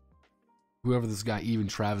whoever this guy, even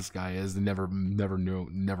Travis guy is, never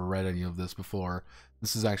read any of this before.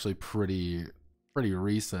 This is actually pretty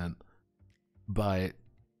recent, but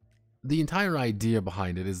the entire idea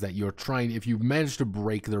behind it is that you're trying, if you manage to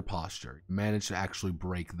break their posture, manage to actually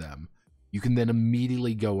break them, you can then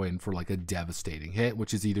immediately go in for like a devastating hit,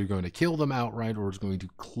 which is either going to kill them outright or is going to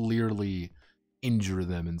clearly injure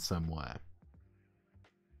them in some way.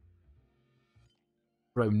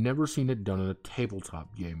 But I've never seen it done in a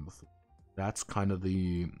tabletop game before. That's kind of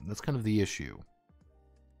the issue.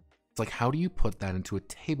 It's like, how do you put that into a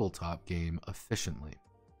tabletop game efficiently?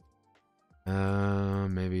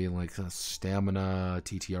 Maybe like a stamina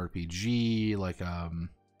TTRPG, like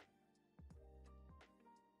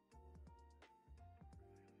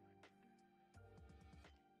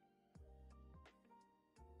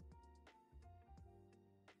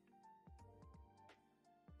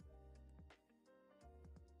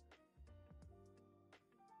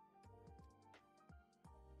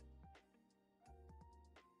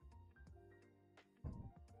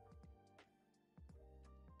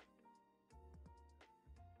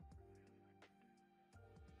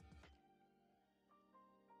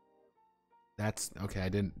that's okay. I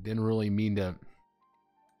didn't really mean to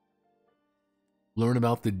learn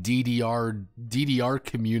about the DDR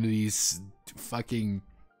community's fucking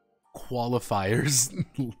qualifiers.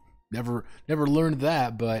 never learned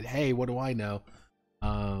that, but hey, what do I know?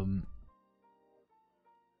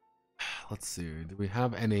 Let's see. Do we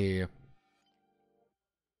have any?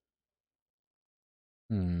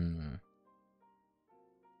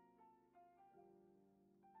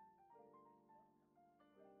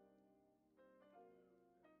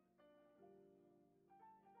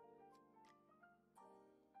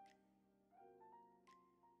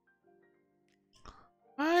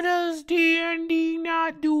 Why does D&D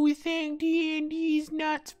not do things D&D's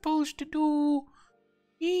not supposed to do?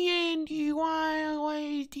 D&D,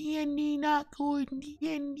 why is D&D not good?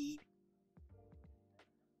 D&D.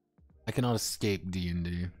 I cannot escape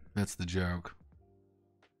D&D. That's the joke.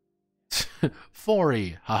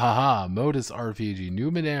 Fori, ha ha ha. Modus RPG,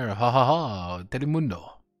 Numenera, ha ha ha.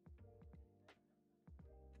 Telemundo.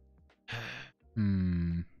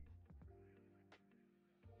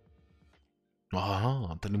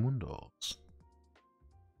 Aha, Telemundos.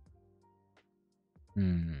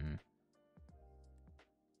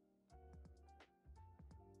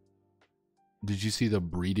 did you see the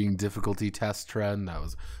breeding difficulty test trend? That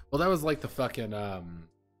was like the fucking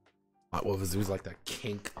what was it? It was like the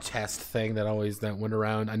kink test thing that went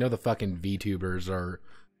around. I know the fucking the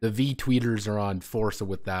V-tweeters are on force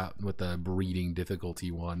with the breeding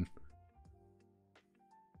difficulty one.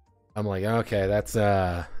 I'm like, okay, that's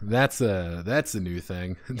a new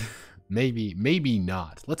thing. maybe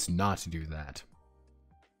not. Let's not do that.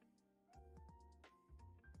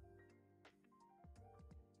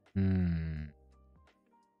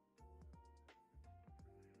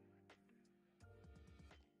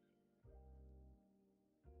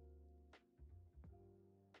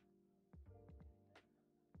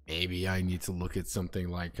 Maybe I need to look at something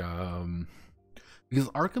like because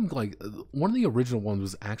Arkham, like one of the original ones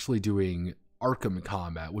was actually doing Arkham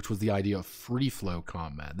combat, which was the idea of free flow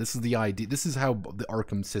combat. This is the idea. This is how the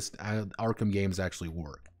Arkham games actually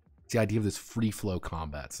work. It's the idea of this free flow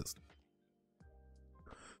combat system,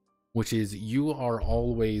 which is you are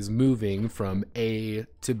always moving from A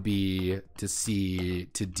to B to C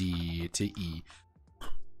to D to E.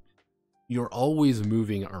 You're always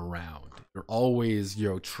moving around. You're always,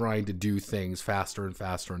 trying to do things faster and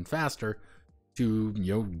faster and faster to,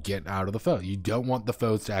 get out of the foe. You don't want the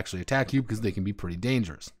foes to actually attack you because they can be pretty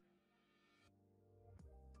dangerous.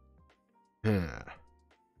 And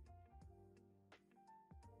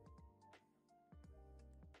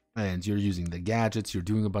you're using the gadgets, you're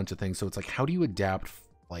doing a bunch of things. So it's like, how do you adapt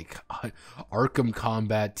like Arkham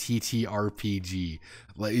Combat TTRPG?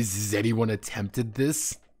 Like, has anyone attempted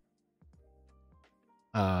this?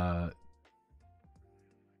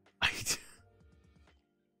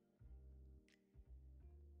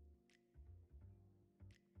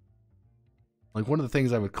 Like, one of the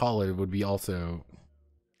things I would call it would be also...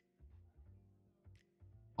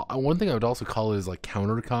 One thing I would also call it is, like,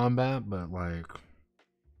 counter combat, but, like...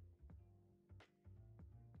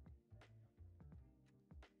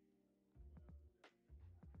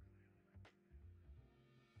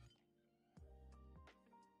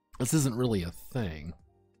 This isn't really a thing.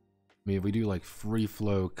 I mean, if we do, like, free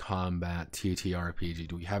flow combat TTRPG,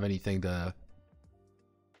 do we have anything to...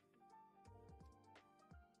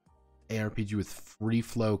 ARPG with free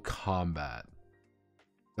flow combat.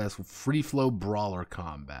 That's free flow brawler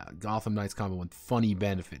combat. Gotham Knights combat with funny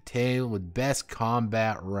benefit. Tale with best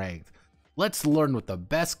combat ranked. Let's learn what the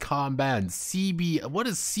best combat and CB. What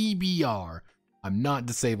is CBR? I'm not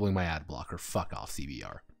disabling my ad blocker. Fuck off,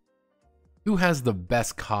 CBR. Who has the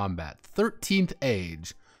best combat? 13th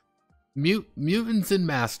Age. Mutants and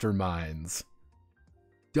Masterminds.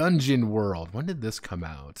 Dungeon World. When did this come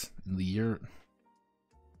out? In the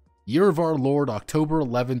Year of Our Lord, October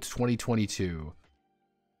 11th, 2022.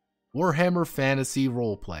 Warhammer Fantasy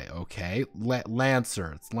Roleplay. Okay.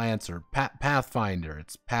 Lancer. It's Lancer. Pathfinder.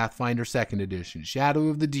 It's Pathfinder 2nd Edition. Shadow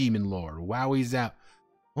of the Demon Lord. Wowie's out.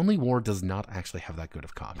 Only War does not actually have that good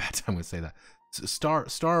of combat. I'm going to say that.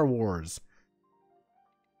 Star Wars.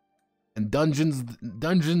 And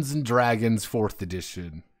Dungeons and Dragons 4th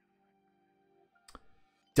Edition.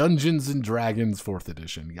 Dungeons and Dragons 4th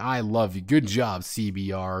Edition. I love you. Good job,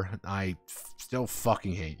 CBR. I still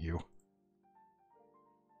fucking hate you.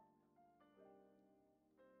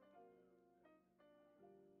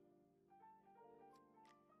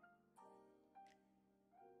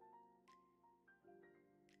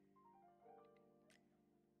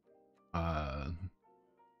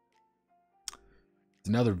 It's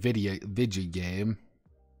another Vigi game.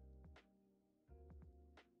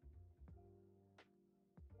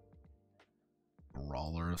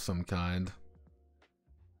 Brawler of some kind.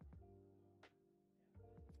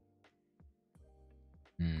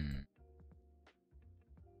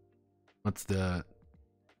 What's the...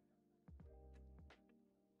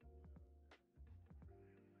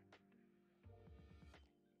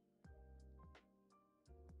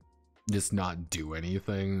 Just not do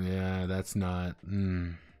anything? Yeah, that's not...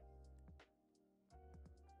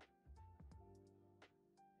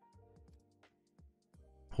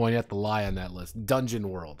 Point at the lie on that list. Dungeon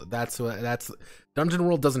World. That's Dungeon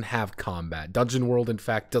World doesn't have combat. Dungeon World, in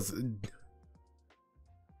fact, does...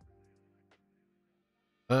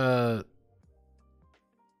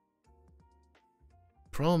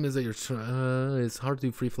 Problem is that it's hard to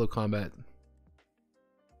do free flow combat.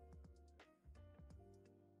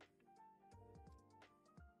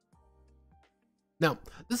 Now,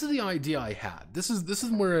 this is the idea I had. This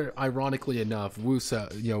is where, ironically enough,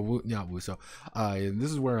 Wuso, not Wuso.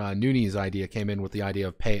 This is where Nooney's idea came in with the idea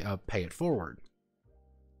of pay it forward.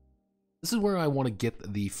 This is where I want to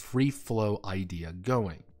get the free flow idea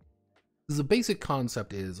going. The basic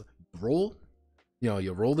concept is roll,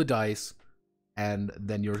 you roll the dice, and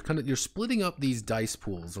then you're splitting up these dice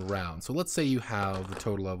pools around. So let's say you have a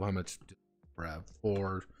total of how much?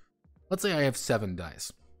 For let's say I have 7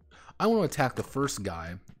 dice. I want to attack the first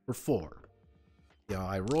guy for 4. You know,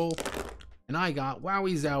 I roll, and I got,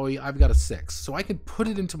 wowie zowie, I've got a 6. So I can put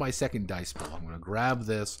it into my second dice pool. I'm going to grab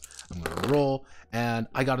this, I'm going to roll, and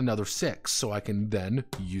I got another 6. So I can then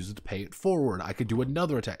use it to pay it forward. I could do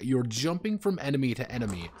another attack. You're jumping from enemy to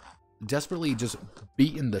enemy, desperately just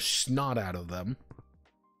beating the snot out of them.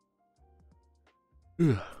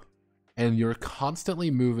 Ugh. And you're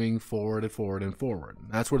constantly moving forward and forward and forward.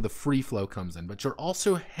 That's where the free flow comes in. But you're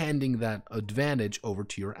also handing that advantage over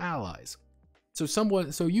to your allies.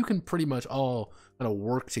 So you can pretty much all kind of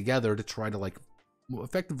work together to try to like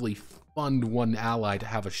effectively fund one ally to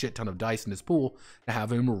have a shit ton of dice in his pool to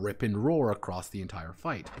have him rip and roar across the entire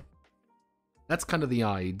fight. That's kind of the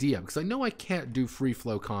idea, because I know I can't do free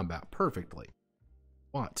flow combat perfectly.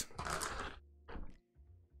 But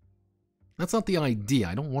that's not the idea.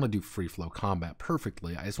 I don't want to do free flow combat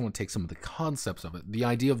perfectly. I just want to take some of the concepts of it. The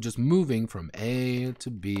idea of just moving from A to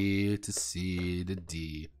B to C to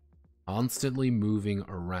D, constantly moving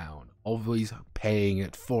around, always paying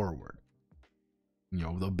it forward. You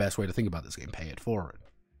know, the best way to think about this game, pay it forward.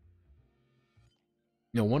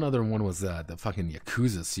 You know, one other one was the fucking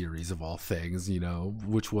Yakuza series of all things, you know,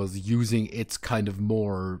 which was using its kind of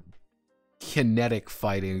more kinetic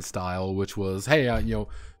fighting style, which was, hey, you know,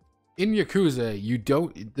 in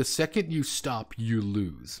Yakuza, the second you stop, you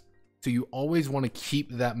lose. So you always want to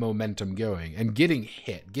keep that momentum going, and getting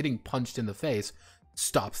hit, getting punched in the face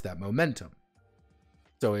stops that momentum.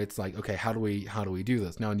 So it's like, okay, how do we do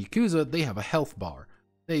this? Now in Yakuza, they have a health bar.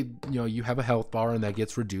 You have a health bar, and that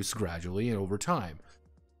gets reduced gradually and over time.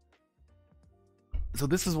 So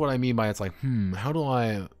this is what I mean by it's like, how do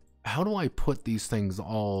I put these things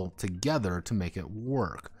all together to make it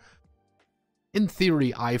work? In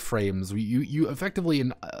theory, iframes, you effectively,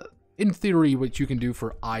 in theory, what you can do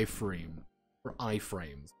for iframes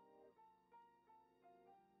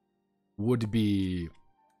would be,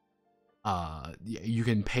 you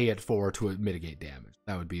can pay it forward to mitigate damage.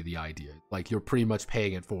 That would be the idea. Like, you're pretty much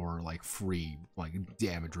paying it for, like, free, like,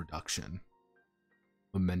 damage reduction.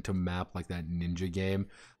 Momentum map, like that ninja game.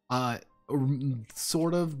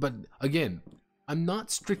 Sort of, but again, I'm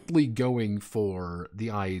not strictly going for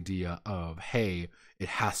the idea of, hey, it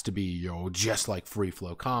has to be, you know, just like free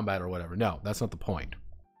flow combat or whatever. No, that's not the point.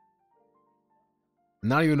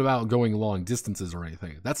 Not even about going long distances or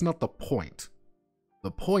anything. That's not the point.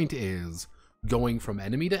 The point is going from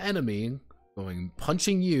enemy to enemy,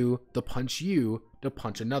 punching you to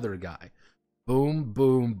punch another guy. Boom,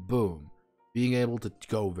 boom, boom. Being able to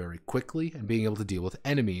go very quickly and being able to deal with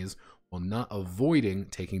enemies while not avoiding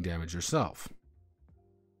taking damage yourself.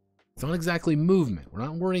 It's not exactly movement. We're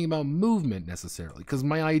not worrying about movement necessarily, because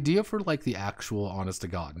my idea for like the actual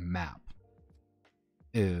honest-to-God map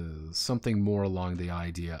is something more along the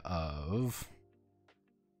idea of...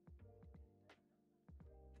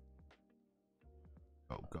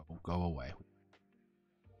 Go away.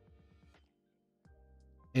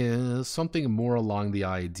 Is something more along the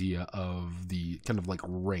idea of the kind of like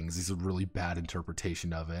rings. These are a really bad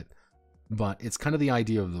interpretation of it, but it's kind of the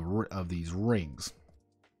idea of these rings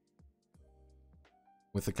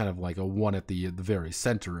with a kind of like a one at the very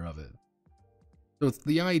center of it. So it's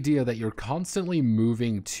the idea that you're constantly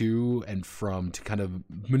moving to and from to kind of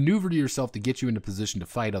maneuver yourself to get you into position to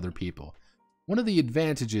fight other people. One of the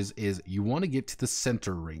advantages is you want to get to the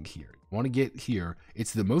center ring here. You want to get here.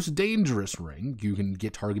 It's the most dangerous ring. You can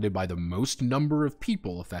get targeted by the most number of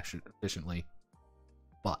people efficiently.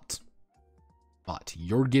 But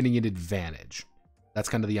you're getting an advantage. That's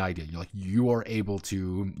kind of the idea. You are able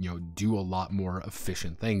to, you know, do a lot more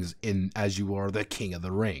efficient things as you are the king of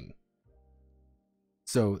the ring.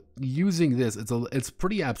 So using this, it's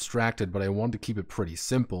pretty abstracted, but I want to keep it pretty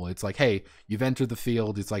simple. It's like, hey, you've entered the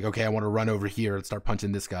field. It's like, okay, I want to run over here and start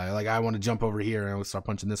punching this guy. Like, I want to jump over here and I want to start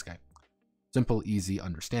punching this guy. Simple, easy,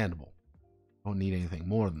 understandable. Don't need anything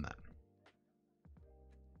more than that.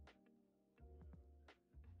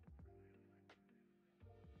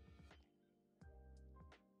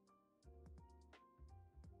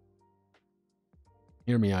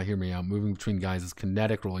 Hear me out. Moving between guys is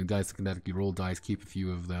kinetic. Rolling dice is kinetic. You roll dice, keep a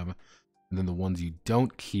few of them. And then the ones you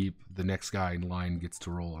don't keep, the next guy in line gets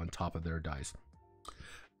to roll on top of their dice.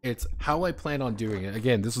 It's how I plan on doing it.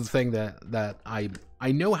 Again, this is the thing that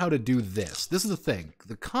I know how to do this. This is the thing.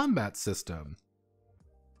 The combat system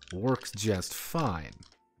works just fine.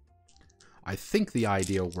 I think the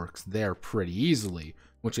idea works there pretty easily,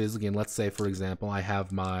 which is, again, let's say, for example, I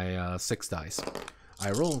have my 6 dice.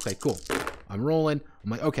 I roll. Okay, cool. I'm rolling. I'm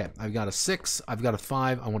like, okay, I've got a 6. I've got a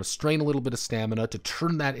 5. I want to strain a little bit of stamina to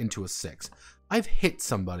turn that into a 6. I've hit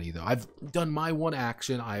somebody, though. I've done my one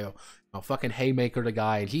action. I'll fucking haymaker the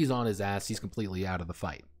guy, and he's on his ass. He's completely out of the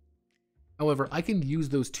fight. However, I can use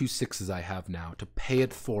those 2 6s I have now to pay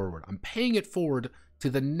it forward. I'm paying it forward to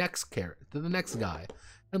the next character, to the next guy.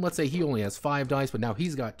 And let's say he only has 5 dice, but now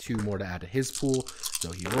he's got 2 more to add to his pool.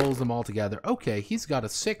 So he rolls them all together. Okay, he's got a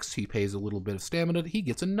 6. He pays a little bit of stamina. He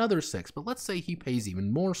gets another 6. But let's say he pays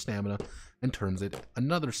even more stamina and turns it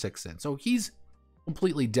another 6 in. So he's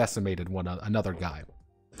completely decimated another guy.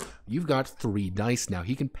 You've got 3 dice now.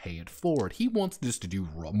 He can pay it forward. He wants just to do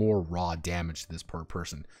more raw damage to this per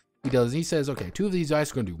person. He does. He says, okay, 2 of these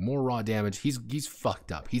dice are going to do more raw damage. He's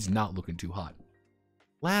fucked up. He's not looking too hot.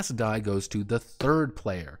 Last die goes to the 3rd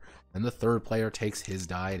player, and the 3rd player takes his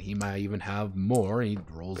die, and he might even have more. He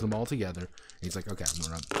rolls them all together. He's like, okay, I'm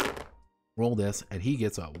gonna roll this, and he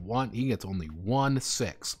gets he gets only 1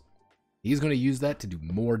 6. He's gonna use that to do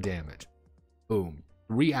more damage. Boom.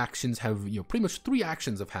 3 actions have, pretty much 3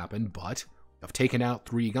 actions have happened, but I've taken out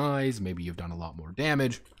 3 guys. Maybe you've done a lot more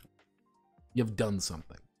damage. You've done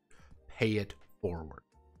something. Pay it forward.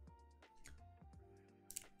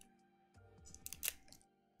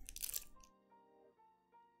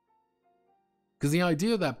 Because the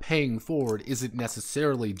idea that paying forward isn't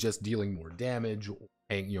necessarily just dealing more damage or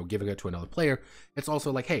paying, giving it to another player. It's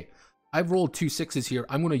also like, hey, I've rolled 2 6s here.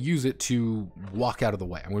 I'm going to use it to walk out of the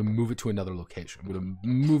way. I'm going to move it to another location. I'm going to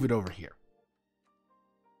move it over here.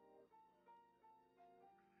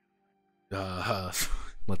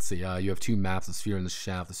 Let's see. You have 2 maps, the sphere and the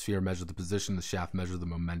shaft. The sphere measures the position. The shaft measures the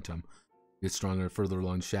momentum. You get stronger the further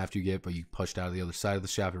along the shaft you get, but you pushed out of the other side of the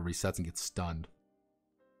shaft, it resets and gets stunned.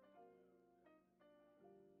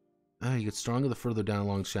 You get stronger the further down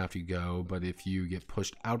along the shaft you go, but if you get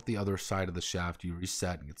pushed out the other side of the shaft, you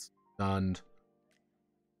reset and get stunned.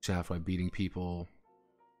 Shaft by beating people.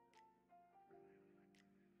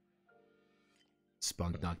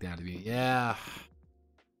 Spunk knocked down to be. Yeah.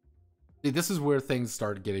 See, this is where things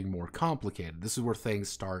start getting more complicated. This is where things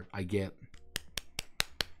start,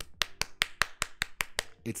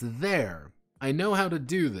 it's there. I know how to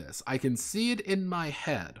do this. I can see it in my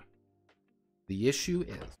head. The issue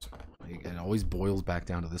is, it always boils back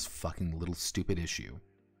down to this fucking little stupid issue.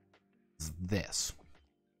 Is this.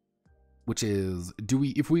 Which is,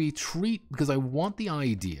 if we treat, because I want the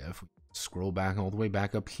idea, if we scroll back all the way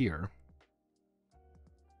back up here,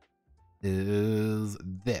 is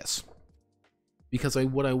this. Because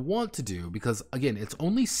what I want to do, because again, it's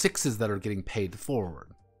only 6s that are getting paid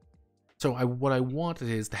forward. So what I want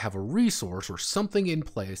is to have a resource or something in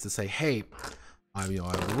place to say, hey,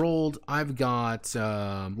 I've rolled, I've got,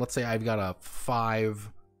 let's say I've got a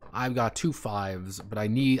 5, I've got 2 5s, but I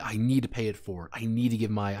need to pay it forward. I need to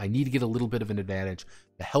get a little bit of an advantage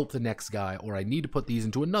to help the next guy, or I need to put these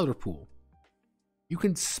into another pool. You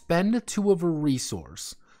can spend 2 of a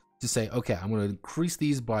resource to say, okay, I'm going to increase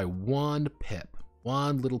these by 1 pip,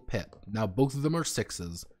 1 little pip. Now both of them are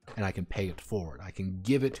 6s, and I can pay it forward. I can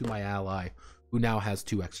give it to my ally, who now has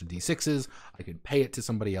 2 extra d6s. I can pay it to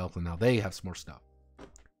somebody else, and now they have some more stuff.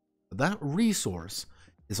 But that resource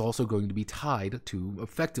is also going to be tied to,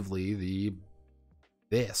 effectively,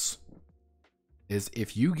 this. Is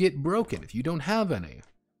if you get broken, if you don't have any,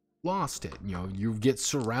 lost it, you get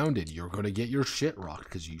surrounded, you're going to get your shit rocked,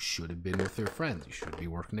 because you should have been with your friends. You should be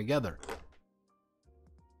working together.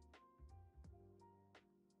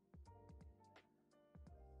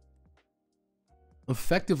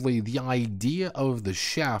 Effectively, the idea of the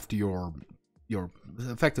shaft you're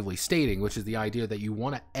effectively stating, which is the idea that you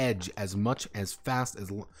want to edge as much as fast as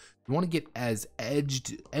you want to get as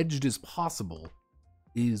edged as possible,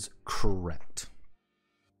 is correct.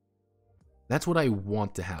 That's what I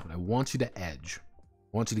want to happen. I want you to edge.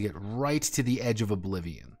 I want you to get right to the edge of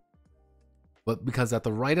oblivion. But because at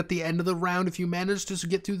the end of the round, if you manage to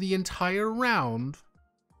get through the entire round,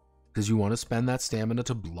 because you want to spend that stamina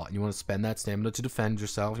to block, you want to spend that stamina to defend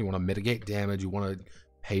yourself, you want to mitigate damage, you want to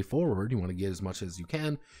pay forward, you want to get as much as you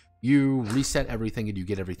can, you reset everything and you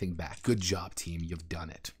get everything back. Good job, team. You've done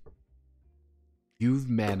it. You've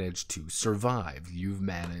managed to survive. You've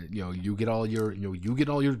managed, you get all your,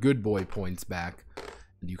 good boy points back,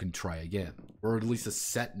 and you can try again, or at least a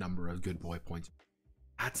set number of good boy points.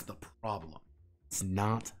 That's the problem. It's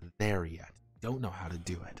not there yet. Don't know how to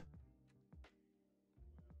do it.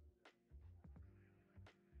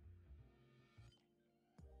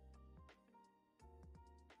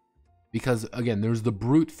 Because, again, there's the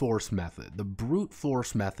brute force method. The brute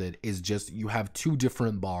force method is just, you have 2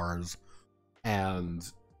 different bars,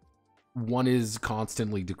 and one is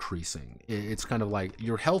constantly decreasing. It's kind of like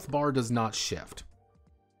your health bar does not shift.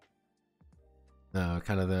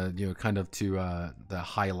 Kind of to the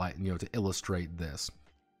highlight, to illustrate this.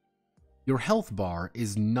 Your health bar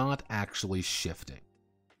is not actually shifting.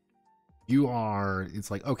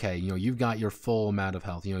 It's like, okay, you've got your full amount of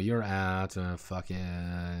health. You're at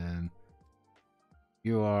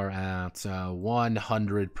you are at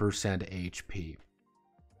 100% HP.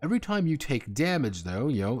 Every time you take damage, though,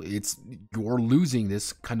 you're losing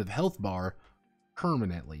this kind of health bar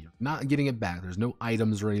permanently. You're not getting it back. There's no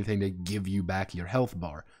items or anything to give you back your health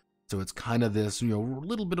bar. So it's kind of this,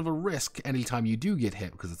 little bit of a risk anytime you do get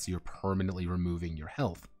hit, because you're permanently removing your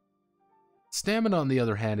health. Stamina, on the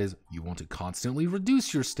other hand, is you want to constantly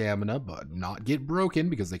reduce your stamina, but not get broken,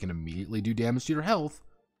 because they can immediately do damage to your health.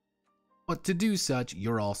 But to do such,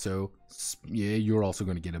 you're also going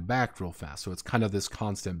to get it back real fast. So it's kind of this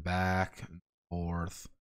constant back and forth,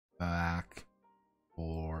 back,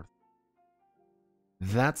 forth.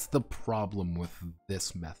 That's the problem with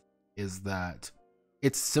this method, is that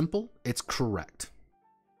it's simple, it's correct.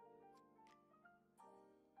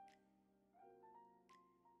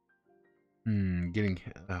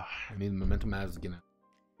 Momentum is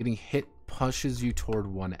getting hit pushes you toward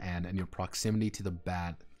one end, and your proximity to the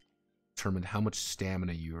bat determined how much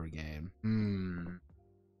stamina you regain.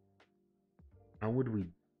 How would we?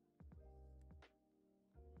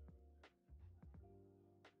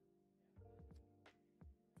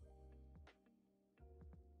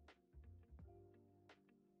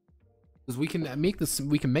 Because we can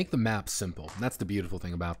make the map simple. That's the beautiful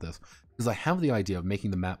thing about this. Because I have the idea of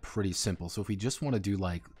making the map pretty simple. So if we just want to do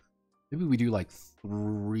maybe we do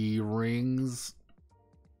 3 rings.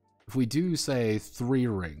 If we do, say, 3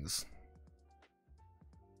 rings,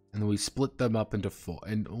 and then we split them up into 4,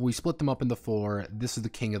 this is the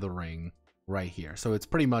king of the ring right here. So it's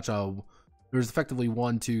pretty much there's effectively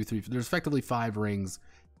 1, 2, 3. There's effectively 5 rings,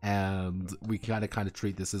 and we gotta kind of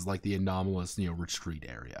treat this as like the anomalous, retreat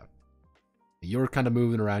area. You're kind of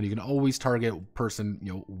moving around. You can always target person,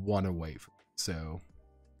 1 away from you. So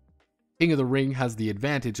King of the Ring has the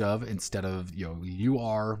advantage of, instead of, you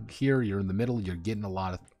are here, you're in the middle, you're getting a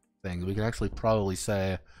lot of things. We can actually probably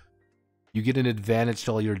say you get an advantage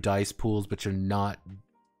to all your dice pools, but you're not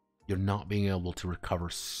being able to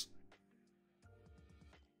recover.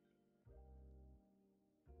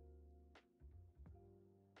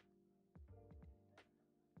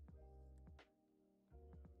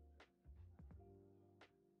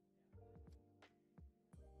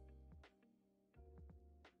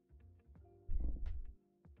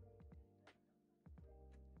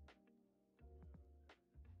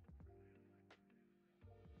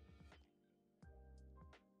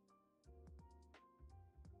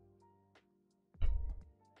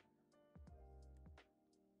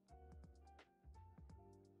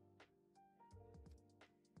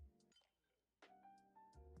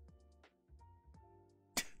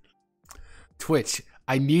 Twitch,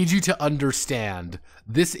 I need you to understand,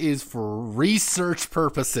 this is for research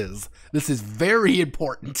purposes. This is very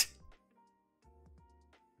important.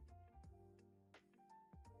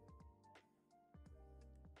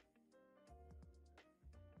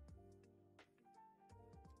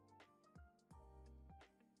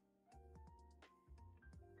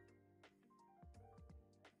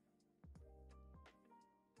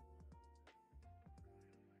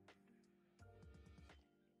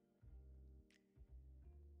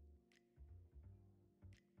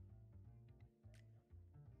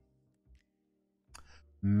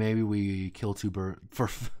 Maybe we kill 2 birds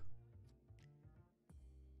for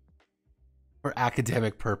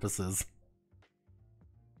academic purposes.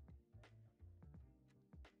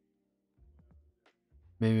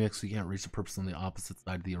 Maybe actually can't reach the person on the opposite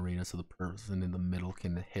side of the arena, so the person in the middle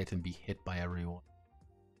can hit and be hit by everyone.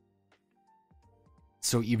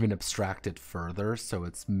 So even abstract it further, so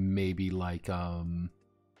it's maybe like so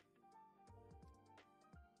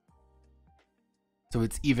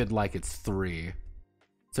it's even like it's 3.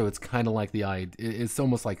 So it's kind of like it's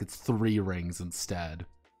almost like it's 3 rings instead.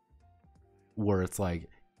 Where it's like,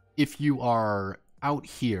 if you are out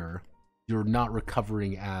here, you're not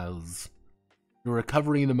recovering you're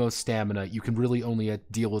recovering the most stamina. You can really only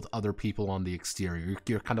deal with other people on the exterior.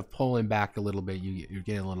 You're kind of pulling back a little bit. You're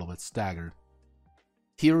getting a little bit staggered.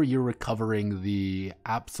 Here, you're recovering the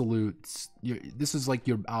absolute. This is like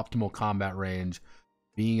your optimal combat range.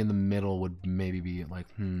 Being in the middle would maybe be like,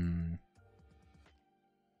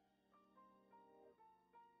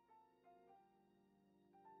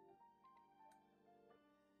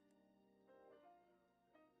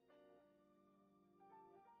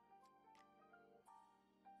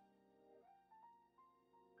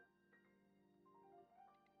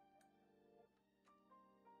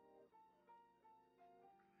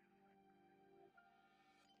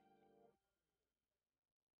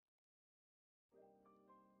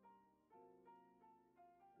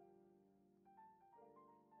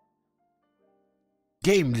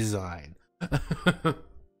 Game design.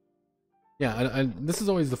 Yeah, and this is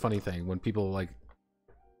always the funny thing when people like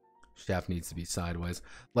shaft needs to be sideways.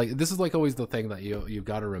 Like this is like always the thing that you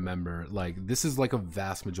got to remember. Like this is like a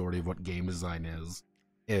vast majority of what game design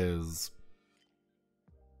is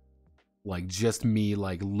like just me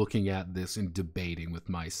like looking at this and debating with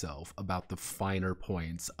myself about the finer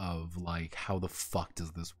points of like how the fuck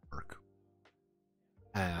does this work.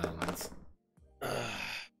 And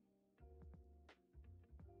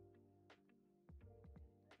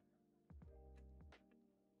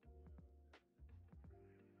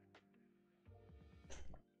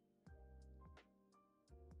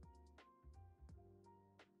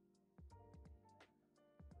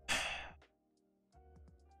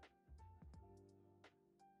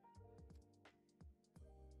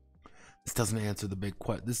this doesn't answer the big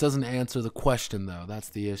question. This doesn't answer the question, though. That's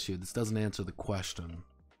the issue. This doesn't answer the question.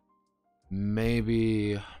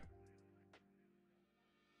 Maybe...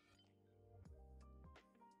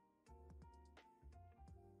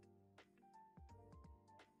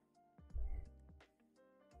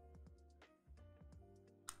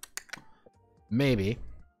 Maybe,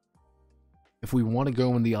 if we want to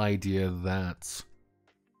go in the idea that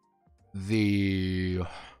the...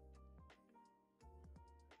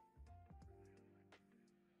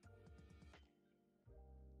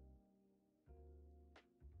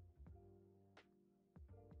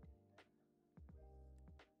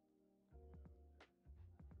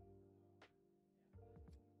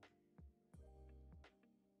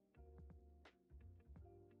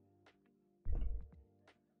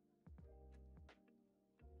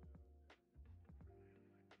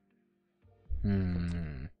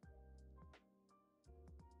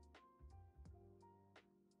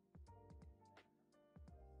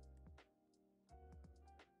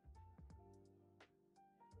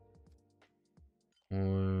 Wait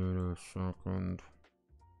a second.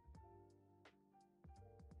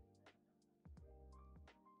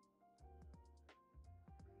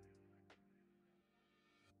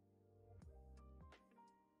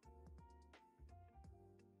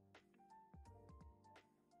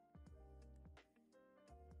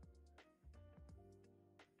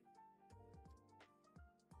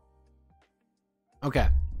 Okay.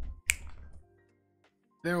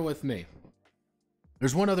 Bear with me.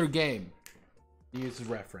 There's one other game. Use as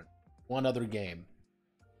reference. One other game.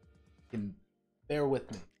 You can bear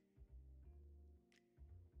with me.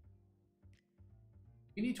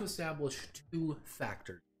 We need to establish two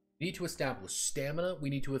factors. We need to establish stamina. We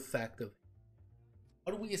need to effective.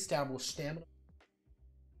 How do we establish stamina?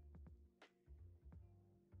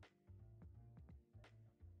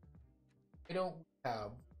 I don't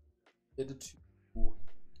have the two.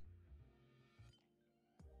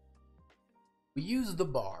 We use the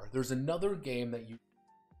bar. There's another game that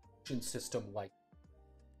uses system like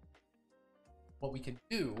what we can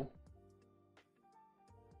do.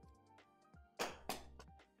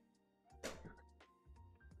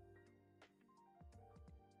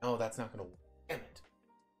 No, that's not gonna work. Damn it.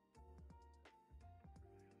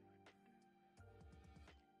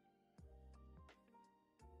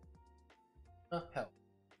 Health.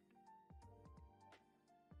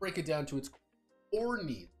 Break it down to its core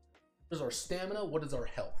needs. What is our stamina? What is our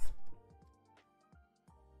health?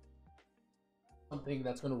 Something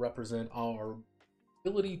that's going to represent our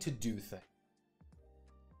ability to do things.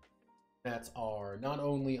 That's not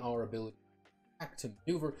only our ability to act and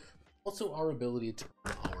maneuver, but also our ability to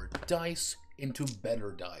turn our dice into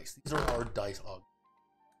better dice. These are our dice augments.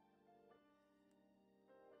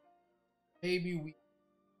 Maybe we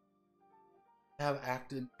have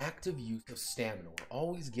active use of stamina. We're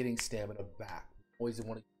always getting stamina back. We always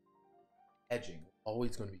want to edging.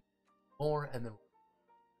 Always going to be more and then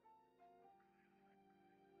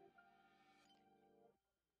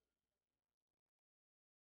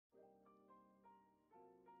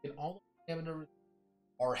in all of stamina,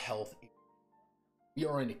 our health. We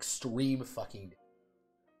are in extreme fucking danger.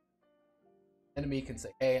 Enemy can say,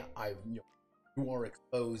 "Hey, you are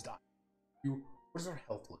exposed." What does our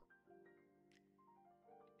health look like?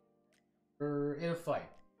 We're in a fight.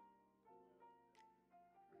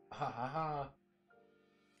 Ha ha ha.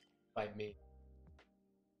 Fight me.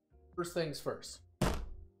 First things first.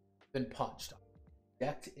 Been punched.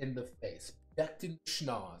 Decked in the face. Decked in the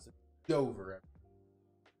schnoz. Over.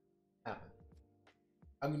 Happen.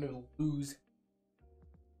 I'm gonna lose.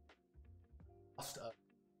 Lost a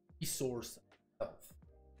resource health.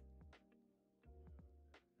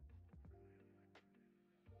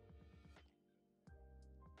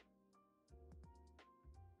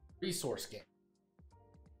 Resource gain.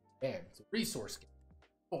 Damn, it's a resource gain.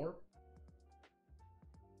 Or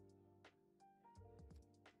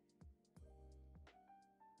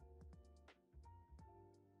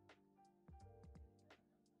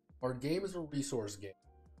Our game is a resource game.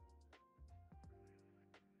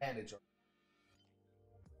 Manage our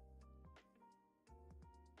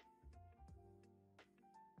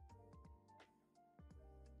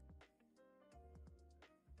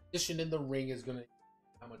position in the ring is gonna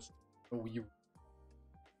how much you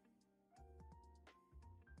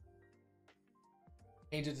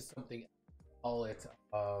change it to something. Call it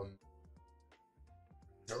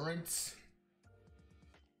endurance.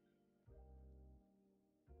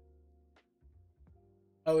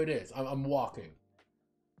 Oh, it is. I'm walking.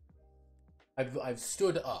 I've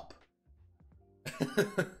stood up.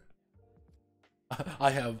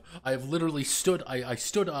 I have literally stood. I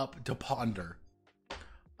stood up to ponder.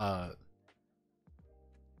 I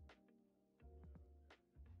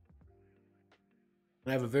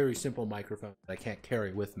have a very simple microphone that I can't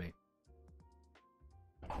carry with me.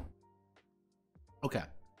 Okay.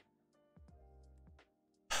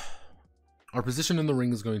 Our position in the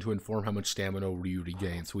ring is going to inform how much stamina we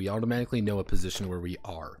regain, so we automatically know a position where we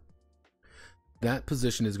are. That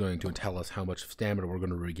position is going to tell us how much stamina we're going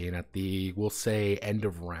to regain at the, we'll say, end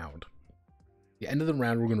of round. The end of the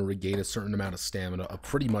round, we're going to regain a certain amount of stamina of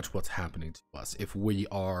pretty much what's happening to us. If we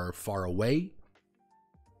are far away,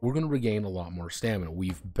 we're going to regain a lot more stamina.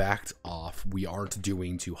 We've backed off. We aren't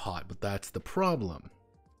doing too hot, but that's the problem.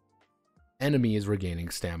 Enemy is regaining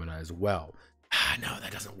stamina as well. Ah, no,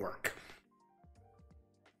 that doesn't work.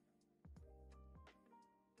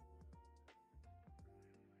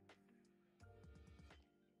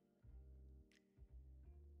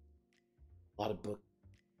 A lot of book.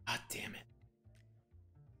 God damn it.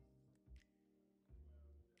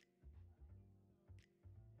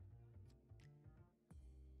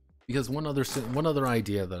 Because one other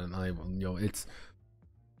idea that it's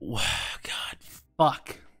God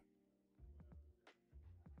fuck.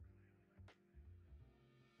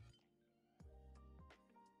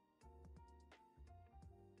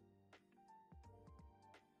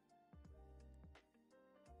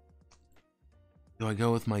 Do I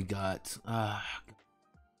go with my gut? Do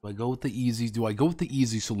I go with the easy? Do I go with the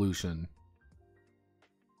easy solution?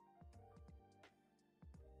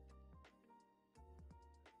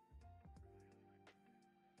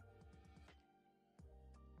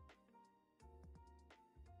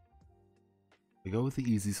 Do I go with the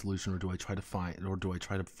easy solution, or do I try to find, or do I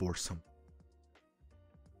try to force something?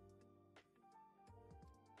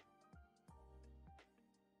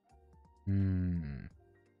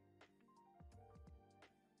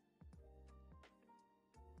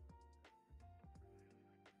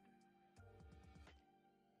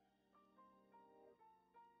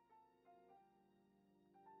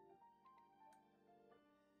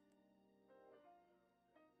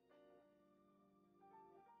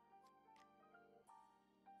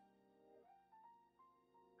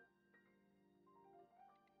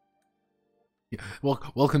 Yeah.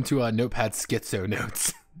 Welcome to Notepad Schizo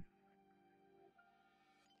Notes.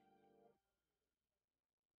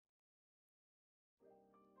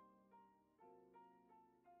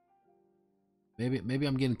 Maybe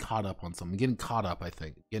I'm getting caught up on something. I'm getting caught up, I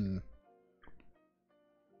think. Getting.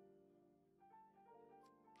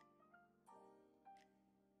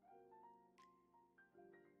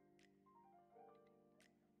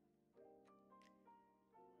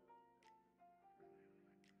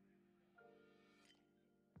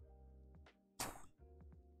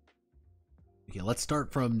 Okay, let's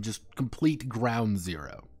start from just complete ground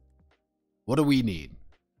zero. What do we need?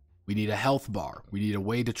 We need a health bar. We need a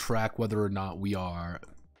way to track whether or not we are...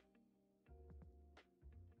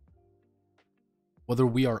 whether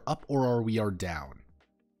we are up or we are down.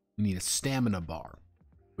 We need a stamina bar,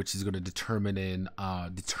 which is going to determine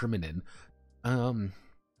not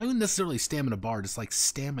necessarily stamina bar, just like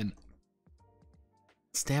stamina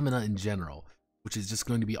in general, which is just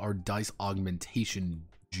going to be our dice augmentation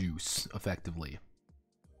juice, effectively.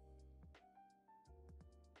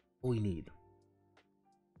 All we need.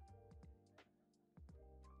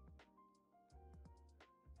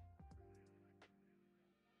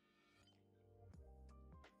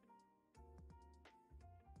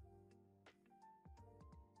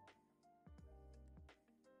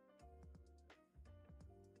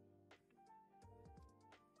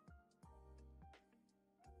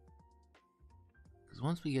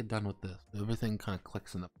 Once we get done with this, everything kind of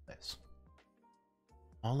clicks into place.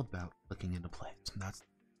 All about clicking into place. And that's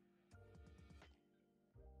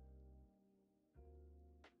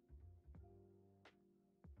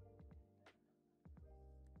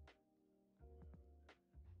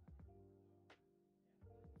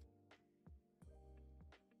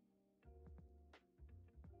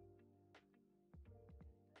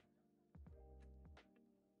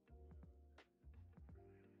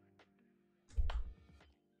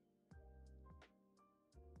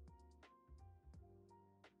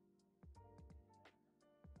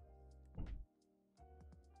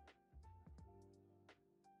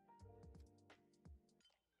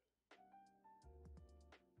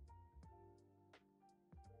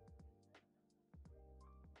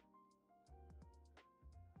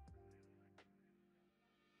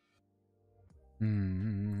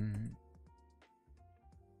Hmm.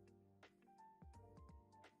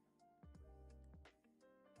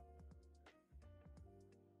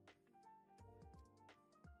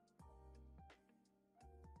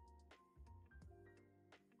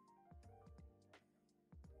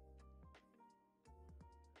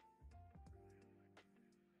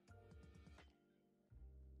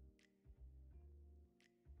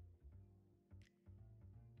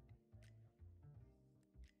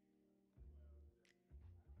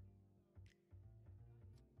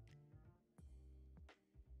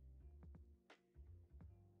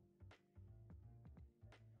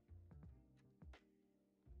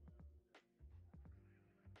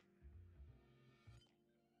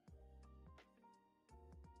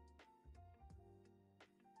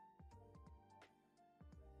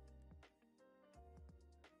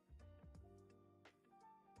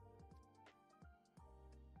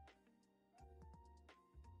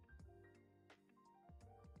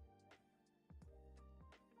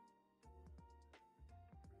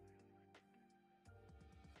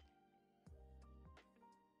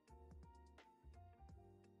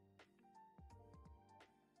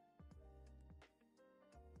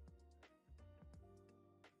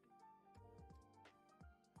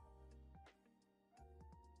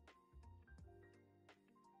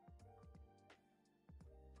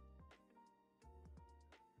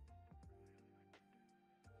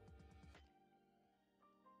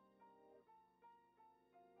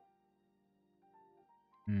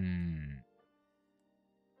 Hmm.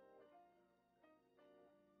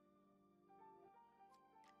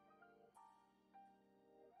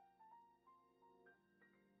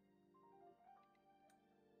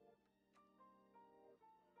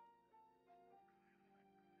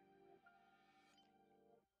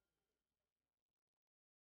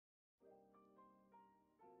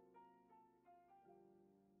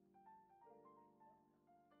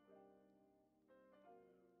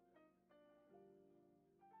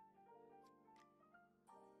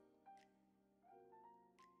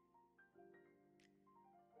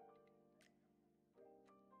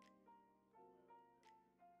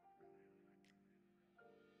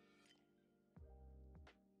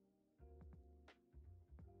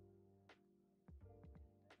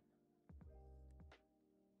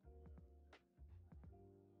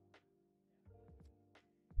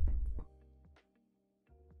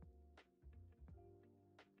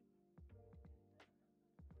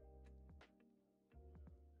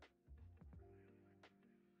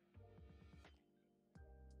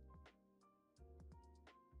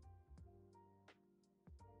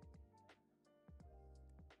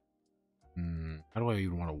 How do I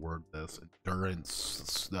even want to word this?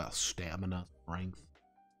 Endurance, stamina, strength.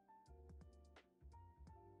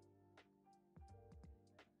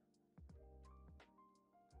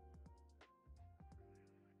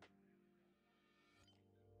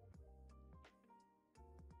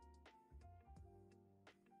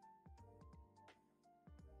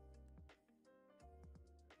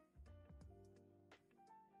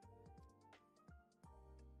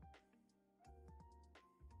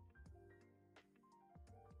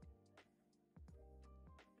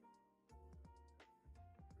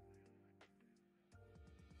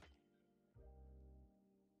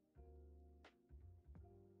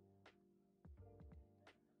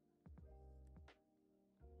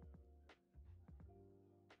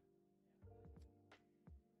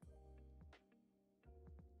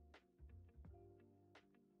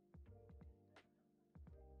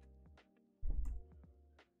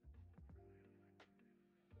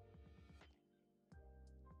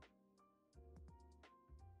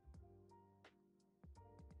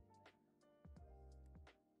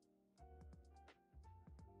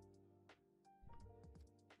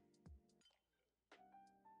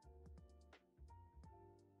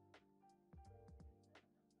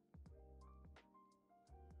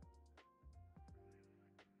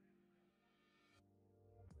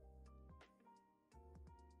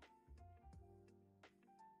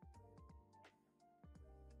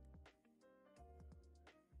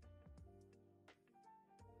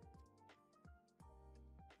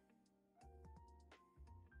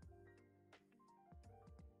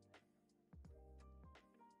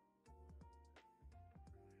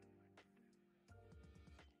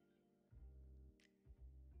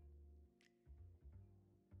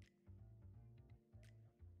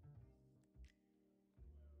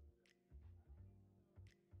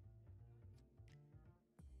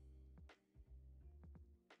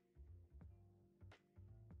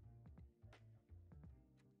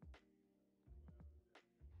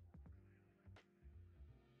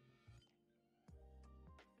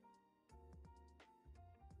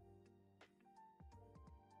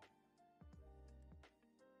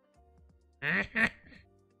 Hmm.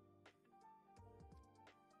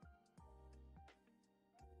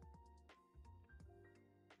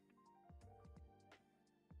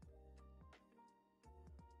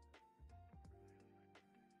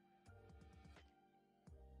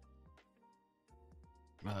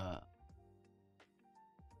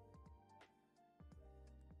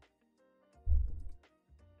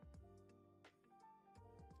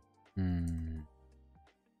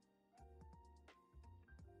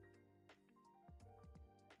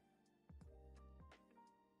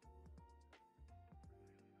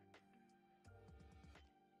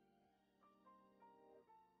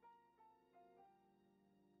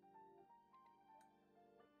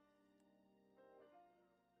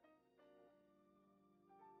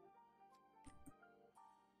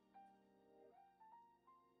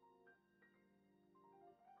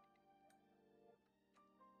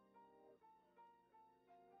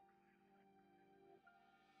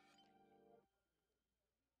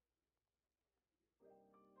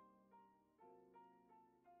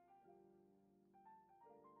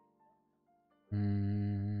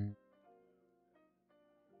 Hmm.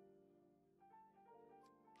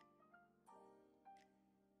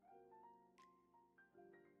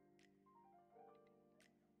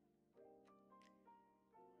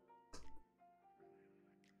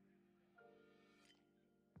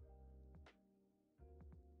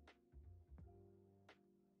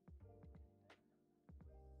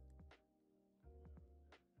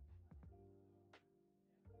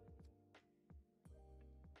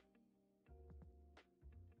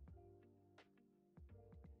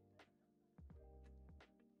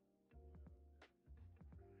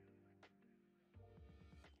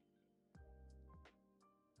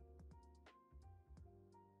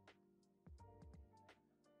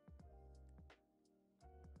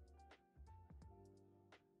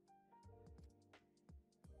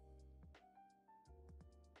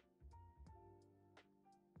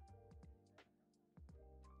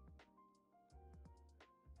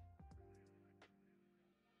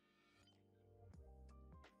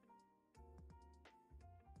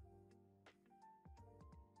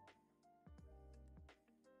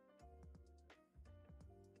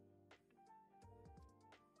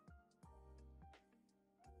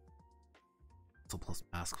 Plus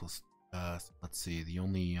mask plus let's see, the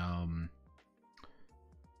only let's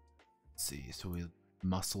see, so we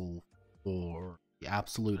muscle for the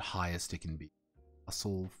absolute highest it can be.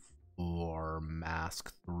 Muscle for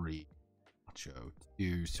mask 3, macho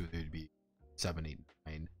 2, so it would be 7, 8,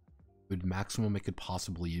 9. The maximum it could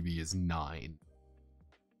possibly be is 9.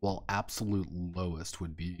 While absolute lowest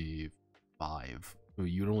would be 5. So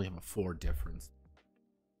you'd only have a 4 difference.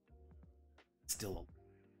 Still,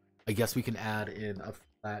 I guess we can add in a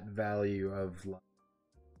flat value of like,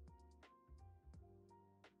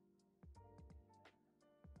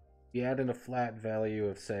 you add in a flat value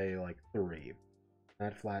of say like 3.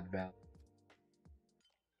 That flat value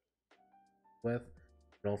with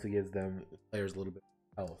it also gives them players a little bit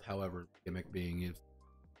of health. However, the gimmick being is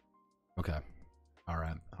okay. All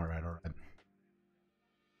right.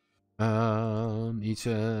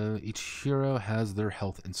 Each hero has their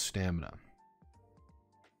health and stamina.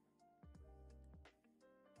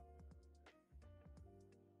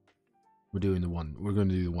 We're going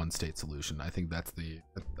to do the one state solution. I think that's the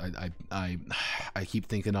I keep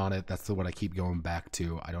thinking on it. That's what I keep going back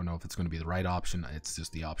to. I don't know if it's going to be the right option. It's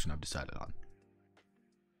just the option I've decided on.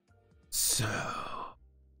 So,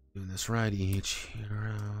 doing this right, each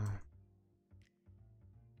hero.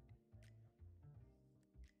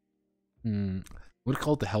 Would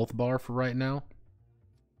call it the health bar for right now.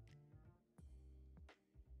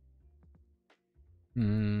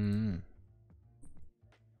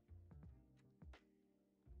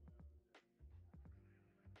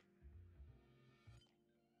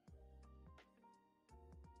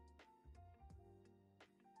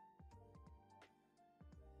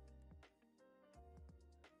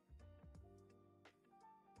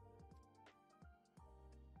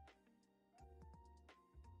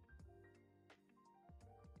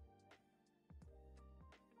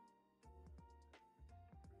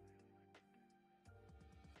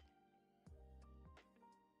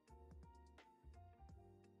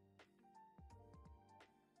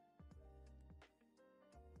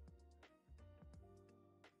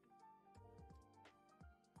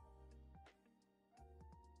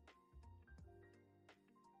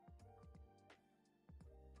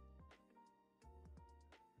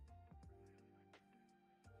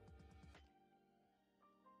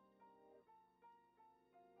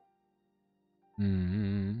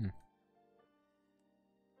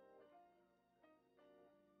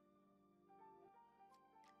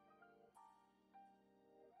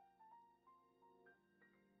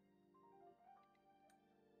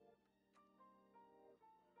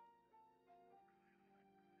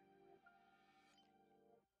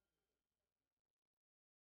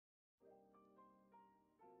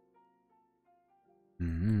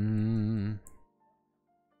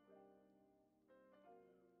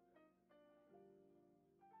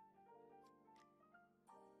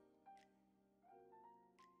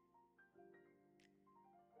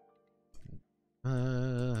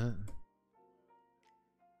 No,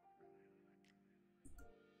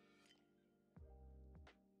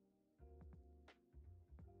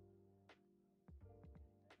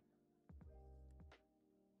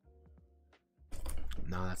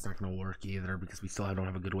 that's not gonna work either because we still don't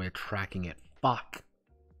have a good way of tracking it. Fuck.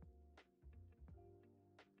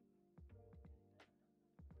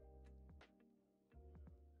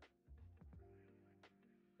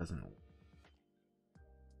 Doesn't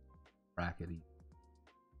track it.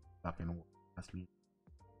 Fucking has to be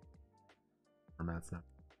formats now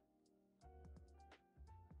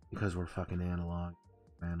because we're fucking analog.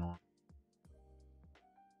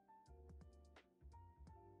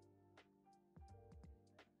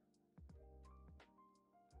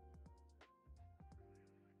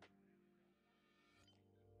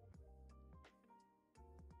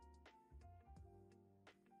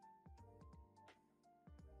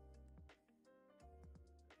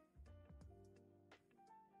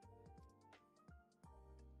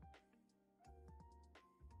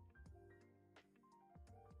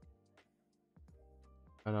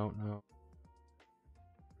 I don't know.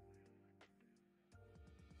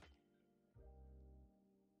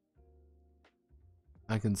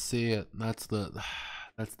 I can see it. That's the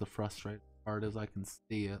frustrating part is I can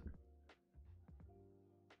see it.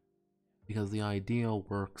 Because the ideal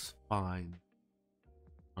works fine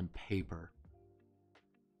on paper.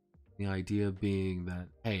 The idea being that,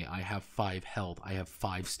 hey, I have 5 health, I have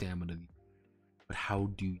 5 stamina. But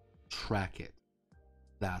how do you track it?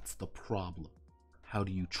 That's the problem. How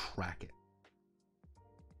do you track it?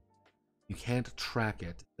 You can't track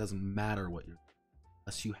it. It doesn't matter what you're,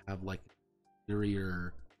 unless you have like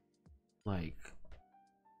inferior, like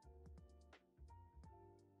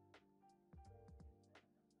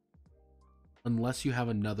unless you have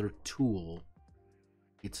another tool,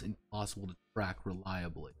 it's impossible to track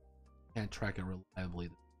reliably. You can't track it reliably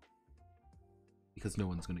because no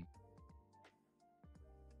one's gonna.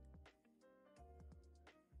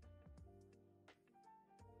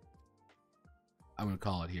 I'm gonna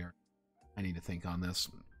call it here. I need to think on this.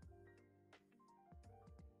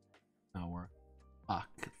 No, we're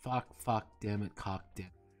fuck, damn it, cock, damn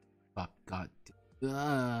it, fuck, god,